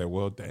Southwest. I said,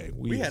 well, dang.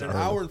 We had an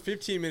hour and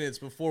 15 minutes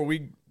before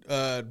we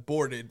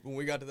boarded when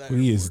we got to that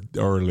We is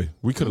early.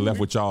 We could have left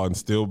with y'all and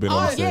still been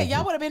on the yeah, same.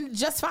 y'all would have been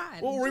just fine.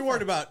 What were we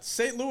worried about?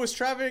 St. Louis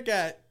traffic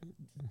at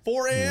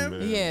 4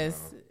 a.m.?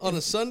 Yes. On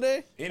a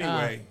Sunday?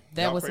 Anyway,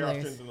 that was pray our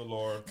hilarious. strength in the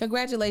Lord.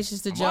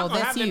 Congratulations to I'm Joe. not gonna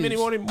That's have that huge.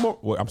 many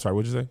more. I'm sorry,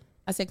 what'd you say?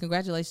 I said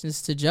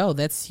congratulations to Joe.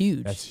 That's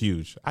huge. That's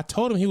huge. I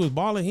told him he was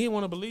balling. He didn't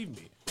want to believe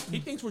me. He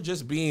thinks we're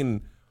just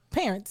being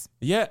parents.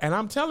 Yeah, and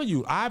I'm telling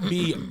you,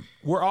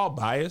 we're all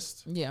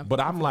biased. Yeah. But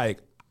I'm like,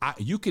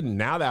 you can,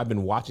 now that I've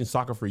been watching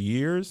soccer for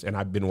years and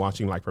I've been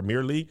watching like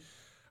Premier League,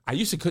 I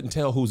used to couldn't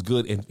tell who's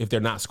good if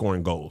they're not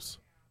scoring goals.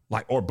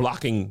 Like, or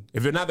blocking.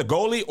 If they're not the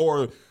goalie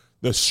or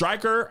the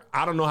striker,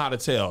 I don't know how to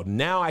tell.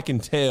 Now I can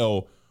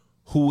tell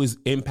who is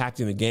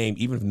impacting the game,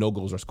 even if no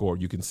goals are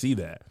scored. You can see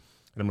that.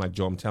 And I'm like,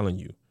 Joe, I'm telling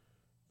you,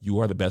 you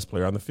are the best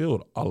player on the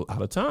field a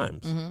lot of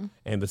times. Mm-hmm.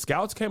 And the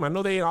scouts came. I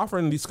know they ain't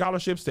offering these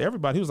scholarships to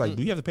everybody. He was like,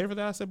 do you have to pay for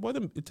that? I said, boy,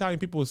 the Italian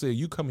people will say,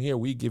 you come here,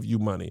 we give you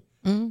money.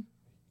 Mm-hmm.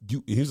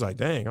 He was like,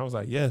 dang. I was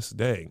like, yes,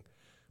 dang.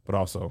 But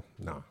also,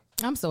 nah.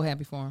 I'm so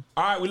happy for him.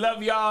 All right, we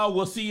love y'all.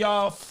 We'll see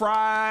y'all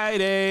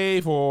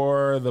Friday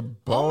for the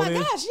bonus. Oh my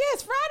gosh,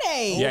 yes,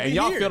 Friday. Yeah, and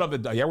y'all filled up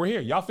we're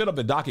here. Y'all filled up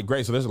the docket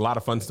great, so there's a lot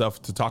of fun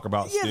stuff to talk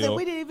about yeah, still. that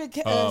we didn't even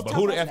but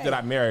Who the F Did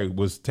I Marry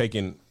was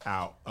taken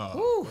out.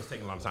 Was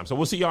taking a lot of time. So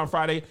we'll see y'all on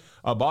Friday.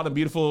 Bald and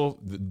Beautiful,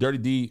 the Dirty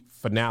D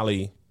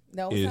finale.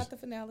 No, it's not the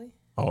finale.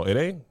 Oh, it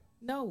ain't?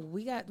 No,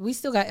 we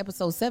still got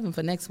episode 7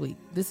 for next week.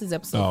 This is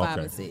episode 5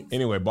 and 6.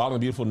 Anyway, Bald and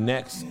Beautiful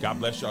next. God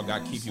bless y'all.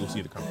 God keep you. We'll see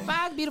you to come.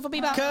 Bye, beautiful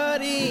people.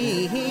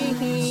 Cutting.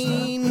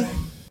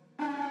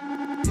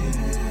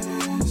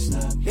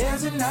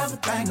 Here's another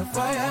banger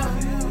for you.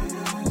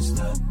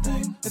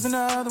 Here's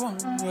another one.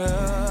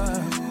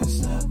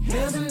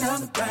 Here's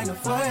another banger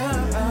for you.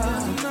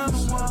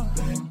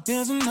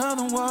 Here's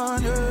another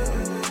one.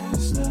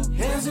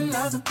 Here's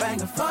another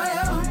banger for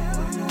you.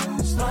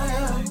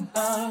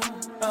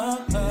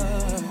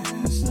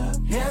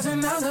 Here's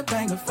another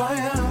banger for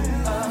you.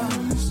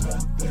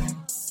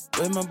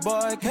 With my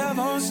boy Kev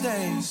on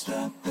stage.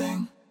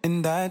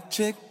 And that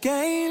chick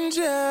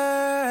Angel.